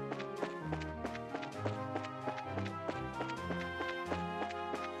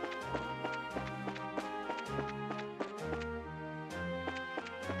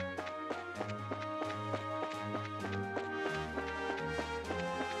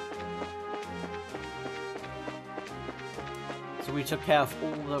 So we took care of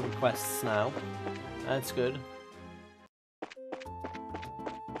all the requests now. That's good.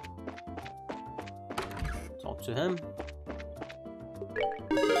 Talk to him.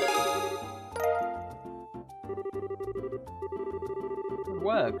 Good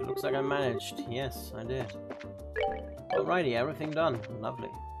work. Looks like I managed. Yes, I did. Alrighty, everything done. Lovely.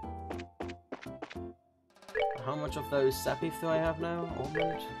 How much of those sappies do I have now?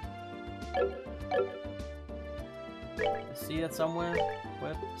 Almond? See it somewhere?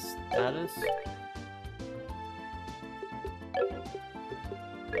 Web status?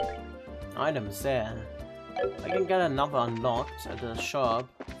 Items there. I can get another unlocked at the shop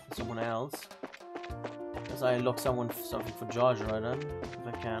for someone else. As I unlock something for Georgia then, if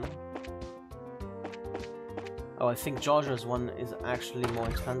I can. Oh, I think Georgia's one is actually more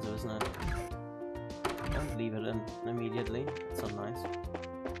expensive, isn't it? Don't leave it in immediately. That's not nice.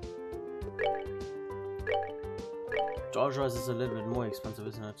 Georgia's is a little bit more expensive,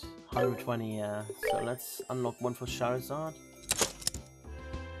 isn't it? 120, yeah. So let's unlock one for Charizard.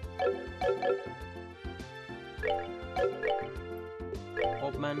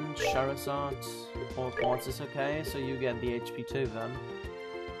 Orbman, Charizard, or Quartz is okay, so you get the HP too then.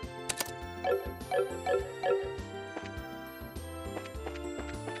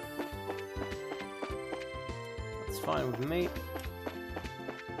 That's fine with me.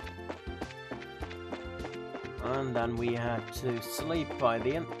 And then we had to sleep by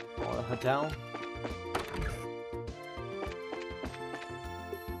the inn or the hotel.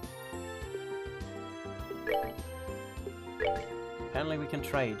 Apparently we can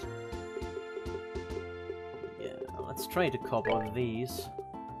trade. Yeah, let's trade a couple of these.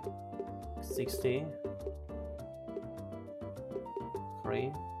 60.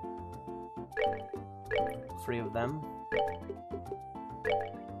 3. 3 of them.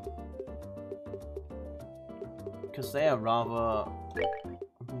 Because they are rather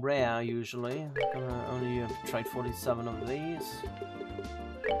rare usually. I'm gonna only trade 47 of these.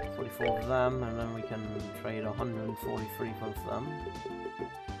 44 of them, and then we can trade 143 of them.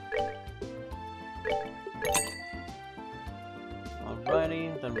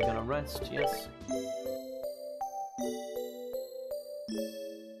 Alrighty, then we're gonna rest, yes.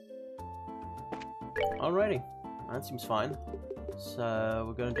 Alrighty, that seems fine. So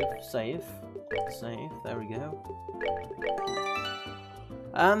we're gonna do save. Save, there we go.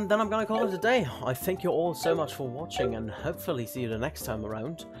 And then I'm gonna call it a day. I thank you all so much for watching, and hopefully see you the next time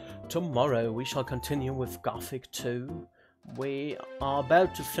around. Tomorrow we shall continue with Gothic 2. We are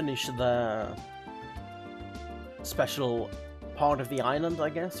about to finish the special part of the island, I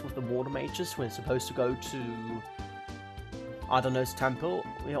guess, with the water mages. We're supposed to go to Adonis Temple.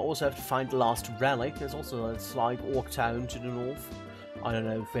 We also have to find the last relic. There's also a slight orc town to the north. I don't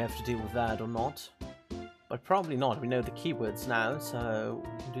know if we have to deal with that or not. But probably not. We know the keywords now, so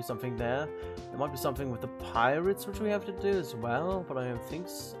we can do something there. There might be something with the pirates which we have to do as well, but I don't think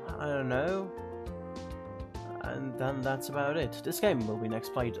so. I don't know. And then that's about it. This game will be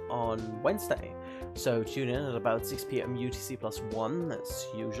next played on Wednesday, so tune in at about 6 PM UTC+1 as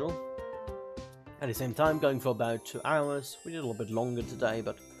usual. At the same time, going for about 2 hours. We did a little bit longer today,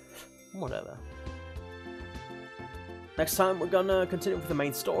 but whatever. Next time we're gonna continue with the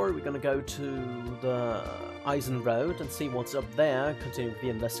main story. We're gonna go to the Eisen Road and see what's up there, continue with the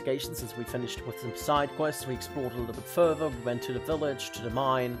investigation since we finished with some side quests. We explored a little bit further, we went to the village, to the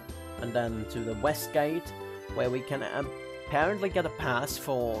mine, and then to the west gate, where we can apparently get a pass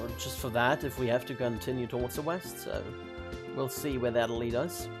for just for that if we have to continue towards the west, so we'll see where that'll lead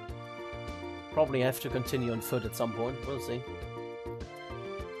us. Probably have to continue on foot at some point, we'll see.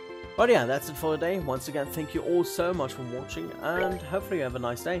 But yeah, that's it for today. Once again, thank you all so much for watching, and hopefully you have a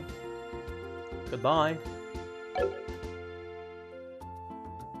nice day. Goodbye.